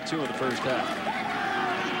converted the other 2 in the first half.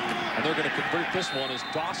 And they're going to convert this one as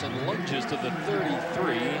Dawson lunges to the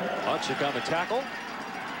 33. Hutchik on the tackle.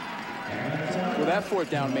 Well, that 4th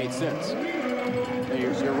down made sense.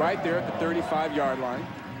 You're right there at the 35-yard line.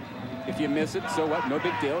 If you miss it, so what? No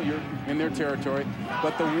big deal. You're in their territory.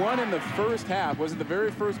 But the one in the first half, was it the very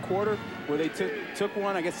first quarter where they took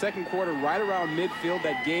one, I guess, 2nd quarter right around midfield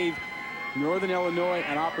that gave Northern Illinois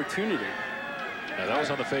an opportunity? Yeah, that was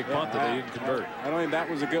on the fake punt that they didn't convert. I don't think that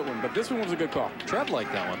was a good one, but this one was a good call. Trev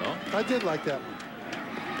liked that one, though. I did like that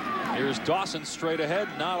one. Here's Dawson straight ahead.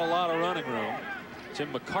 Not a lot of running room.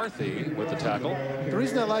 Tim McCarthy with the tackle. The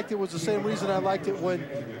reason I liked it was the same reason I liked it when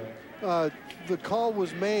the call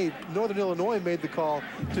was made. Northern Illinois made the call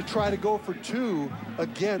to try to go for 2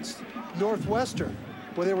 against Northwestern.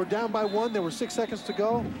 When they were down by 1, there were 6 seconds to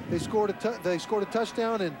go. They scored a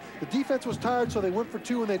touchdown, and the defense was tired, so they went for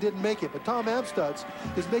 2 and they didn't make it. But Tom Amstutz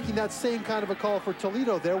is making that same kind of a call for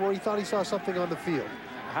Toledo there, where he thought he saw something on the field.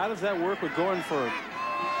 How does that work with going for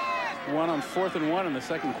 1 on 4th and 1 in the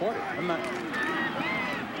 2nd quarter? I'm not.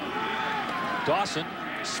 Dawson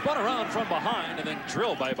spun around from behind and then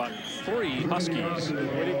drilled by about 3 Huskies.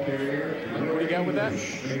 What do you got with that?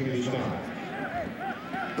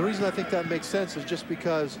 The reason I think that makes sense is just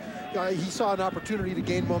because he saw an opportunity to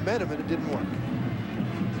gain momentum and it didn't work.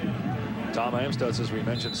 Tom Amstutz, as we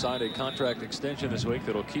mentioned, signed a contract extension this week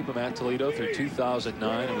that'll keep him at Toledo through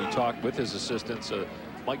 2009. And we talked with his assistants,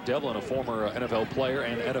 Mike Devlin, a former NFL player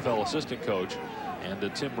and NFL assistant coach, and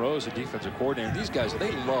Tim Rose, a defensive coordinator. These guys,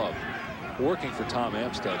 they love working for Tom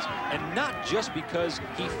Amstutz, and not just because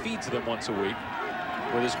he feeds them once a week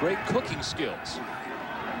with his great cooking skills.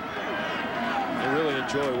 They really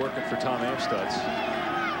enjoy working for Tom Amstutz.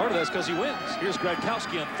 Part of that's because he wins. Here's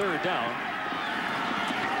Gradkowski on 3rd down.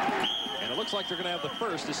 And it looks like they're going to have the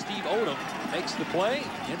first as Steve Odom makes the play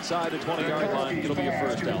inside the 20-yard line. It'll be a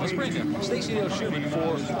 1st down. Let's bring in Stacey Dale Schumann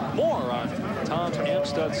for more on Tom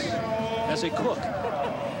Amstutz as a cook.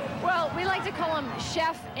 Well, we like like to call him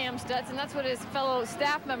Chef Amstutz, and that's what his fellow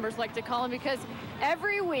staff members like to call him, because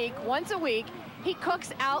every week, once a week, he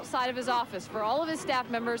cooks outside of his office for all of his staff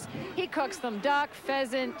members. He cooks them duck,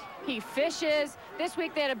 pheasant, he fishes. This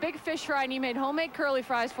week they had a big fish fry, and he made homemade curly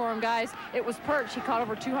fries for them, guys. It was perch. He caught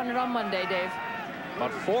over 200 on Monday, Dave.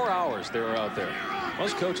 About 4 hours they were out there.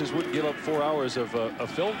 Most coaches wouldn't give up 4 hours of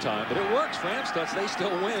film time, but it works for Amstutz. They still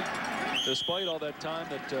win, despite all that time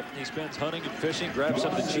that he spends hunting and fishing. Grabs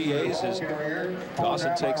some of the GAs as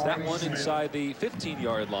Dawson takes that one inside the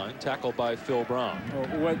 15-yard line, tackled by Phil Brown.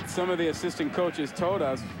 Well, what some of the assistant coaches told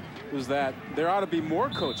us was that there ought to be more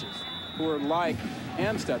coaches who are like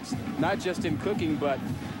Amstutz, not just in cooking, but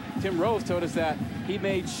Tim Rose told us that he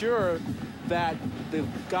made sure that the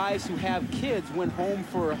guys who have kids went home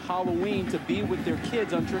for Halloween to be with their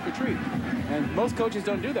kids on trick or treat. And most coaches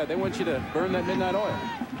don't do that. They want you to burn that midnight oil.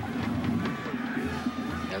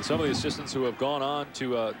 And some of the assistants who have gone on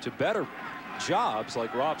to better jobs,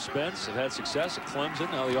 like Rob Spence, have had success at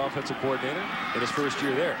Clemson, now the offensive coordinator in his first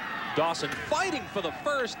year there. Dawson fighting for the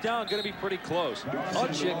first down, going to be pretty close.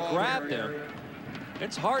 Hutchik grabbed him.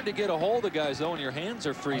 It's hard to get a hold of guys, though, when your hands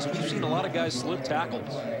are freezing. We've seen a lot of guys slip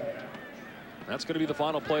tackles. That's going to be the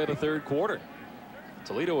final play of the third quarter.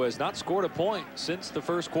 Toledo has not scored a point since the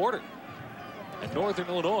first quarter. And Northern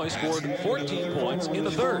Illinois scored 14 points in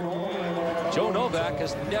the third. Joe Novak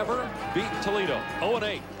has never beaten Toledo,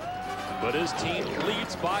 0-8. But his team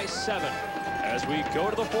leads by 7 as we go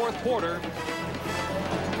to the fourth quarter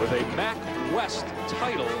with a MAC West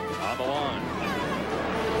title on the line.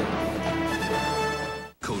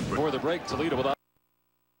 For the break, Toledo without.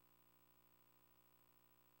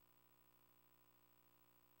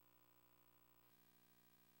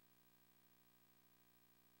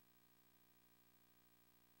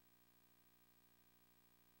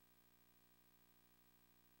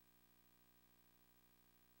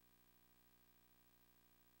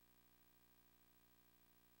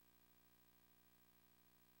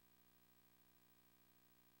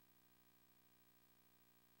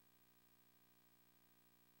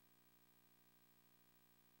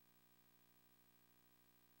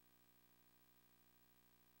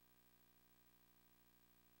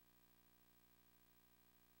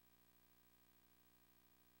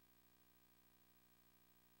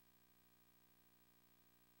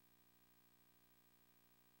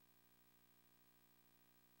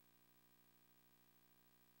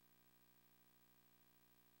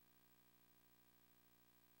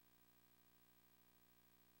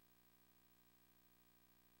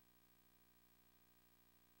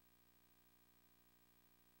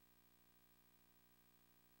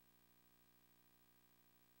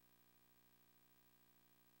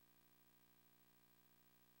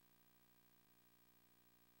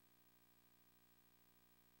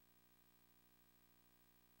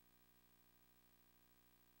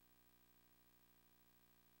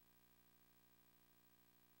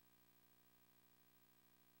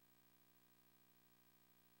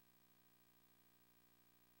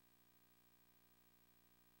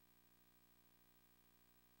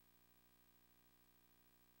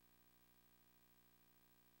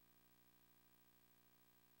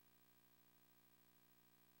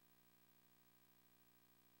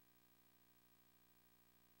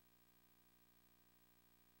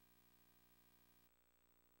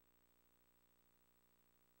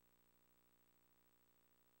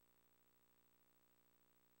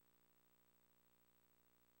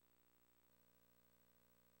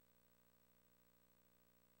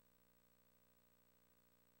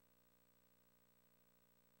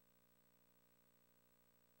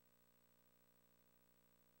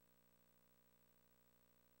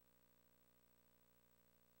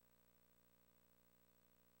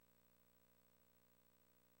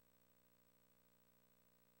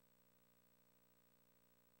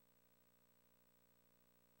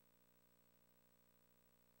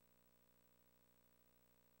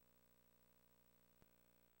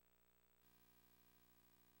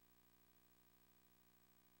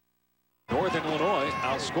 Northern Illinois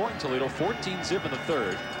outscoring Toledo 14-zip in the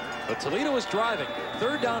third. But Toledo is driving.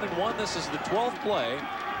 3rd down and 1. This is the 12th play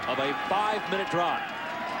of a 5-minute drive.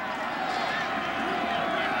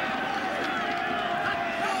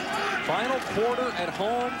 Final quarter at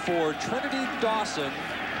home for Trinity Dawson.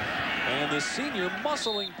 And the senior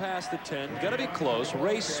muscling past the 10. Got to be close.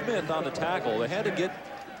 Ray Smith on the tackle. They had to get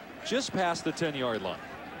just past the 10-yard line.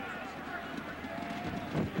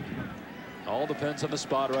 All depends on the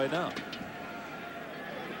spot right now.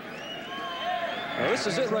 Now, this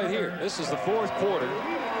is it right here. This is the fourth quarter.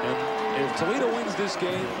 And If Toledo wins this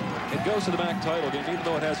game, it goes to the MAC title game, even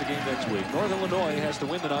though it has a game next week. Northern Illinois has to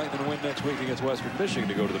win tonight and then win next week against Western Michigan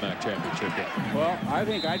to go to the MAC championship game. Well, I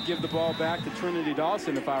think I'd give the ball back to Trinity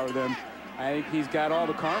Dawson if I were them. I think he's got all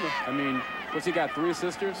the karma. I mean, what's he got? 3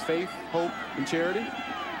 sisters? Faith, Hope, and Charity.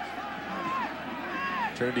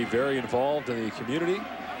 Trinity very involved in the community.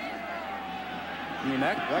 I mean,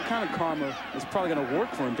 that kind of karma is probably going to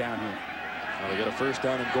work for him down here. Well, they got a first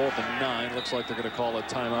down and goal at the 9. Looks like they're going to call a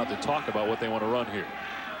timeout to talk about what they want to run here.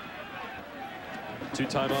 2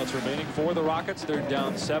 timeouts remaining for the Rockets. They're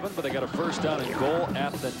down 7, but they got a first down and goal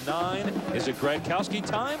at the 9. Is it Gradkowski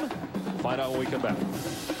time? Find out when we come back.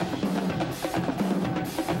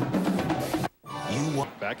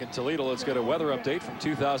 Back in Toledo, let's get a weather update from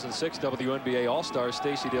 2006 WNBA All-Star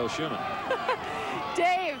Stacey Dale Schumann.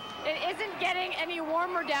 Dave, it isn't getting any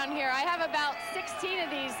warmer down here. I have about 16 of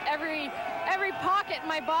these every pocket in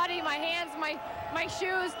my body, my hands, my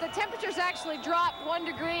shoes. The temperature's actually dropped 1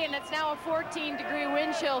 degree, and it's now a 14-degree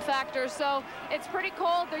wind chill factor. So it's pretty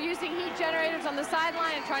cold. They're using heat generators on the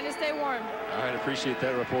sideline and trying to stay warm. All right, appreciate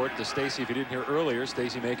that report to Stacey. If you didn't hear earlier,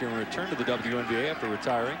 Stacey making a return to the WNBA after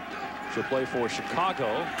retiring. She'll play for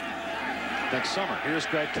Chicago next summer. Here's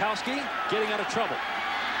Gradkowski getting out of trouble.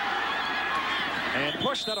 And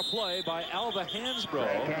pushed out of play by Alva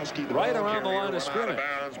Hansbrough right around the line of scrimmage.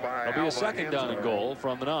 There'll be a second down and goal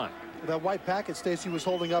from the 9. That white packet Stacey was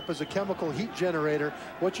holding up as a chemical heat generator.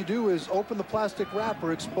 What you do is open the plastic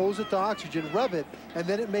wrapper, expose it to oxygen, rub it, and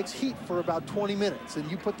then it makes heat for about 20 minutes. And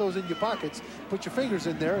you put those in your pockets, put your fingers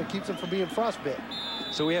in there, it keeps them from being frostbit.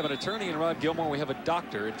 So we have an attorney in Rod Gilmore. We have a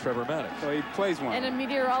doctor in Trevor Maddox. So he plays one. And a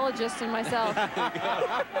meteorologist in myself.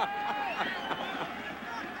 I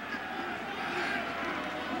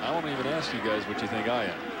won't even ask you guys what you think I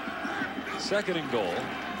am. Second and goal.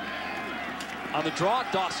 On the draw,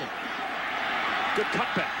 Dawson. Good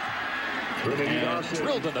cutback. And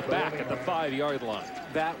drilled in the back at the 5-yard line.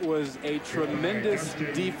 That was a tremendous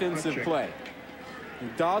defensive play.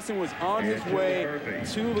 Dawson was on his way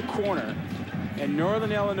to the corner, and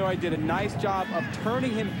Northern Illinois did a nice job of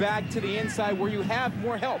turning him back to the inside where you have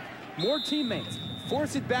more help, more teammates.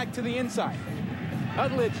 Force it back to the inside.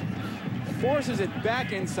 Utledge forces it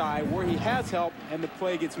back inside where he has help, and the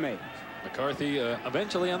play gets made. McCarthy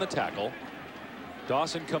eventually on the tackle.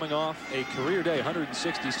 Dawson coming off a career day,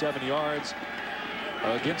 167 yards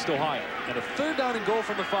against Ohio. And a third down and goal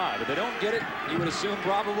from the 5. If they don't get it, you would assume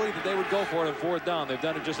probably that they would go for it on 4th down. They've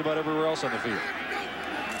done it just about everywhere else on the field.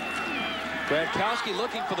 Gradkowski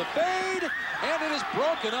looking for the fade, and it is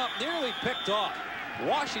broken up, nearly picked off.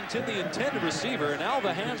 Washington, the intended receiver, and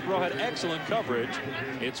Alva Hansbrough had excellent coverage.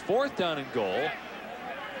 It's 4th down and goal.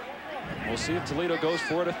 We'll see if Toledo goes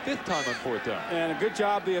for it a 5th time on 4th down. And a good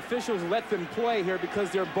job. The officials let them play here because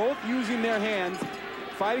they're both using their hands,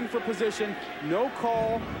 fighting for position. No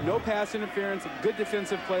call, no pass interference. Good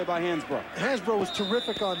defensive play by Hansbrough. Hansbrough was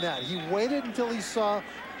terrific on that. He waited until he saw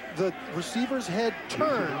the receiver's head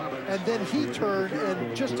turn, and then he turned,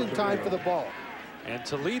 and just in time for the ball. And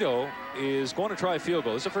Toledo is going to try a field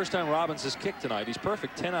goal. This is the first time Robbins has kicked tonight. He's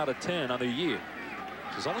perfect 10 out of 10 on the year.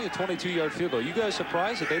 It's only a 22-yard field goal. You guys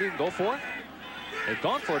surprised that they didn't go for it? They've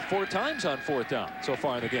gone for it 4 times on 4th down so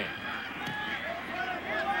far in the game.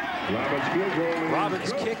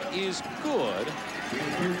 Robbins' kick is good.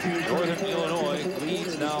 Northern Illinois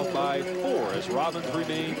leads now by 4 as Robbins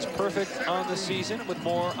remains perfect on the season. With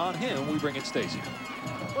more on him, we bring in Stacey.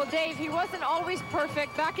 Well, Dave, he wasn't always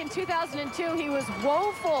perfect. Back in 2002, he was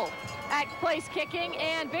woeful at place kicking,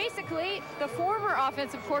 and basically the former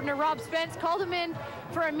offensive coordinator Rob Spence called him in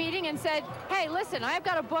for a meeting and said, hey, listen, I've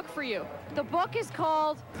got a book for you. The book is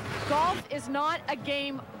called Golf is Not a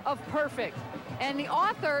Game of Perfect, and the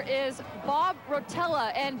author is Bob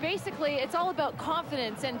Rotella, and basically it's all about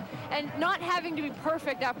confidence and not having to be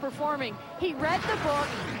perfect at performing. He read the book,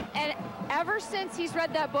 and ever since he's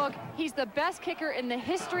read that book, he's the best kicker in the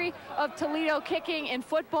history of Toledo kicking in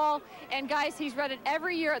football. And guys, he's read it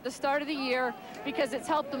every year at the start of the year because it's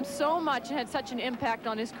helped him so much and had such an impact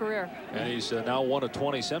on his career. And he's now one of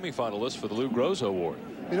 20 semifinalists for the Lou Groza Award.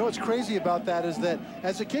 You know what's crazy about that is that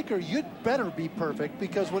as a kicker, you'd better be perfect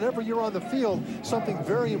because whenever you're on the field, something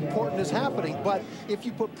very important is happening. But if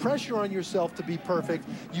you put pressure on yourself to be perfect,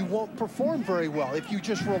 you won't perform very well. If you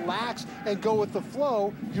just relax and go with the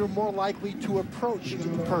flow, you're more likely to approach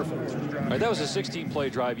perfect. All right, that was a 16-play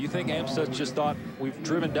drive. You think Amstutz just thought, we've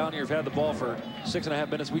driven down here, we've had the ball for 6.5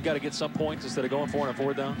 minutes, we've got to get some points instead of going for it on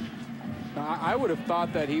 4th down? I would have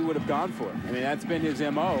thought that he would have gone for it. I mean, that's been his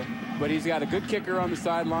MO. But he's got a good kicker on the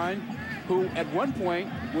sideline who at one point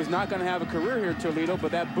was not going to have a career here at Toledo,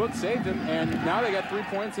 but that book saved him, and now they got 3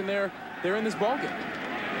 points and they're in this ballgame.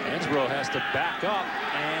 Hansbrough Hansbrough has to back up,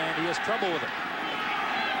 and he has trouble with it.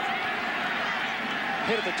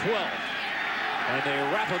 Hit at the 12. And they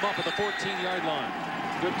wrap him up at the 14-yard line.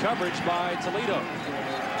 Good coverage by Toledo.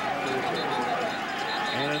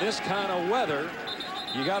 And in this kind of weather,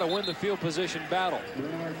 you got to win the field position battle.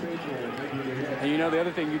 And you know the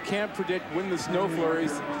other thing, you can't predict when the snow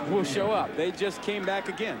flurries will show up. They just came back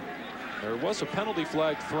again. There was a penalty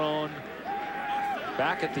flag thrown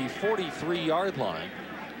back at the 43-yard line.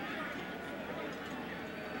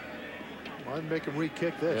 I'd make him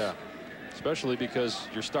re-kick this. Yeah, especially because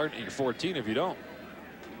you're starting at your 14 if you don't.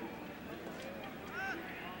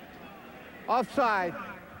 Offside.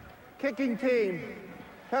 Kicking team.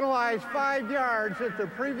 Penalized 5 yards at the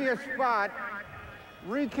previous spot.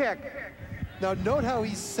 Re-kick. Now note how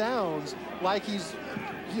he sounds like he's,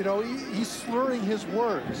 you know, he's slurring his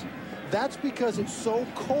words. That's because it's so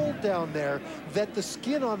cold down there that the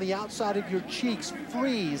skin on the outside of your cheeks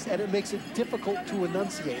freeze and it makes it difficult to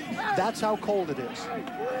enunciate. That's how cold it is.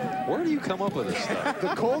 Where do you come up with this stuff? The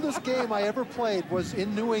coldest game I ever played was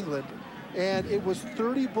in New England, and it was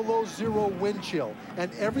 30 below zero wind chill,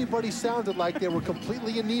 and everybody sounded like they were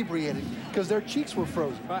completely inebriated because their cheeks were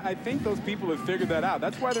frozen. I think those people have figured that out.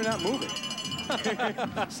 That's why they're not moving.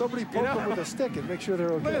 Somebody poke them with a stick and make sure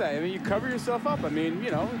they're okay. Look at that. I mean, you cover yourself up. I mean,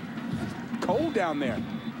 you know, cold down there.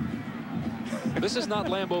 This is not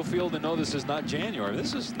Lambeau Field, and no, this is not January.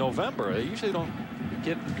 This is November. They usually don't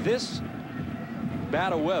get this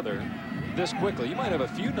bad of weather this quickly. You might have a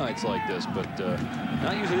few nights like this, but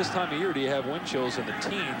not usually this time of year do you have wind chills in the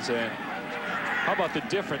teens. And how about the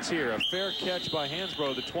difference here? A fair catch by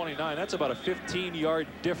Hansbrough, the 29. That's about a 15-yard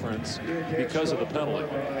difference because of the penalty.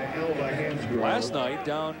 Last night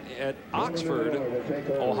down at Oxford,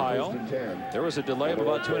 Ohio, there was a delay of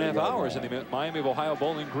about 2.5 hours in the Miami of Ohio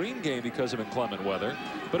Bowling Green game because of inclement weather.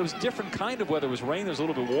 But it was different kind of weather. It was rain. It was a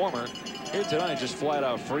little bit warmer. Here tonight, just flat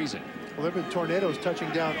out freezing. Well, there have been tornadoes touching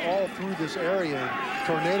down all through this area, and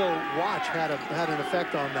tornado watch had an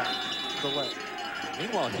effect on that delay.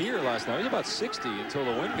 Meanwhile, here last night, it was about 60 until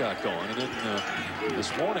the wind got going, and then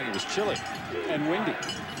this morning it was chilly and windy.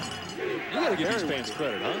 You got to give these fans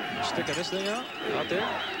credit, huh? You're sticking this thing out there.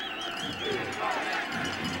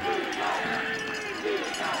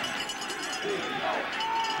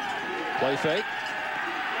 Play fake.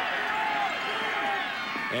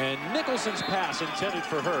 And Nicholson's pass intended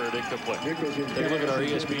for Hurd incomplete. Take a look at our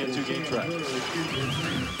ESPN 2 game track.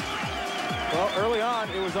 Well, early on,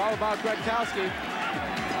 it was all about Gretkowski.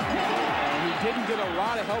 He didn't get a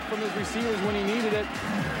lot of help from his receivers when he needed it.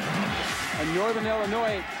 And Northern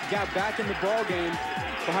Illinois got back in the ball game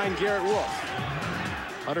behind Garrett Wolf.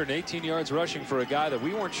 118 yards rushing for a guy that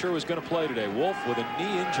we weren't sure was going to play today. Wolf with a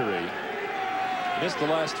knee injury. Missed the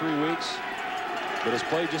last 3 weeks, but has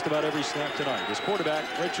played just about every snap tonight. His quarterback,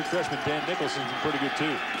 redshirt freshman Dan Nicholson's been pretty good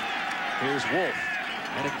too. Here's Wolf.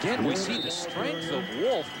 And again, we see the strength of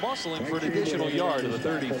Wolf muscling for an additional yard to the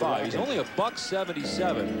 35. He's only a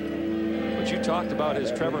 $177. But you talked about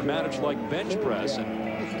his Trevor Matich-like bench press, and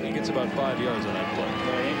he gets about 5 yards on that play.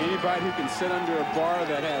 Anybody who can sit under a bar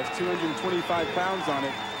that has 225 pounds on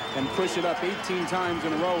it and push it up 18 times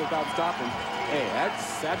in a row without stopping, hey,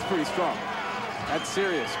 that's pretty strong. That's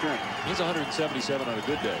serious strength. He's 177 on a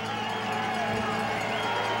good day.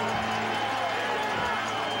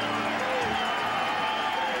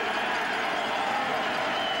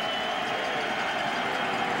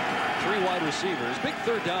 Three wide receivers. Big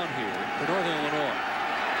third down here for Northern Illinois.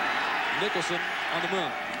 Nicholson on the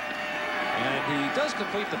move. And he does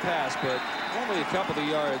complete the pass, but only a couple of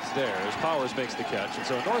yards there as Powers makes the catch. And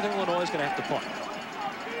so Northern Illinois is going to have to punt.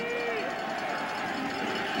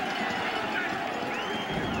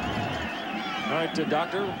 All right,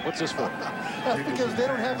 Doctor, what's this for? That's because they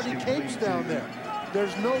don't have any capes down there.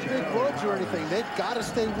 There's no big robes or anything. They've got to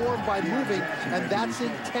stay warm by moving, and that's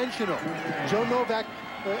intentional. Joe Novak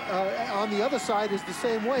on the other side is the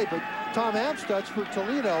same way, but Tom Amstutz for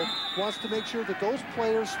Toledo wants to make sure that those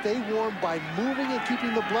players stay warm by moving and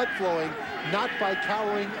keeping the blood flowing, not by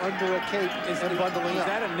cowering under a cape and bundling up. Is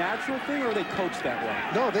that a natural thing, or are they coached that way?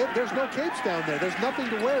 No, there's no capes down there. There's nothing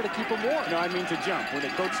to wear to keep them warm. No, I mean to jump. Were they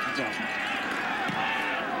coached to jump?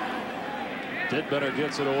 Tidbetter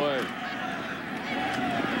gets it away.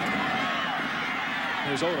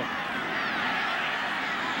 Here's Odom.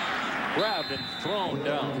 Grabbed and thrown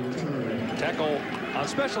down. Tackle on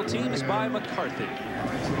special teams by McCarthy.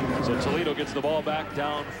 So Toledo gets the ball back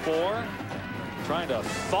down 4. Trying to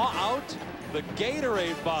thaw out the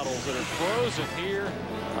Gatorade bottles that are frozen here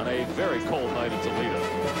on a very cold night in Toledo.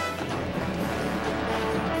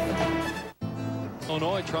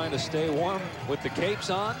 Illinois trying to stay warm with the capes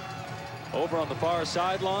on. Over on the far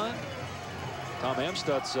sideline, Tom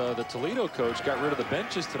Amstutz, the Toledo coach, got rid of the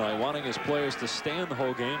benches tonight, wanting his players to stand the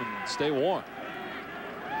whole game and stay warm.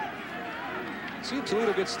 See if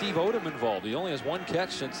Toledo gets Steve Odom involved. He only has 1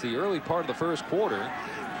 catch since the early part of the first quarter.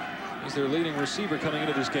 He's their leading receiver coming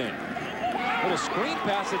into this game. Little screen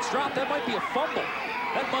pass that's dropped. That might be a fumble.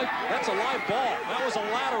 That's a live ball. That was a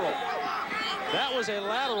lateral. That was a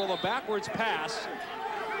lateral, a backwards pass.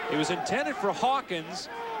 It was intended for Hawkins,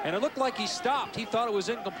 and it looked like he stopped. He thought it was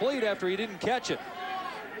incomplete after he didn't catch it.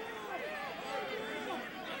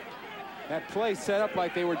 That play set up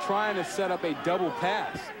like they were trying to set up a double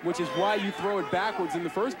pass, which is why you throw it backwards in the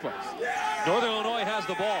first place. Northern Illinois has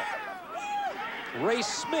the ball. Ray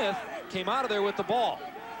Smith came out of there with the ball.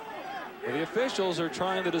 Well, the officials are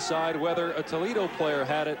trying to decide whether a Toledo player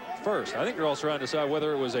had it first. I think they're also trying to decide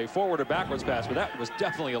whether it was a forward or backwards pass, but that was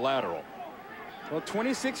definitely a lateral. Well,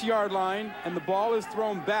 26-yard line, and the ball is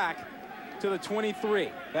thrown back to the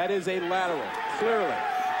 23. That is a lateral, clearly.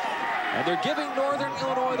 And they're giving Northern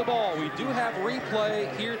Illinois the ball. We do have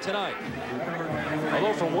replay here tonight.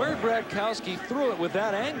 Although from where Bradkowski threw it with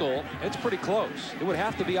that angle, it's pretty close. It would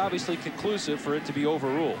have to be obviously conclusive for it to be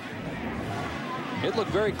overruled. It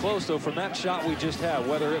looked very close, though, from that shot we just had,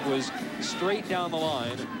 whether it was straight down the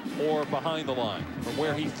line or behind the line, from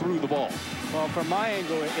where he threw the ball. Well, from my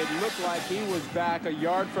angle, it looked like he was back a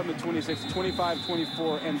yard from the 26, 25,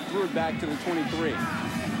 24, and threw it back to the 23.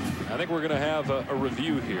 I think we're going to have a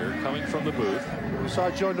review here coming from the booth. We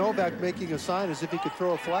saw Joe Novak making a sign as if he could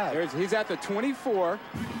throw a flag. He's at the 24,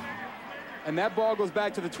 and that ball goes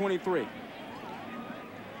back to the 23.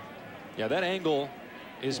 Yeah, that angle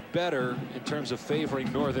is better in terms of favoring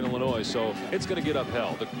Northern Illinois, so it's going to get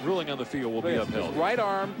upheld. The ruling on the field will be upheld. Right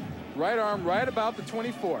arm, right about the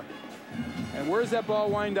 24. And where does that ball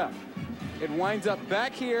wind up? It winds up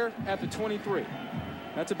back here at the 23.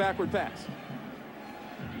 That's a backward pass.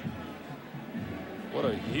 What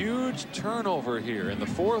a huge turnover here in the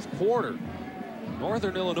fourth quarter.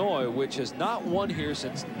 Northern Illinois, which has not won here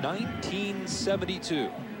since 1972,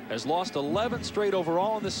 has lost 11 straight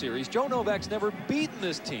overall in the series. Joe Novak's never beaten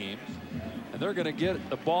this team, and they're going to get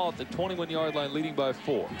the ball at the 21-yard line, leading by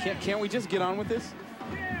 4. Can't we just get on with this?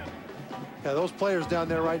 Yeah, those players down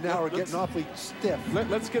there right now are getting awfully stiff.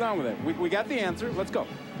 Let's get on with it. We got the answer. Let's go.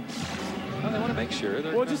 Well, they want to make sure.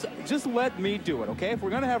 Well, just let me do it, okay? If we're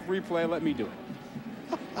going to have replay, let me do it.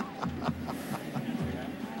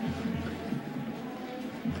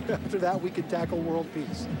 After that, we can tackle world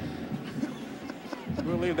peace.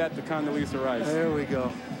 We'll leave that to Condoleezza Rice. There we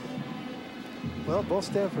go. Well, both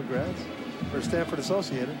Stanford grads, or Stanford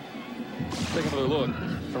associated. Take another look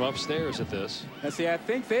from upstairs at this. Now, see, I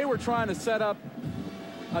think they were trying to set up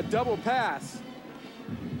a double pass,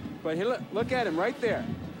 but look at him right there.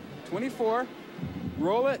 24,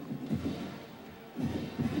 roll it,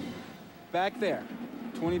 back there,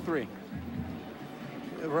 23.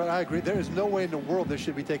 Right, I agree. There is no way in the world this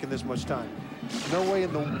should be taking this much time. No way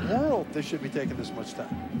in the world this should be taking this much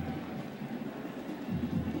time.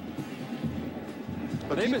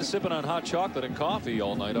 But they've been sipping on hot chocolate and coffee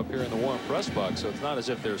all night up here in the warm press box, so it's not as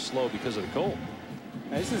if they're slow because of the cold.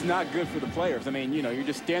 Now, this is not good for the players. I mean, you know, you're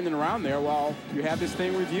just standing around there while you have this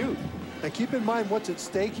thing reviewed. And keep in mind what's at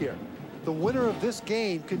stake here. The winner of this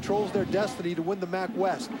game controls their destiny to win the MAC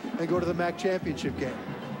West and go to the MAC championship game.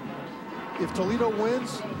 If Toledo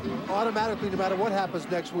wins, automatically, no matter what happens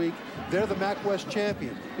next week, they're the MAC West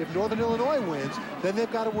champion. If Northern Illinois wins, then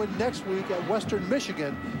they've got to win next week at Western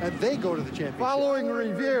Michigan, and they go to the championship. Following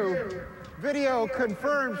review, video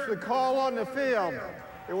confirms the call on the field.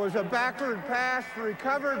 It was a backward pass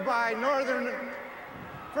recovered by Northern,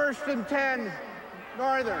 1st and 10,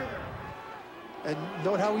 Northern. And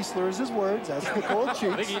note how he slurs his words. That's the cold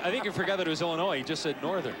cheeks. I think you forgot that it was Illinois. He just said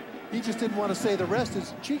Northern. He just didn't want to say the rest.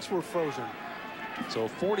 His cheeks were frozen. So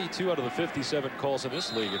 42 out of the 57 calls in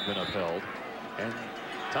this league have been upheld. And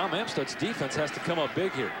Tom Amstut's defense has to come up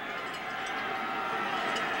big here.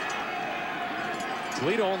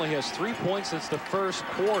 Toledo only has 3 points since the first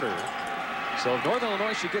quarter. So if Northern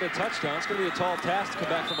Illinois should get a touchdown, it's going to be a tall task to come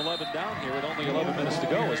back from 11 down here with only 11 minutes to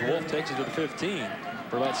go as Wolf takes it to the 15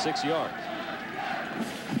 for about 6 yards.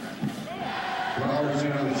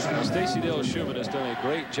 Stacey Dale Schumann has done a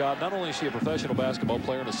great job. Not only is she a professional basketball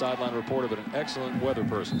player and a sideline reporter, but an excellent weather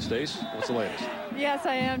person. Stace, what's the latest? Yes,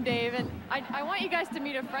 I am, Dave. And I want you guys to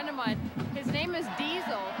meet a friend of mine. His name is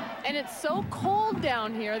Diesel. And it's so cold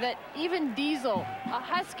down here that even Diesel, a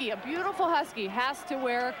husky, a beautiful husky, has to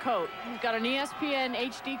wear a coat. He's got an ESPN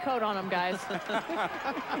HD coat on him, guys.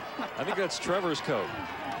 I think that's Trevor's coat.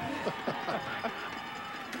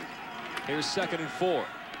 Here's 2nd and 4.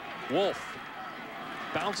 Wolf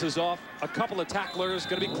bounces off a couple of tacklers,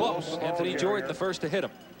 going to be close. Anthony Jordan, the first to hit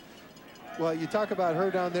him. Well, you talk about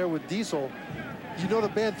her down there with Diesel. You know the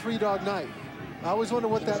band Three Dog Night. I always wonder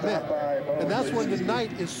what that meant. And that's when the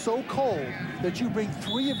night is so cold that you bring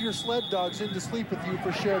 3 of your sled dogs in to sleep with you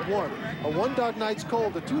for shared warmth. A 1-dog night's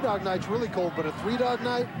cold, a 2-dog night's really cold, but a 3-dog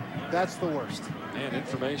night, that's the worst. And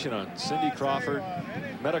information on Cindy Crawford,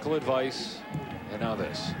 medical advice, and now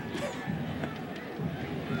this.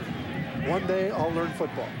 One day I'll learn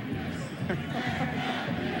football.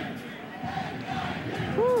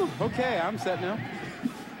 Whew, okay, I'm set now.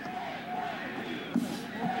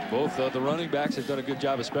 Both the running backs have done a good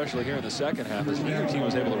job, especially here in the second half, as neither team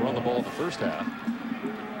was able to run the ball in the first half.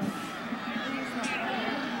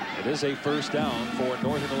 It is a first down for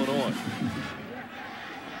Northern Illinois.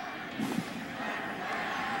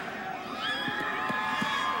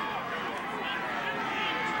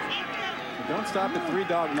 Don't stop at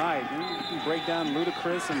 3-dog night. You can break down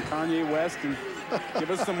Ludacris and Kanye West and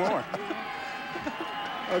give us some more.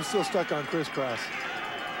 I'm still stuck on crisscross.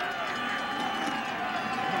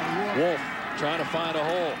 Wolf trying to find a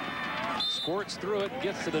hole. Squirts through it,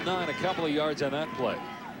 gets to the 9, a couple of yards on that play.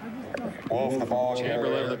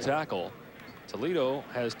 Chamberlain with the tackle. Toledo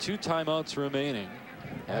has 2 timeouts remaining.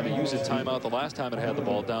 Had to use a timeout the last time it had the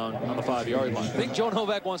ball down on the 5-yard line. I think Joe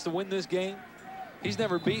Novak wants to win this game. He's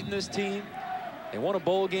never beaten this team. They won a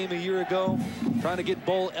bowl game a year ago. Trying to get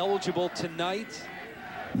bowl eligible tonight.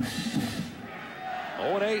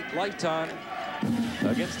 0-8 lifetime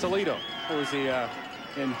against Toledo. What was he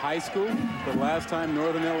in high school the last time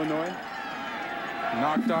Northern Illinois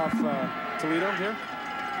knocked off Toledo here?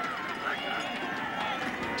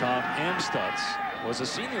 Tom Amstutz was a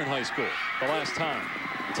senior in high school the last time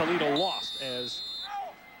Toledo lost, as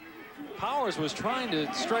Powers was trying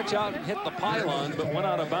to stretch out and hit the pylon but went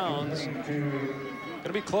out of bounds. Going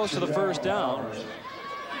to be close to the first down.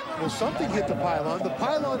 Well, something hit the pylon. The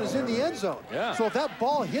pylon is in the end zone. Yeah. So if that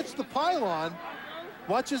ball hits the pylon,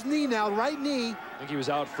 watch his knee now, right knee. I think he was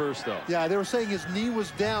out first, though. Yeah, they were saying his knee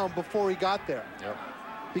was down before he got there. Yep.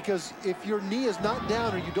 Because if your knee is not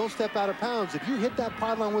down or you don't step out of bounds, if you hit that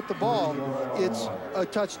pylon with the ball, it's a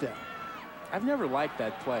touchdown. I've never liked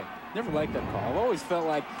that play. Never liked that call. I've always felt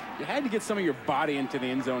like you had to get some of your body into the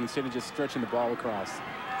end zone instead of just stretching the ball across.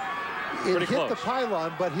 It hit the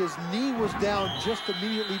pylon, but his knee was down just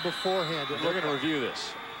immediately beforehand. They're going to review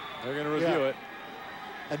this. They're going to review it.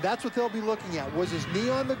 And that's what they'll be looking at. Was his knee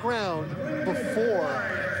on the ground before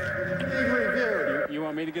he reviewed? You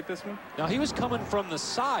want me to get this one? Now, he was coming from the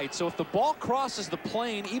side, so if the ball crosses the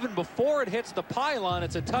plane, even before it hits the pylon,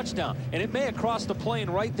 it's a touchdown. And it may have crossed the plane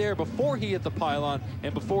right there before he hit the pylon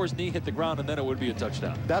and before his knee hit the ground, and then it would be a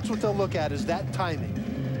touchdown. That's what they'll look at, is that timing.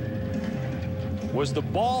 Was the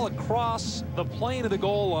ball across the plane of the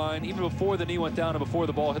goal line even before the knee went down and before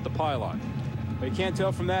the ball hit the pylon? But you can't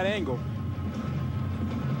tell from that angle.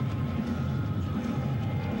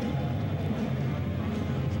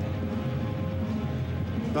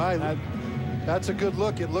 That's a good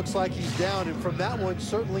look. It looks like he's down, and from that one,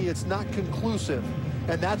 certainly it's not conclusive.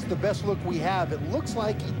 And that's the best look we have. It looks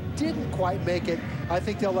like he didn't quite make it. I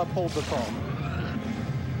think they'll uphold the call.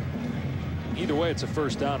 Either way, it's a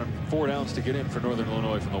first down and 4 downs to get in for Northern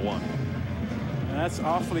Illinois from the 1. And that's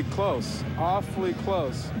awfully close. Awfully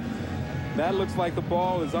close. That looks like the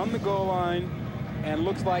ball is on the goal line and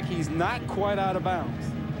looks like he's not quite out of bounds.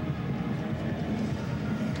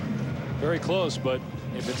 Very close, but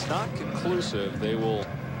if it's not conclusive, they will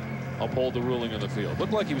uphold the ruling of the field.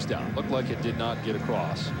 Looked like he was down. Looked like it did not get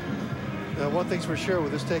across. One thing's for sure,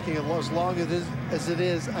 with this taking as long as it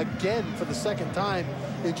is again for the second time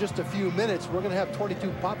in just a few minutes, we're going to have 22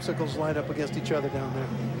 popsicles lined up against each other down there.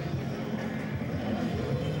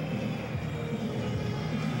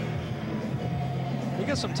 We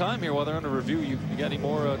got some time here while they're under review. You got any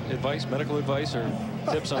more advice, medical advice, or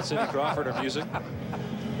tips on Cindy Crawford or music?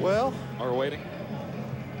 Well, or waiting?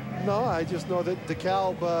 No, I just know that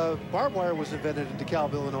DeKalb barbed wire was invented in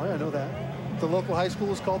DeKalb, Illinois. I know that. The local high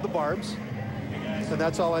school is called the Barbs, and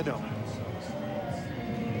that's all I know.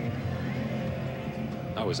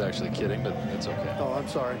 I was actually kidding, but it's okay. Oh, I'm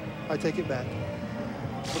sorry. I take it back.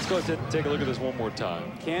 Let's go ahead and take a look at this one more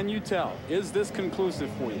time. Can you tell? Is this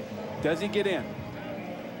conclusive for you? Does he get in?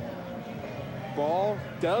 Ball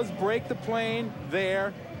does break the plane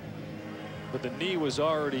there. But the knee was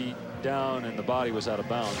already down and the body was out of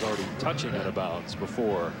bounds, already touching out of bounds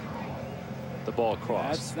before the ball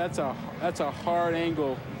crossed. That's a hard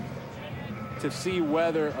angle to see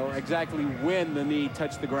whether or exactly when the knee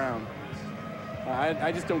touched the ground.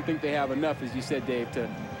 I just don't think they have enough, as you said, Dave, to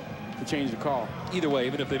change the call. Either way,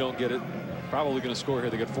 even if they don't get it, Probably going to score here.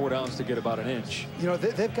 They get 4 downs to get about an inch. You know,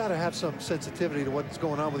 they've got to have some sensitivity to what's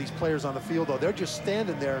going on with these players on the field, though. They're just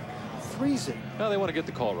standing there freezing. No, they want to get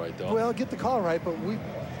the call right, though. Well, get the call right, but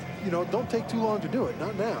don't take too long to do it.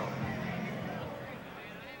 Not now.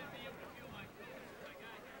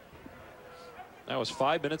 That was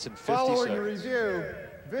 5 minutes and 50 Following seconds. review,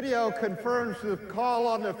 video confirms the call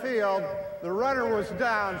on the field. The runner was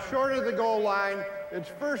down short of the goal line. It's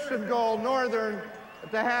 1st and goal, Northern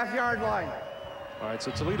at the half-yard line. All right,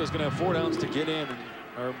 so Toledo's going to have 4 downs to get in,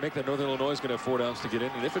 or make that Northern Illinois is going to have 4 downs to get in.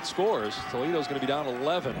 And if it scores, Toledo's going to be down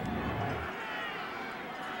 11.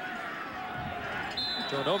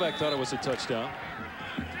 Joe Novak thought it was a touchdown.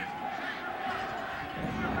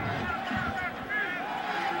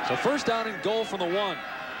 So 1st down and goal from the 1.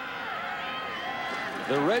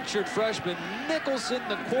 The redshirt freshman Nicholson,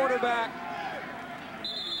 the quarterback.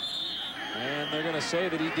 And they're going to say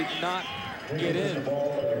that he did not get in.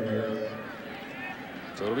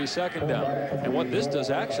 So it'll be 2nd down. And what this does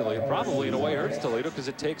actually, probably in a way hurts Toledo because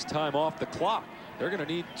it takes time off the clock. They're going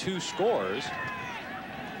to need 2 scores.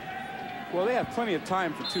 Well, they have plenty of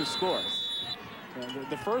time for 2 scores.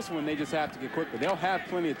 The first one, they just have to get quick, but they'll have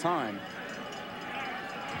plenty of time.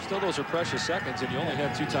 Still, those are precious seconds, and you only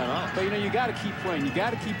have 2 timeouts. But, you got to keep playing. You got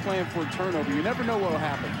to keep playing for a turnover. You never know what will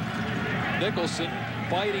happen. Nicholson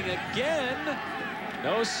fighting again.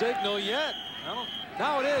 No signal yet.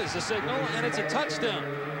 Now it is a signal, and it's a touchdown.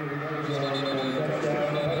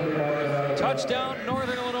 Touchdown,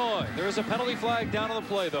 Northern Illinois. There is a penalty flag down on the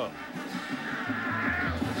play, though.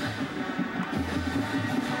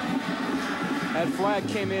 That flag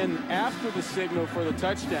came in after the signal for the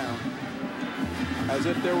touchdown, as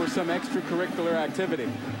if there was some extracurricular activity.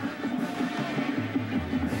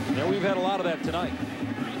 Yeah, we've had a lot of that tonight.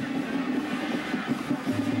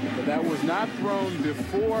 But that was not thrown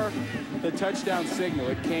before the touchdown signal.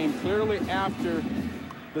 It came clearly after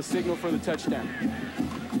the signal for the touchdown.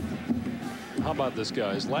 How about this,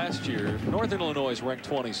 guys? Last year, Northern Illinois is ranked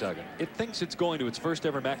 22nd. It thinks it's going to its 1st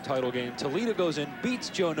ever MAC title game. Toledo goes in, beats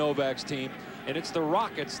Joe Novak's team, and it's the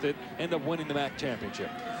Rockets that end up winning the MAC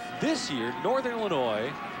championship. This year, Northern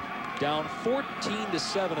Illinois down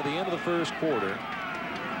 14-7 at the end of the 1st quarter.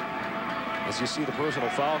 As you see the personal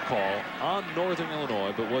foul call on Northern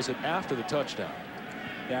Illinois, but was it after the touchdown?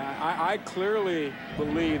 Yeah, I clearly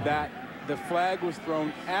believe that the flag was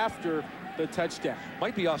thrown after the touchdown.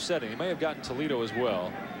 Might be offsetting. He may have gotten Toledo as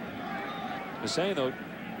well. They're saying, though,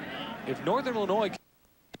 if Northern Illinois,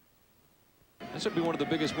 this would be one of the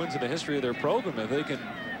biggest wins in the history of their program if they can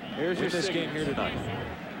win this game here tonight.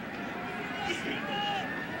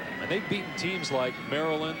 And they've beaten teams like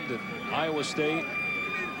Maryland and Iowa State.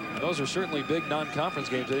 And those are certainly big non-conference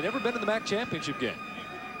games. They've never been in the MAC championship game.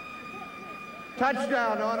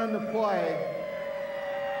 Touchdown on the play.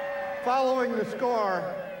 Following the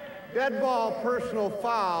score, dead ball personal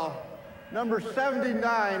foul, number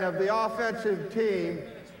 79 of the offensive team.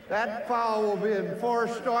 That foul will be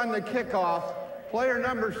enforced on the kickoff. Player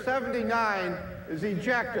number 79 is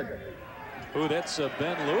ejected. Ooh, that's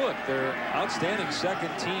Ben Lewick, their outstanding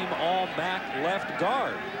 2nd team All-MAC left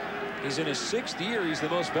guard. He's in his 6th year. He's the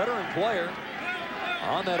most veteran player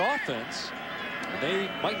on that offense. And they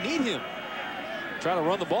might need him. Try to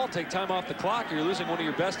run the ball, take time off the clock. You're losing one of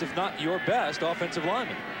your best, if not your best, offensive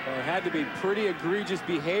linemen. Well, it had to be pretty egregious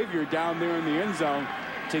behavior down there in the end zone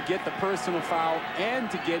to get the personal foul and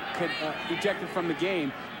to get ejected from the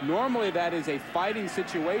game. Normally, that is a fighting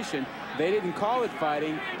situation. They didn't call it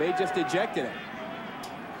fighting. They just ejected it.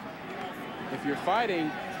 If you're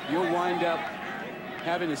fighting, you'll wind up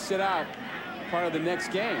having to sit out part of the next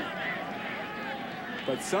game.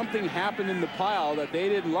 But something happened in the pile that they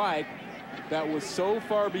didn't like that was so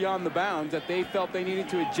far beyond the bounds that they felt they needed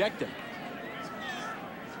to eject him.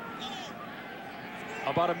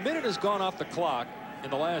 About a minute has gone off the clock in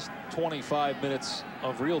the last 25 minutes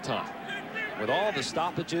of real time. With all the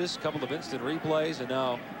stoppages, a couple of instant replays, and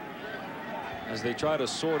now as they try to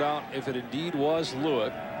sort out if it indeed was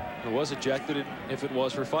Lewick who was ejected and if it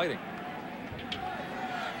was for fighting.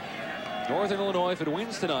 Northern Illinois, if it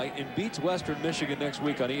wins tonight and beats Western Michigan next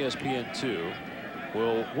week on ESPN2,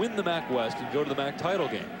 will win the MAC West and go to the MAC title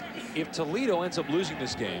game. If Toledo ends up losing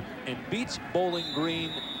this game and beats Bowling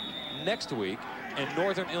Green next week and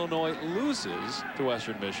Northern Illinois loses to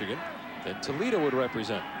Western Michigan, then Toledo would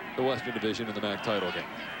represent the Western Division in the MAC title game.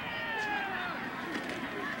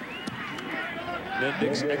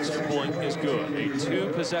 Mendick's extra point is good. A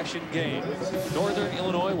 2-possession game. Northern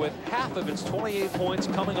Illinois with half of its 28 points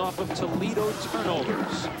coming off of Toledo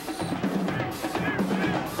turnovers.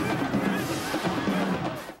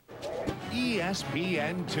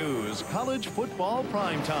 ESPN2's College Football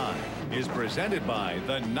Primetime is presented by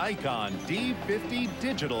the Nikon D50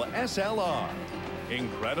 Digital SLR.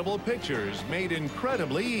 Incredible pictures made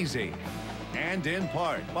incredibly easy. And in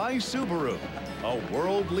part by Subaru, a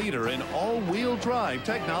world leader in all-wheel drive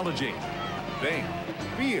technology. Think,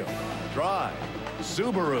 feel, drive.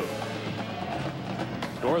 Subaru.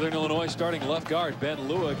 Northern Illinois starting left guard Ben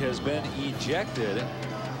Lewick has been ejected.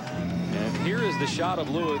 And here is the shot of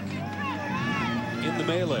Lewick in the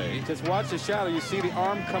melee. Just watch the shadow. You see the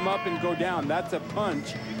arm come up and go down. That's a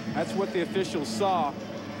punch. That's what the officials saw.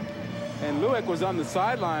 And Lewick was on the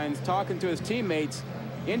sidelines talking to his teammates,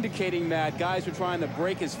 indicating that guys were trying to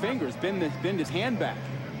break his fingers, bend his hand back.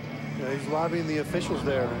 Yeah, he's lobbying the officials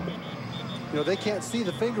there. You know, they can't see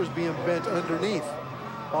the fingers being bent underneath.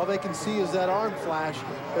 All they can see is that arm flash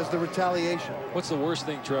as the retaliation. What's the worst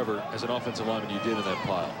thing, Trevor, as an offensive lineman you did in that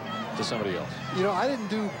pile to somebody else? You know, I didn't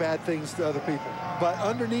do bad things to other people, but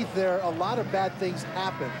underneath there, a lot of bad things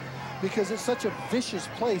happen because it's such a vicious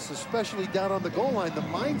place, especially down on the goal line. The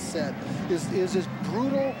mindset is as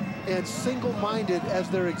brutal and single-minded as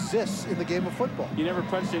there exists in the game of football. You never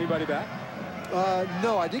punched anybody back?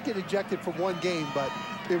 No, I did get ejected from one game, but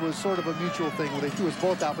it was sort of a mutual thing where they threw us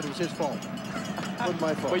both out, but it was his fault. It wasn't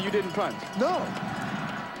my fault. But you didn't punch? No.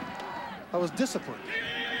 I was disciplined.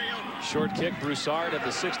 Short kick, Broussard at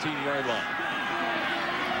the 16-yard line.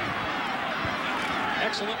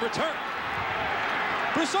 Excellent return.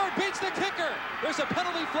 Broussard beats the kicker. There's a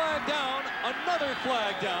penalty flag down. Another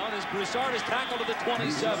flag down as Broussard is tackled at the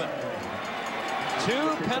 27.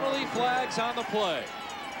 2 penalty flags on the play.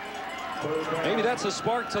 Maybe that's a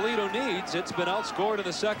spark Toledo needs. It's been outscored in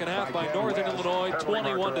the second half by Northern Illinois,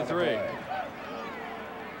 21-3.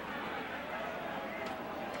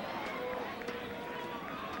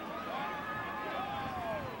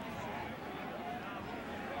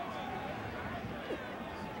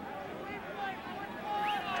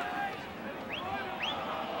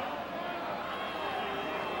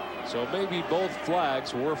 So maybe both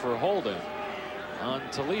flags were for holding on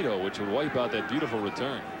Toledo, which would wipe out that beautiful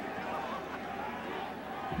return.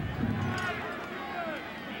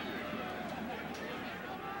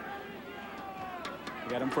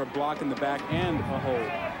 Got him for a block in the back and a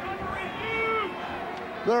hold.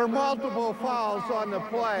 There are multiple fouls on the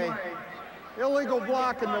play. Illegal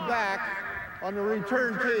block in the back on the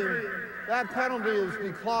return team. That penalty is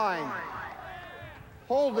declined.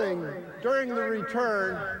 Holding during the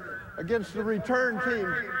return against the return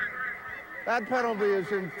team. That penalty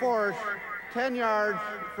is enforced 10 yards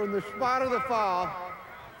from the spot of the foul.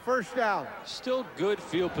 First down. Still good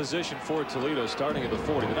field position for Toledo starting at the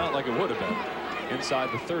 40, but not like it would have been inside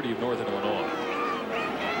the 30 of Northern Illinois.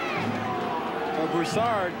 Well,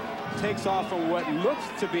 Broussard takes off on what looks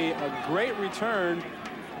to be a great return.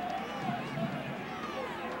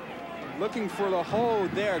 Looking for the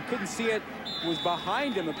hold there. Couldn't see it. Was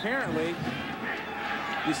behind him apparently.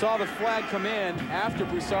 You saw the flag come in after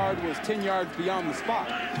Broussard was 10 yards beyond the spot.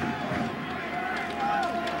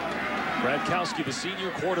 Bradkowski, the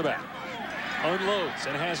senior quarterback, unloads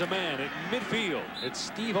and has a man at midfield. It's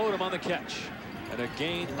Steve Odom on the catch. And a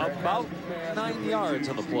gain about 9 yards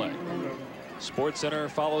on the play. SportsCenter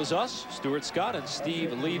follows us. Stuart Scott and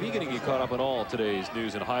Steve Levy getting you caught up on all today's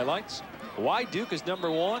news and highlights. Why Duke is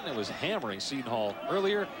 #1. It was hammering Seton Hall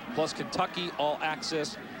earlier. Plus Kentucky All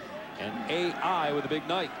Access and AI with a big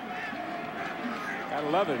night. Gotta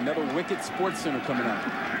love it. Another wicked SportsCenter coming up.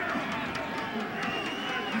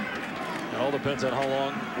 It all depends on how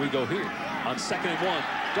long we go here. On 2nd and 1,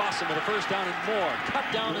 Dawson with a first down and more.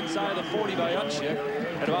 Cut down inside the 40 by Upshick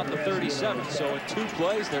at about the 37. So in 2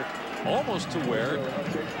 plays, they're almost to where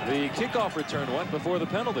the kickoff return went before the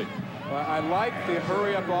penalty. Well, I like the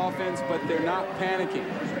hurry-up offense, but they're not panicking.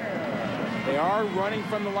 They are running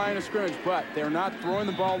from the line of scrimmage, but they're not throwing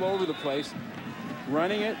the ball over the place.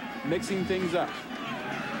 Running it, mixing things up.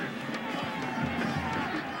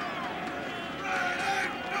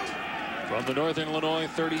 From the Northern Illinois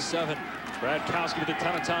 37, Bradkowski with the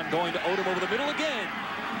Tenaton going to Odom over the middle again.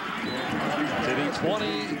 To the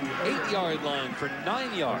 28-yard line for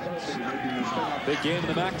 9 yards. Big game in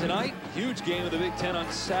the MAC tonight. Huge game of the Big Ten on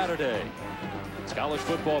Saturday. It's college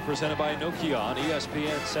football presented by Nokia on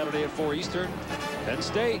ESPN Saturday at 4 Eastern. Penn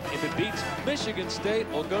State, if it beats Michigan State,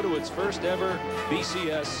 will go to its first ever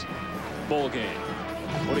BCS bowl game.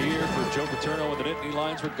 What a year for Joe Paterno and the Nittany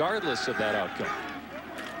Lions, regardless of that outcome.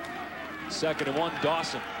 2nd and 1,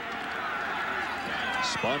 Dawson.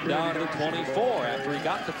 Spun down to the 24 after he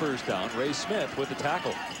got the first down. Ray Smith with the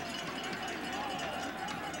tackle.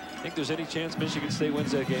 Think there's any chance Michigan State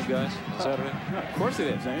wins that game, guys, on Saturday? Of course it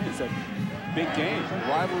is. I mean, it's a big game,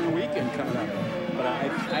 rivalry weekend coming up. But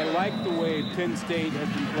I like the way Penn State has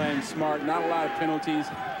been playing smart. Not a lot of penalties,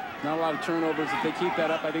 not a lot of turnovers. If they keep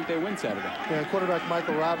that up, I think they win Saturday. Yeah, quarterback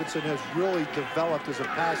Michael Robinson has really developed as a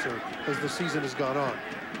passer as the season has gone on.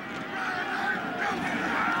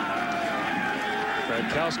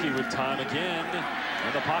 Krakowski with time again,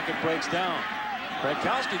 and the pocket breaks down.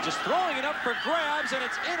 Krakowski just throwing it up for grabs, and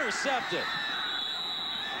it's intercepted.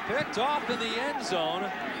 Picked off in the end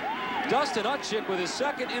zone. Dustin Utchick with his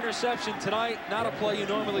second interception tonight. Not a play you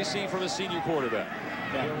normally see from a senior quarterback.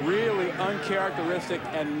 Yeah, really uncharacteristic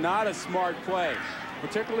and not a smart play,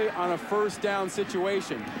 particularly on a first down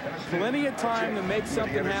situation. Plenty of time to make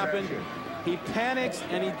something happen. He panics,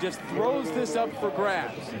 and he just throws this up for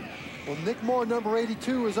grabs. Well, Nick Moore, number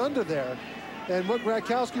 82, is under there. And what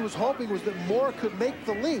Krakowski was hoping was that Moore could make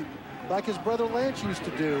the leap, like his brother Lance used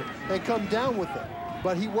to do, and come down with it.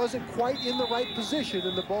 But he wasn't quite in the right position,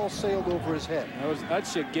 and the ball sailed over his head. That was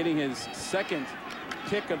Utchick getting his second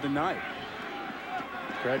pick of the night.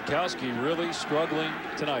 Krakowski really struggling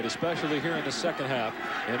tonight, especially here in the second half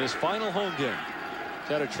in his final home game. He's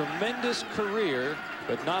had a tremendous career,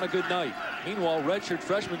 but not a good night. Meanwhile, redshirt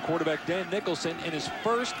freshman quarterback Dan Nicholson, in his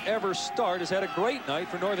first ever start, has had a great night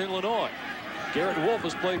for Northern Illinois. Garrett Wolf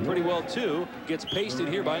has played pretty well too. Gets pasted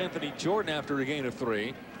here by Anthony Jordan after a gain of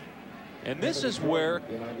 3. And this is where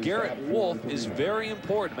Garrett Wolf is very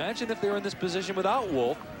important. Imagine if they're in this position without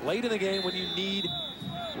Wolf late in the game when you need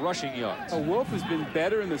rushing yards. Wolf has been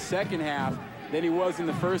better in the second half than he was in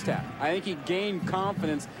the first half. I think he gained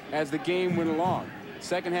confidence as the game went along.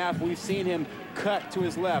 Second half, we've seen him cut to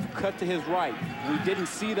his left, cut to his right. We didn't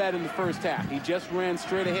see that in the first half. He just ran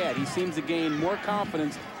straight ahead. He seems to gain more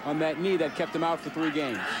confidence on that knee that kept him out for 3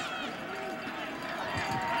 games.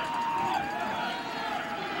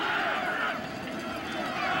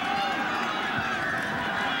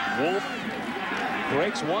 Wolf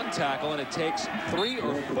breaks 1 tackle, and it takes 3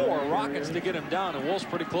 or 4 Rockets to get him down, and Wolf's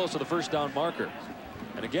pretty close to the first down marker.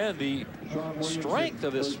 And again, the strength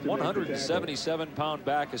of this 177-pound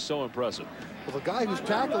back is so impressive. Well, the guy whose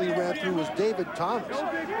tackle he ran through was David Thomas,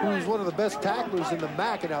 who's one of the best tacklers in the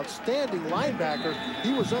MAC, an outstanding linebacker.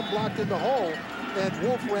 He was unblocked in the hole, and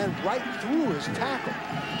Wolf ran right through his tackle.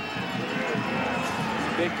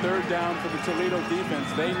 Big third down for the Toledo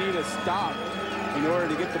defense. They need a stop in order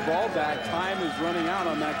to get the ball back. Time is running out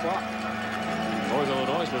on that clock. Northern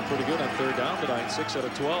Illinois has been pretty good on third down tonight, 6 out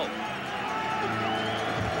of 12.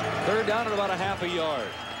 Third down at about a half a yard.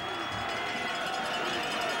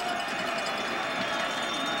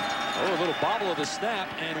 Oh, a little bobble of the snap,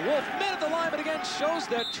 and Wolf made the line, but again shows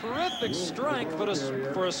that terrific strength. But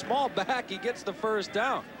for a small back, he gets the first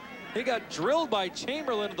down. He got drilled by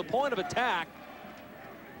Chamberlain at the point of attack,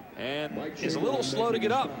 and is a little slow to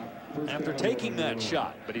get up after taking that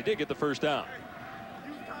shot, but he did get the first down.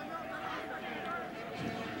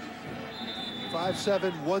 5'7",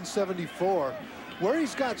 174. Where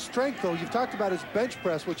he's got strength, though, you've talked about his bench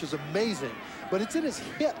press, which is amazing, but it's in his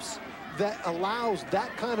hips that allows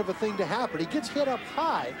that kind of a thing to happen. He gets hit up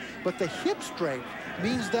high, but the hip strength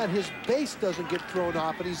means that his base doesn't get thrown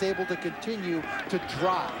off, and he's able to continue to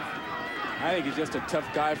drive. I think he's just a tough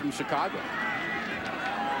guy from Chicago.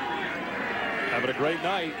 Having a great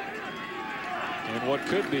night in what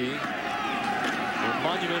could be a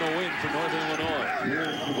monumental win for Northern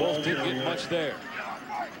Illinois. Wolf didn't get much there.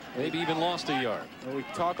 Maybe even lost a yard. Well, we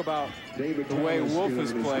talk about the way Wolf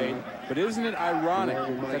has played, but isn't it ironic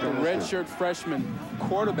that the redshirt freshman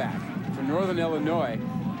quarterback for Northern Illinois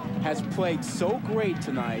has played so great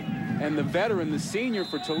tonight, and the veteran, the senior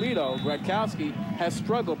for Toledo, Krakowski, has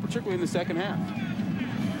struggled, particularly in the second half.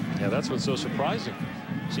 Yeah, that's what's so surprising.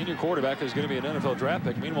 Senior quarterback is going to be an NFL draft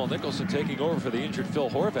pick. Meanwhile, Nicholson taking over for the injured Phil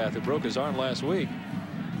Horvath, who broke his arm last week.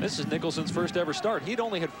 This is Nicholson's first ever start. He'd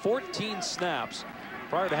only had 14 snaps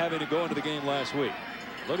prior to having to go into the game last week.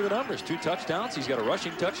 Look at the numbers, 2 touchdowns. He's got a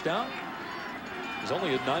rushing touchdown. He's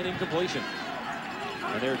only had 9 incompletions.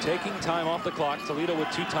 And they're taking time off the clock. Toledo with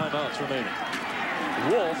 2 timeouts remaining.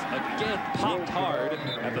 Wolf again popped hard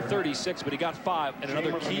at the 36, but he got 5, and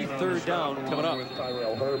another key third down coming up.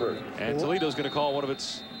 And Toledo's going to call one of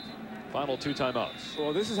its final 2 timeouts.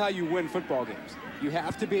 Well, this is how you win football games. You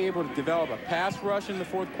have to be able to develop a pass rush in the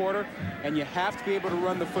 4th quarter, and you have to be able to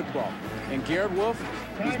run the football. And Garrett Wolf,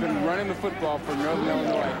 he's been running the football for Northern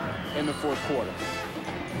Illinois in the 4th quarter.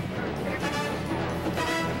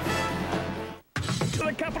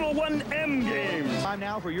 The Capital One M Games. Time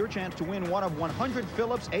now for your chance to win one of 100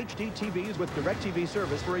 Philips HD TVs with DirecTV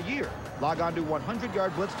service for a year. Log on to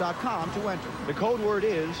 100yardblitz.com to enter. The code word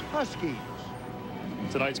is Huskies.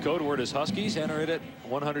 Tonight's code word is Huskies. Enter it at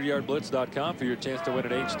 100yardblitz.com for your chance to win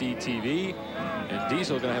an HD TV. And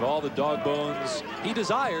Diesel going to have all the dog bones he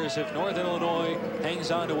desires if Northern Illinois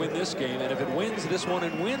hangs on to win this game. And if it wins this one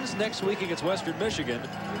and wins next week against Western Michigan,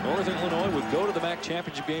 Northern Illinois would go to the MAC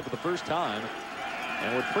championship game for the first time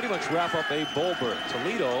and would pretty much wrap up a bowl berth.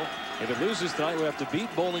 Toledo, if it loses tonight, would have to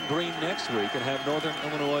beat Bowling Green next week and have Northern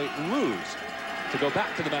Illinois lose to go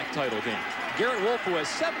back to the MAC title game. Garrett Wolf, who has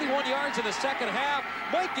 71 yards in the second half,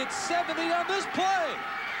 might get 70 on this play.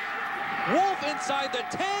 Wolf inside the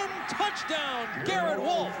 10, touchdown, Garrett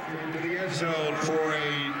Wolf. Into the end zone for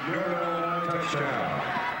a Northern touchdown.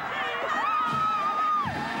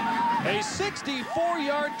 A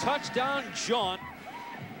 64-yard touchdown jaunt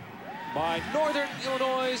by Northern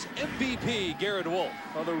Illinois' MVP, Garrett Wolf.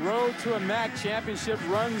 Well, the road to a MAC championship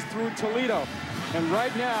runs through Toledo. And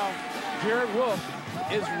right now, Garrett Wolf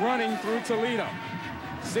is running through Toledo.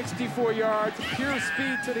 64 yards, pure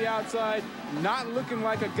speed to the outside, not looking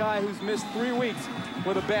like a guy who's missed 3 weeks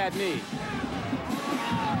with a bad knee.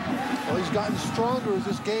 Well, he's gotten stronger as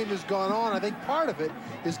this game has gone on. I think part of it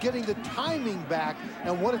is getting the timing back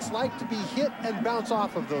and what it's like to be hit and bounce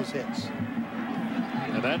off of those hits.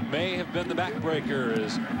 And that may have been the backbreaker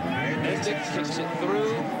as Mendick kicks it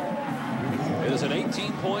through. It is an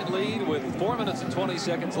 18-point lead with 4 minutes and 20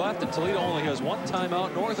 seconds left, and Toledo only has one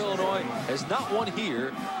timeout. North Illinois has not won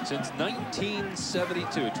here since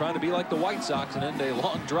 1972, trying to be like the White Sox and end a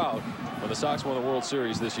long drought when the Sox won the World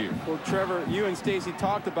Series this year. Well, Trevor, you and Stacy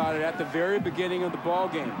talked about it at the very beginning of the ball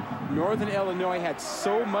game. Northern Illinois had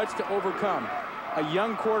so much to overcome. A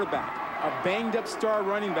young quarterback, a banged-up star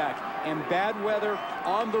running back, and bad weather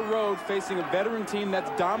on the road facing a veteran team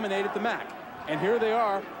that's dominated the MAC. And here they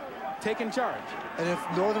are, taking charge. And if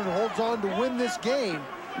Northern holds on to win this game,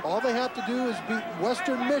 all they have to do is beat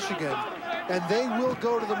Western Michigan, and they will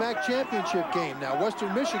go to the MAC championship game. Now,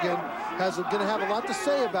 Western Michigan going to have a lot to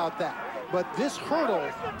say about that. But this hurdle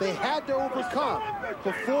they had to overcome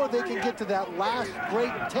before they can get to that last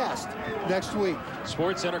great test next week.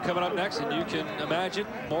 Sports Center coming up next, and you can imagine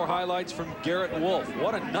more highlights from Garrett Wolf.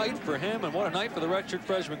 What a night for him, and what a night for the redshirt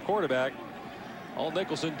freshman quarterback. All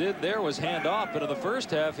Nicholson did there was hand off, but in the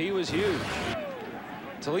first half, he was huge.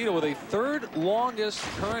 Toledo with a third longest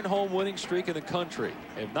current home winning streak in the country.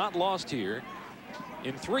 They have not lost here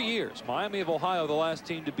in 3 years. Miami of Ohio, the last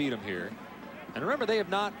team to beat them here. And remember, they have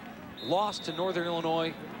not lost to Northern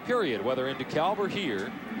Illinois, period, whether in DeKalb or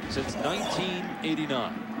here, since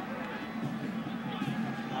 1989.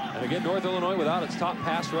 And again, North Illinois without its top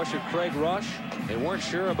pass rusher, Craig Rush. They weren't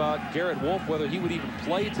sure about Garrett Wolf, whether he would even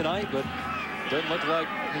play tonight, but doesn't look like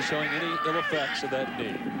he's showing any ill effects of that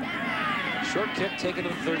knee. Short kick taken to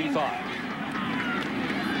the 35.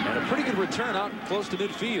 And a pretty good return out close to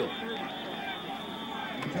midfield.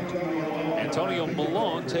 Antonio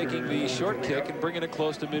Malone taking the short kick and bringing it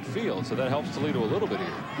close to midfield, so that helps Toledo a little bit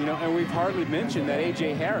here. You know, and we've hardly mentioned that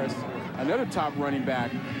A.J. Harris, another top running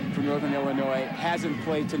back from Northern Illinois, hasn't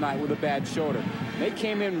played tonight with a bad shoulder. They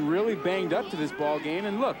came in really banged up to this ball game,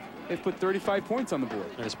 and look, they've put 35 points on the board.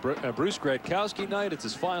 And it's Bruce Gradkowski night. It's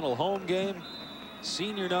his final home game,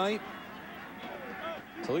 senior night.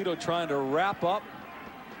 Toledo trying to wrap up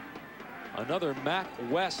another MAC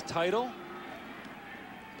West title,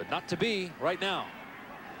 but not to be right now.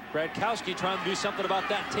 Gradkowski trying to do something about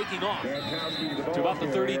that, taking off to about the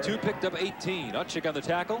 32, picked up 18. Utchik on the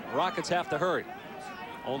tackle. Rockets have to hurry.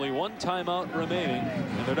 Only one timeout remaining,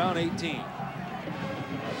 and they're down 18.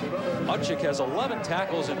 Utchik has 11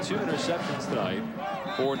 tackles and 2 interceptions tonight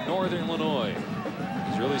for Northern Illinois.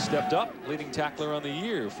 He's really stepped up, leading tackler on the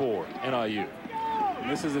year for NIU. And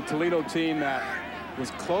this is a Toledo team that was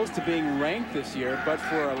close to being ranked this year, but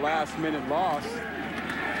for a last-minute loss.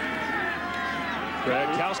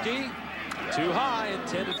 Gradkowski, too high,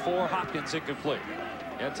 intended for Hopkins, incomplete.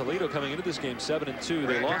 And Toledo coming into this game 7-2.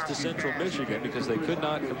 They lost to Central Michigan because they could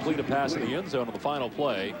not complete a pass in the end zone on the final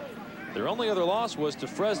play. Their only other loss was to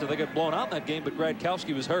Fresno. They got blown out in that game, but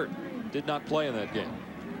Gradkowski was hurt. Did not play in that game.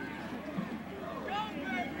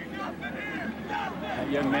 That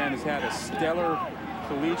young man has had a stellar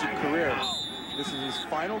collegiate career. This is his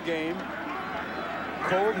final game.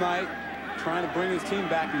 Cold night, trying to bring his team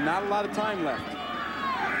back. Not a lot of time left.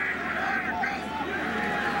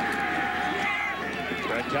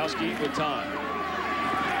 Gradkowski with time.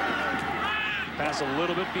 Pass a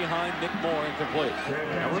little bit behind Nick Moore, incomplete.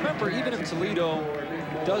 Now remember, even if Toledo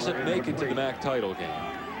doesn't make it to the MAC title game,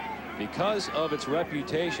 because of its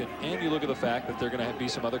reputation, and you look at the fact that there are going to be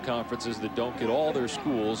some other conferences that don't get all their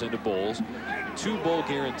schools into bowls, 2 bowl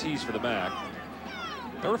guarantees for the MAC.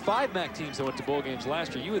 There were 5 MAC teams that went to bowl games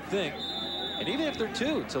last year. You would think, and even if they're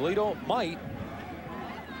 2, Toledo might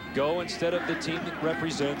go instead of the team that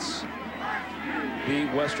represents the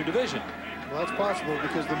Western Division? Well, that's possible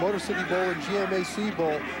because the Motor City Bowl and GMAC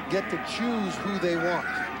Bowl get to choose who they want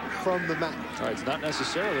from the MAC. All right, it's not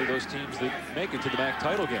necessarily those teams that make it to the MAC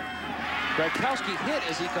title game. Gradkowski hit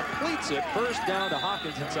as he completes it. First down to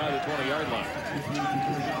Hawkins inside the 20-yard line.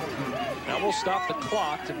 Now we'll stop the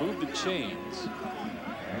clock to move the chains.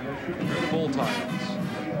 Here are the bowl titles.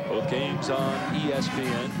 Both games on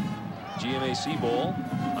ESPN. GMAC Bowl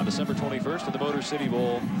on December 21st and the Motor City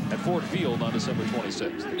Bowl at Ford Field on December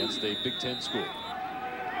 26th against a Big Ten school.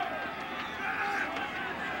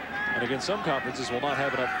 And again, some conferences will not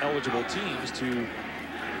have enough eligible teams to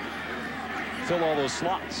fill all those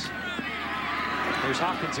slots. Here's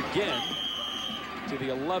Hopkins again to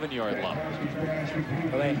the 11-yard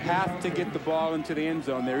line. Well, they have to get the ball into the end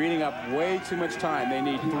zone. They're eating up way too much time. They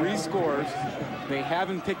need 3 scores. They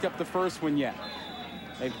haven't picked up the first one yet.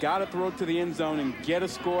 They've got to throw it to the end zone and get a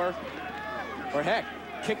score. Or heck,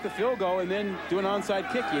 kick the field goal and then do an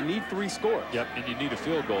onside kick. You need 3 scores. Yep, and you need a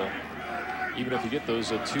field goal, even if you get those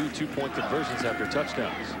two-point conversions after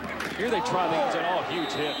touchdowns. Here they try the end zone. Oh,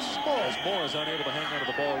 huge hits. As Moore is unable to hang on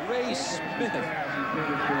to the ball. Ray Smith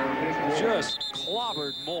just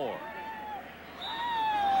clobbered Moore.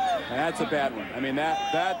 And that's a bad one. I mean,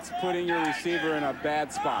 that's putting your receiver in a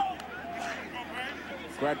bad spot.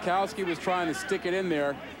 Gradkowski was trying to stick it in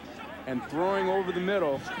there and throwing over the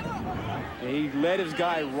middle. And he led his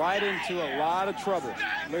guy right into a lot of trouble.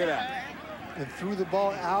 Look at that. And threw the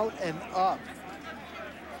ball out and up.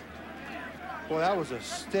 Boy, that was a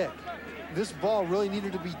stick. This ball really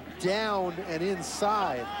needed to be down and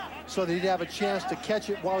inside so that he'd have a chance to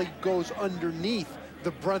catch it while he goes underneath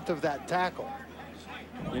the brunt of that tackle.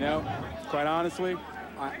 You know, quite honestly,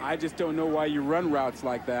 I just don't know why you run routes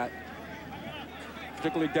like that,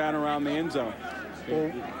 particularly down around the end zone. Well,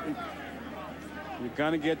 you're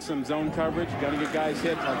going to get some zone coverage. You're going to get guys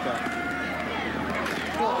hit like that.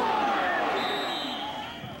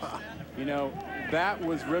 You know, that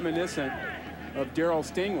was reminiscent of Darryl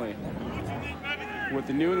Stingley with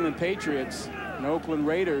the New England Patriots and Oakland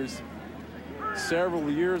Raiders several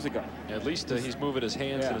years ago. At least he's moving his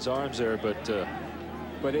hands and his arms there,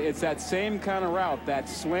 but it's that same kind of route, that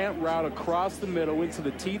slant route across the middle into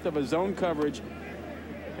the teeth of a zone coverage.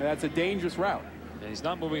 And that's a dangerous route. And he's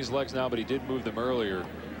not moving his legs now, but he did move them earlier.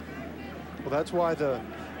 Well, that's why the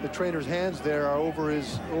trainer's hands there are over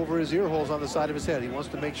his ear holes on the side of his head. He wants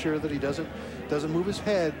to make sure that he doesn't move his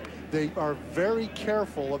head. They are very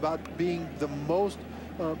careful about being the most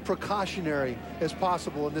precautionary as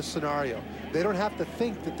possible in this scenario. They don't have to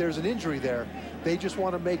think that there's an injury there. They just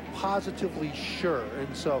want to make positively sure.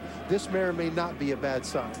 And so this may or may not be a bad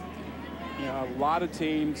sign. You know, a lot of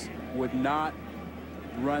teams would not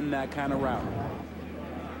run that kind of route.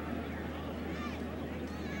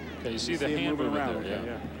 Okay, you see the hand movement around there,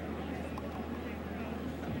 yeah.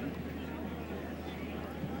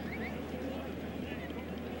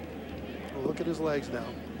 Well, look at his legs now.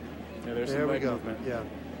 Yeah, there's there some we leg go. movement. Yeah,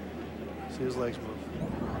 see his legs move,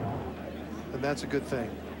 and that's a good thing.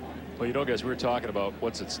 Well, you know, guys, we were talking about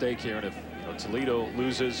what's at stake here, and if Toledo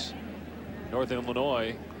loses, Northern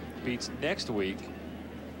Illinois beats next week.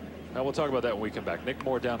 Now we'll talk about that when we come back. Nick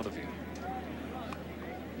Moore down on the field.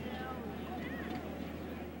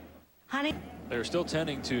 Honey. They're still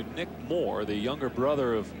tending to Nick Moore, the younger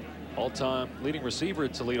brother of all-time leading receiver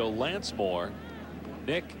at Toledo, Lance Moore.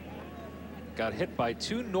 Nick got hit by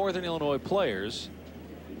 2 Northern Illinois players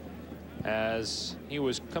as he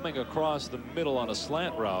was coming across the middle on a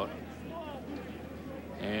slant route.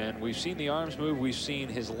 And we've seen the arms move. We've seen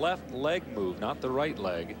his left leg move, not the right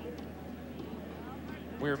leg.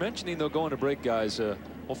 We were mentioning, though, going to break, guys.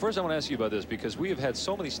 Well, first I want to ask you about this because we have had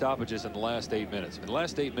so many stoppages in the last 8 minutes. I mean, the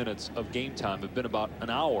last 8 minutes of game time have been about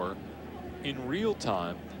an hour in real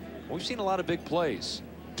time. We've seen a lot of big plays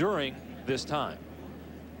during this time.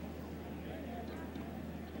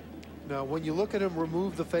 Now, when you look at him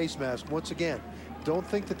remove the face mask, once again, don't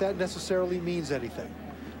think that that necessarily means anything.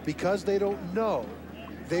 Because they don't know,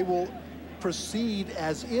 they will proceed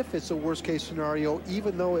as if it's a worst-case scenario,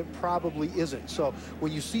 even though it probably isn't. So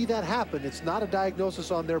when you see that happen, it's not a diagnosis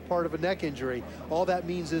on their part of a neck injury. All that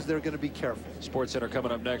means is they're going to be careful. Sports Center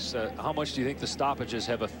coming up next. How much do you think the stoppages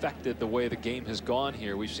have affected the way the game has gone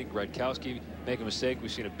here? We've seen Gradkowski make a mistake.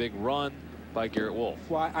 We've seen a big run by Garrett Wolf.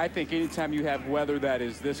 Well, I think anytime you have weather that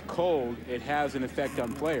is this cold, it has an effect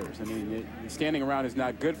on players. I mean, standing around is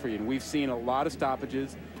not good for you. And we've seen a lot of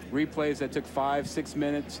stoppages, replays that took 5-6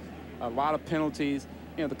 minutes, a lot of penalties.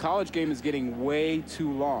 You know, the college game is getting way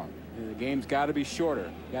too long. The game's got to be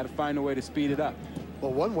shorter. You got to find a way to speed it up.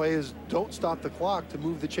 Well, one way is don't stop the clock to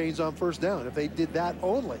move the chains on first down. If they did that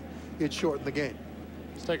only, it shortened the game.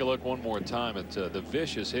 Let's take a look one more time at the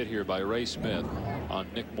vicious hit here by Ray Smith on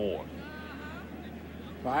Nick Moore.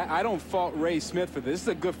 I don't fault Ray Smith for this. This is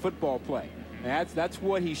a good football play. And that's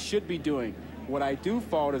what he should be doing. What I do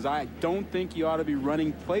fault is I don't think you ought to be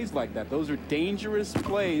running plays like that. Those are dangerous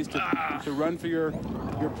plays to run for your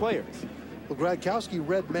players. Well, Gradkowski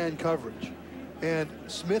read man coverage, and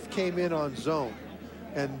Smith came in on zone,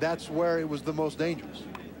 and that's where it was the most dangerous.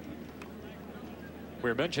 We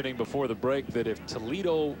were mentioning before the break that if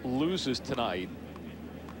Toledo loses tonight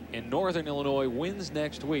and Northern Illinois wins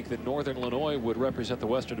next week, then Northern Illinois would represent the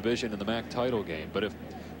Western Division in the MAC title game. But if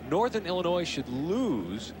Northern Illinois should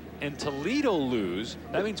lose and Toledo lose,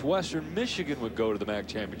 that means Western Michigan would go to the MAC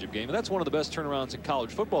championship game. And that's one of the best turnarounds in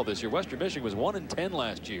college football this year. Western Michigan was 1-10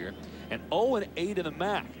 last year and 0-8 in the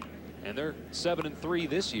MAC. And they're 7-3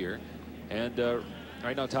 this year. And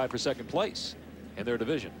right now tied for second place in their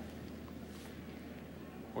division.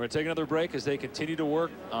 We're going to take another break as they continue to work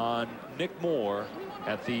on Nick Moore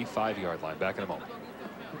at the 5-yard line. Back in a moment.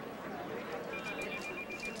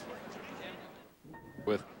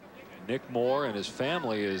 With Nick Moore and his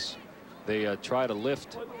family as they try to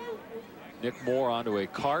lift Nick Moore onto a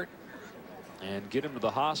cart and get him to the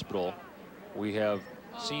hospital. We have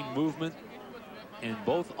seen movement in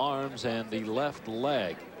both arms and the left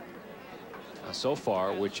leg so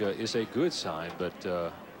far, which is a good sign,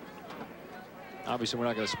 but obviously we're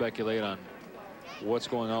not going to speculate on what's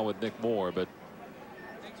going on with Nick Moore, but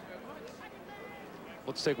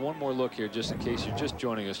let's take one more look here just in case you're just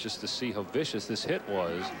joining us, just to see how vicious this hit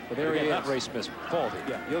was. But there he is. Not Ray Smith's fault here.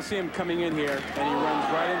 Yeah, you'll see him coming in here, and he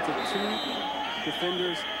runs right into two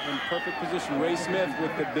defenders in perfect position. Ray Smith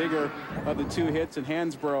with the bigger of the two hits, and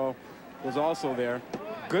Hansbrough was also there.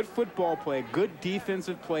 Good football play, good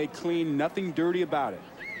defensive play, clean, nothing dirty about it.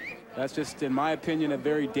 That's just, in my opinion, a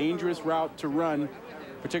very dangerous route to run,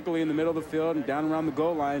 particularly in the middle of the field and down around the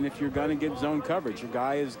goal line. If you're going to get zone coverage, your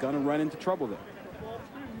guy is going to run into trouble there.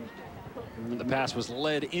 And the pass was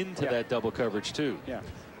led into that double coverage too. Yeah.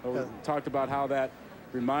 Well, we talked about how that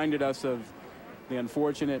reminded us of the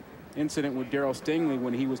unfortunate incident with Darryl Stingley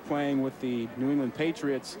when he was playing with the New England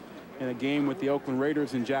Patriots in a game with the Oakland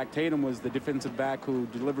Raiders, and Jack Tatum was the defensive back who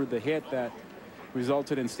delivered the hit that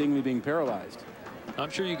resulted in Stingley being paralyzed. I'm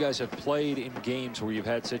sure you guys have played in games where you've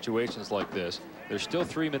had situations like this. There's still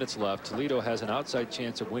 3 minutes left. Toledo has an outside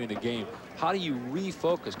chance of winning the game. How do you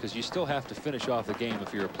refocus? Because you still have to finish off the game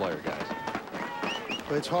if you're a player, guys.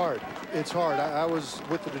 It's hard. It's hard. I was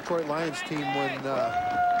with the Detroit Lions team when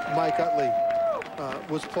Mike Utley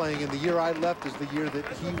was playing, and the year I left is the year that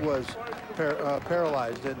he was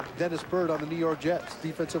paralyzed. And Dennis Byrd on the New York Jets,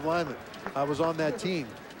 defensive lineman. I was on that team,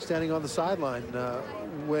 standing on the sideline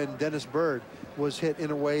when Dennis Byrd was hit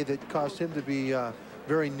in a way that caused him to be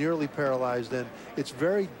very nearly paralyzed. And it's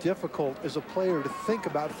very difficult as a player to think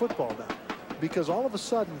about football now, because all of a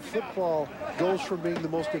sudden football goes from being the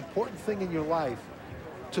most important thing in your life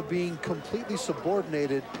to being completely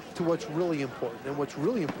subordinated to what's really important. And what's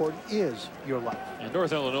really important is your life. And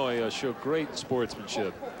North Illinois showed great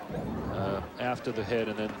sportsmanship after the hit,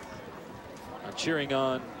 and then cheering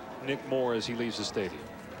on Nick Moore as he leaves the stadium.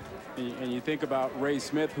 And you think about Ray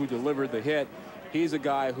Smith, who delivered the hit. He's a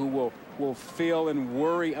guy who will feel and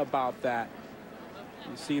worry about that.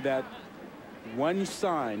 You see that one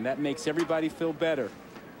sign that makes everybody feel better.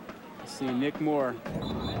 You see Nick Moore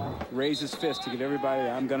raise his fist to give everybody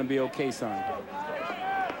 "I'm going to be okay" sign.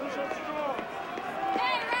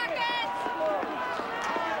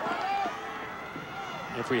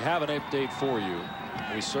 If we have an update for you,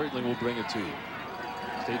 we certainly will bring it to you.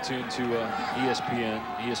 Stay tuned to ESPN,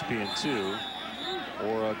 ESPN2,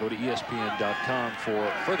 or go to ESPN.com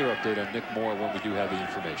for further update on Nick Moore when we do have the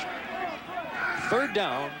information. 3rd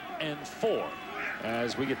down and 4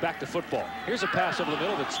 as we get back to football. Here's a pass over the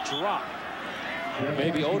middle that's dropped.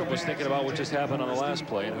 Maybe Odom was thinking about what just happened on the last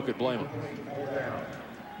play, and who could blame him?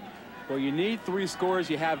 Well, you need 3 scores.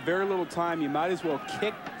 You have very little time. You might as well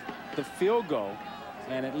kick the field goal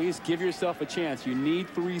and at least give yourself a chance. You need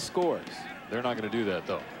 3 scores. They're not going to do that,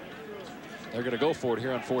 though. They're going to go for it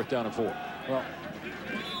here on 4th down and 4. Well,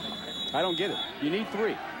 I don't get it. You need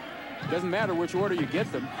 3. It doesn't matter which order you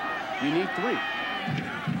get them. You need 3.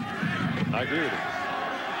 I agree with you.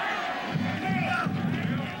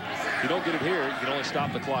 If you don't get it here, you can only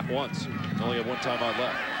stop the clock once. You only have 1 timeout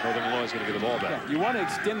left. Northern Illinois is going to get the ball back. Yeah, you want to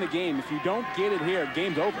extend the game. If you don't get it here,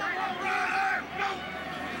 game's over.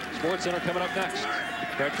 Sports Center coming up next.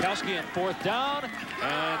 Bartkowski on 4th down,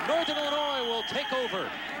 and Northern Illinois will take over.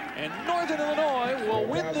 And Northern Illinois will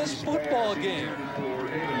win this football game.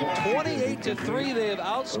 28-3, they have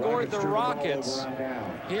outscored the Rockets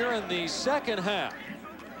here in the second half.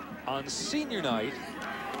 On senior night,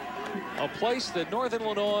 a place that Northern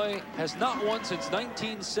Illinois has not won since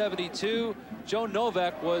 1972. Joe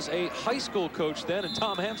Novak was a high school coach then, and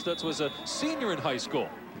Tom Hamstutz was a senior in high school.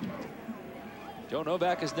 Joe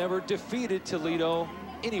Novak has never defeated Toledo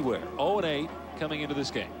anywhere. 0-8 coming into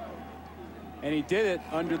this game. And he did it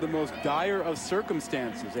under the most dire of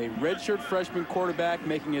circumstances. A redshirt freshman quarterback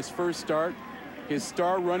making his first start. His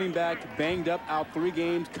star running back banged up out 3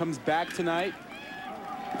 games, comes back tonight.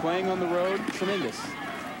 Playing on the road, tremendous.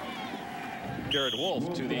 Garrett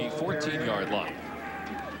Wolf to the 14-yard line.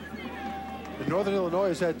 The Northern Illinois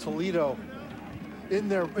has had Toledo in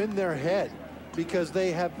their head, because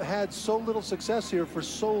they have had so little success here for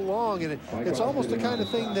so long, and it's almost the kind of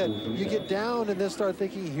thing that you get down and then start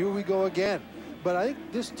thinking, here we go again. But I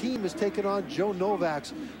think this team has taken on Joe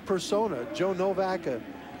Novak's persona. Joe Novak, a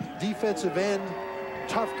defensive end,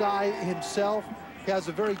 tough guy himself. He has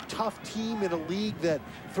a very tough team in a league that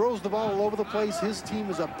throws the ball all over the place. His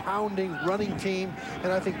team is a pounding, running team,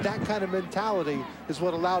 and I think that kind of mentality is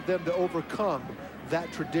what allowed them to overcome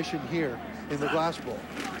that tradition here in the Glass Bowl.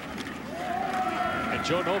 And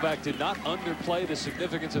Joe Novak did not underplay the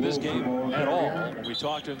significance of this game at all when we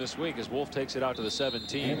talked to him this week as Wolf takes it out to the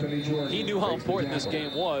 17. He knew how important this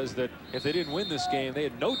game was, that if they didn't win this game, they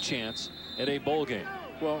had no chance at a bowl game.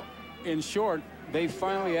 Well, in short, they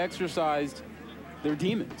finally exercised their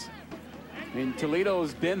demons. I mean,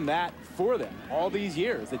 Toledo's been that for them all these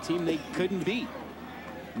years, the team they couldn't beat.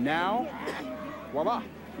 Now, voila,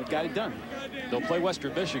 they've got it done. They'll play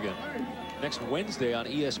Western Michigan next Wednesday on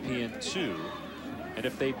ESPN2. And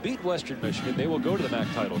if they beat Western Michigan, they will go to the MAC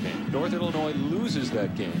title game. Northern Illinois loses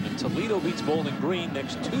that game, and Toledo beats Bowling Green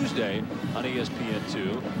next Tuesday on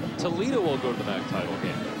ESPN2. Toledo will go to the MAC title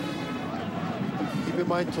game. Keep in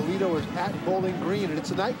mind, Toledo is at Bowling Green, and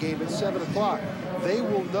it's a night game at 7 o'clock. They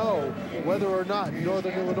will know whether or not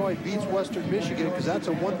Northern Illinois beats Western Michigan, because that's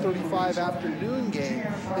a 1:35 afternoon game,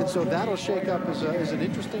 and so that'll shake up as an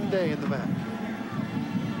interesting day in the MAC.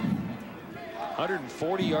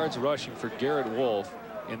 140 yards rushing for Garrett Wolf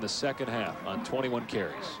in the second half on 21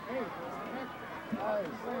 carries.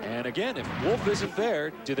 And again, if Wolf isn't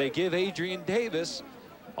there, do they give Adrian Davis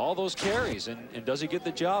all those carries, and does he get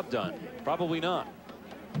the job done? Probably not,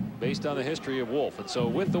 based on the history of Wolf. And so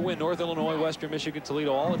with the win, North Illinois, Western Michigan,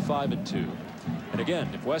 Toledo all at 5-2. And again,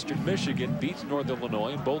 if Western Michigan beats North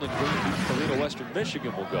Illinois and Bowling Green beats Toledo, Western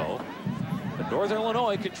Michigan will go. But Northern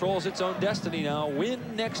Illinois controls its own destiny now. Win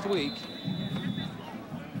next week,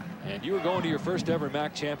 and you are going to your first ever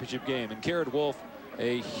MAC championship game. And Garrett Wolf,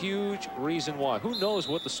 a huge reason why. Who knows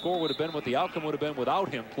what the score would have been, what the outcome would have been without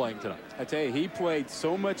him playing tonight. I tell you, he played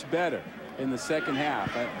so much better in the second half.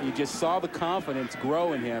 You just saw the confidence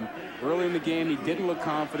grow in him. Early in the game, he didn't look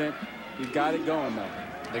confident. He got it going, though.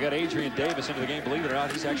 They got Adrian Davis into the game. Believe it or not,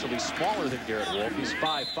 he's actually smaller than Garrett Wolf. He's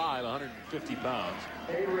 5'5", 150 pounds.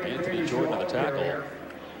 Anthony Jordan on the tackle.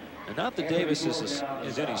 And not that Davis is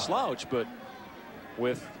any slouch, but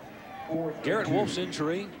with Garrett Wolf's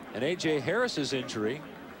injury and A.J. Harris's injury,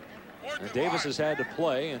 and Davis has had to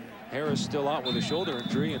play, and Harris still out with a shoulder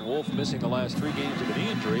injury, and Wolf missing the last 3 games of a knee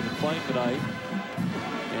injury, but playing tonight.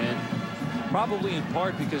 And probably in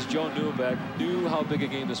part because Joe Novak knew how big a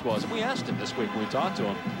game this was. And we asked him this week when we talked to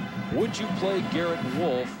him, would you play Garrett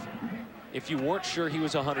Wolf if you weren't sure he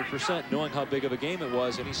was 100%, knowing how big of a game it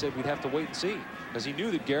was? And he said we'd have to wait and see, because he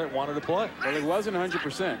knew that Garrett wanted to play. Well, it wasn't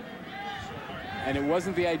 100%. And it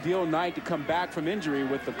wasn't the ideal night to come back from injury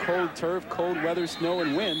with the cold turf, cold weather, snow,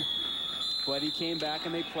 and wind. But he came back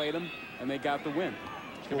and they played him, and they got the win.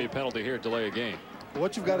 It's going to be a penalty here, delay a game.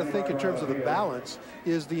 What you've got to think in terms of the balance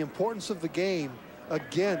is the importance of the game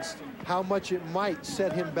against how much it might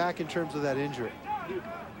set him back in terms of that injury.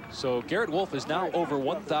 So Garrett Wolf is now over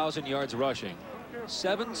 1,000 yards rushing.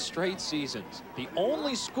 7 straight seasons. The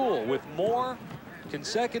only school with more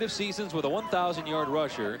consecutive seasons with a 1,000-yard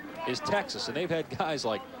rusher is Texas, and they've had guys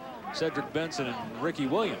like Cedric Benson and Ricky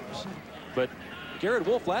Williams. But Garrett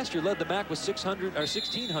Wolf last year led the MAC with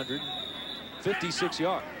 1,656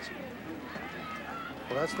 yards.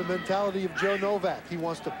 Well, that's the mentality of Joe Novak. He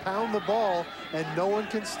wants to pound the ball, and no one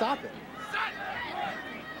can stop it.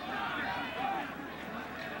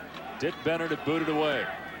 Dick Benner to boot it away.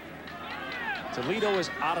 Toledo is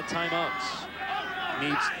out of timeouts.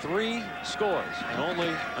 Needs 3 scores and only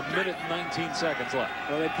a minute and 19 seconds left.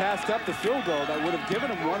 Well, they passed up the field goal that would have given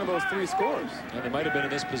them one of those 3 scores. And they might have been in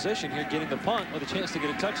this position here, getting the punt with a chance to get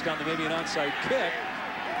a touchdown and maybe an onside kick.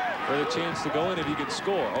 for the chance to go in if you can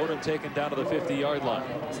score. Odom taken down to the 50-yard line.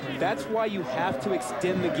 That's why you have to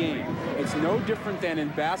extend the game. It's no different than in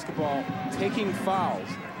basketball taking fouls.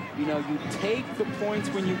 You know, you take the points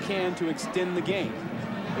when you can to extend the game.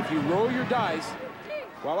 If you roll your dice,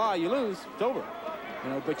 voila, you lose. It's over. You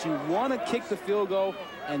know, but you want to kick the field goal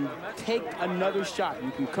and take another shot.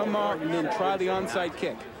 You can come out and then try the onside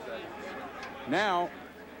kick. Now,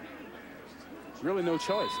 really no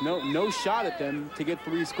choice. No shot at them to get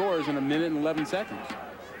 3 scores in 1 minute and 11 seconds.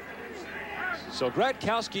 So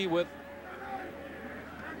Gradkowski with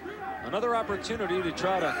another opportunity to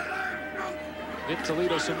try to get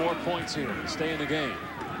Toledo some more points here and stay in the game.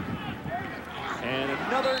 And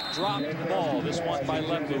another dropped ball, this one by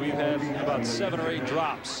Lepke. We've had about 7 or 8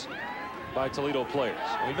 drops by Toledo players.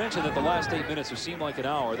 We mentioned that the last 8 minutes have seemed like an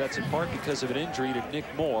hour. That's in part because of an injury to Nick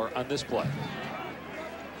Moore on this play.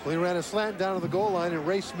 Well, he ran a slant down to the goal line, and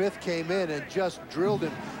Ray Smith came in and just drilled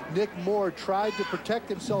him. Nick Moore tried to protect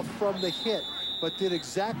himself from the hit, but did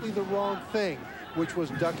exactly the wrong thing, which was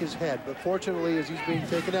duck his head. But fortunately, as he's being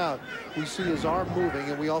taken out, we see his arm moving,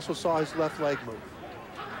 and we also saw his left leg move.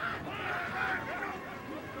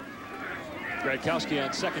 Gradkowski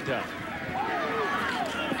on second down.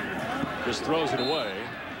 Just throws it away.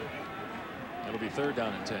 It'll be 3rd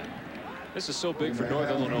down and 10. This is so big for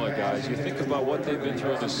Northern Illinois, guys. You think about what they've been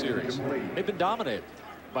through in this series. They've been dominated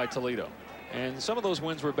by Toledo. And some of those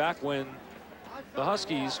wins were back when the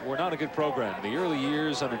Huskies were not a good program. In the early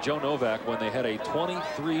years under Joe Novak, when they had a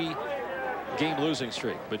 23-game losing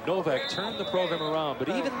streak. But Novak turned the program around. But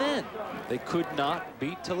even then, they could not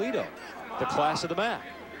beat Toledo, the class of the MAC.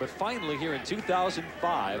 But finally, here in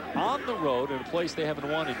 2005, on the road in a place they haven't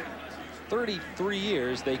won in 33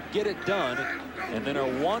 years, they get it done, and then are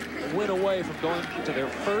 1 win away from going to their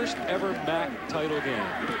first ever MAC title game,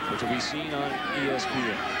 which will be seen on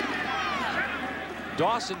ESPN.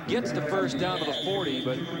 Dawson gets the first down to the 40,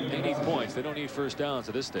 but they need points. They don't need first downs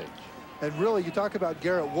at this stage. And really, you talk about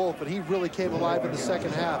Garrett Wolf, and he really came alive in the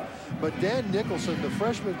second half. But Dan Nicholson, the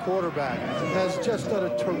freshman quarterback, has just done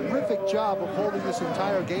a terrific job of holding this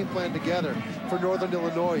entire game plan together for Northern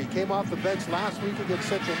Illinois. He came off the bench last week against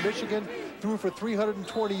Central Michigan, threw for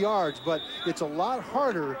 320 yards, but it's a lot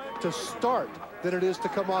harder to start than it is to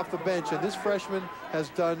come off the bench, and this freshman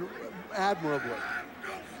has done admirably.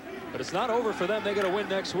 But it's not over for them. They got to win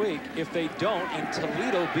next week. If they don't, and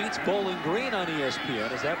Toledo beats Bowling Green on ESPN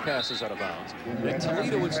as that passes out of bounds, then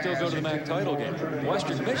Toledo would still go to the MAC title game.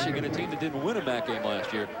 Western Michigan, a team that didn't win a MAC game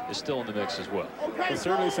last year, is still in the mix as well. Well,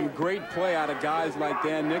 certainly some great play out of guys like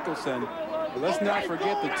Dan Nicholson. But let's not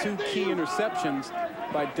forget the 2 key interceptions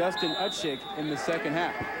by Dustin Utschig in the second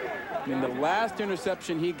half. I mean, the last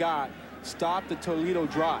interception he got stopped the Toledo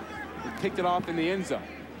drive. He picked it off in the end zone.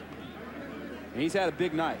 And he's had a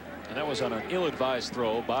big night. And that was on an ill-advised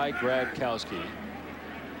throw by Gradkowski,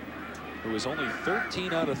 who was only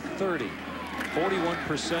 13 out of 30.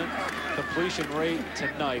 41% completion rate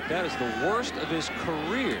tonight. That is the worst of his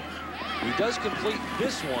career. He does complete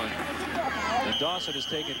this one, and Dawson is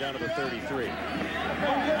taken down to the 33.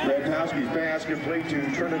 Gradkowski's pass complete to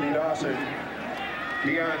Trinity Dawson.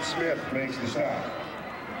 Deion Smith makes the stop.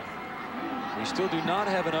 We still do not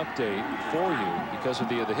have an update for you because of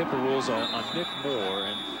the HIPAA rules on Nick Moore.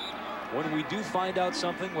 And when we do find out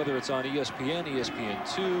something, whether it's on ESPN,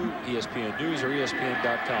 ESPN2, ESPN News, or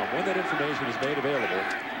ESPN.com, when that information is made available,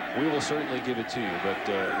 we will certainly give it to you. But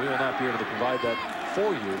we will not be able to provide that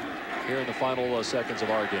for you here in the final seconds of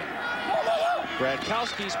our game.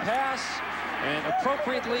 Gradkowski's pass, and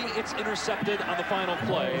appropriately, it's intercepted on the final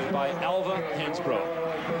play by Alva Hansbrough.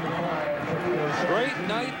 Great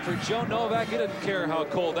night for Joe Novak. He doesn't care how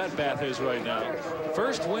cold that bath is right now.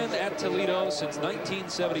 First win at Toledo since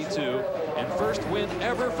 1972, and first win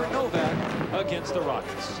ever for Novak against the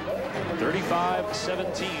Rockets.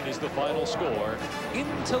 35-17 is the final score in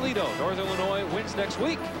Toledo. North Illinois wins next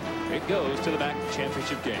week. It goes to the MAC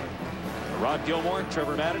championship game. Rod Gilmore,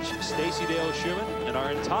 Trevor Matich, Stacey Dale Schumann, and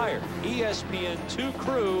our entire ESPN2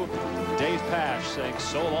 crew, Dave Pasch saying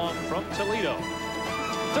so long from Toledo.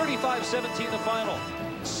 35-17 the final.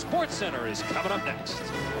 Sports Center is coming up next.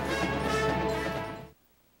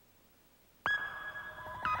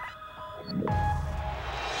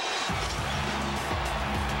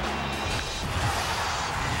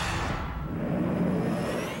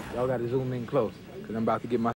 Y'all got to zoom in close, because I'm about to get my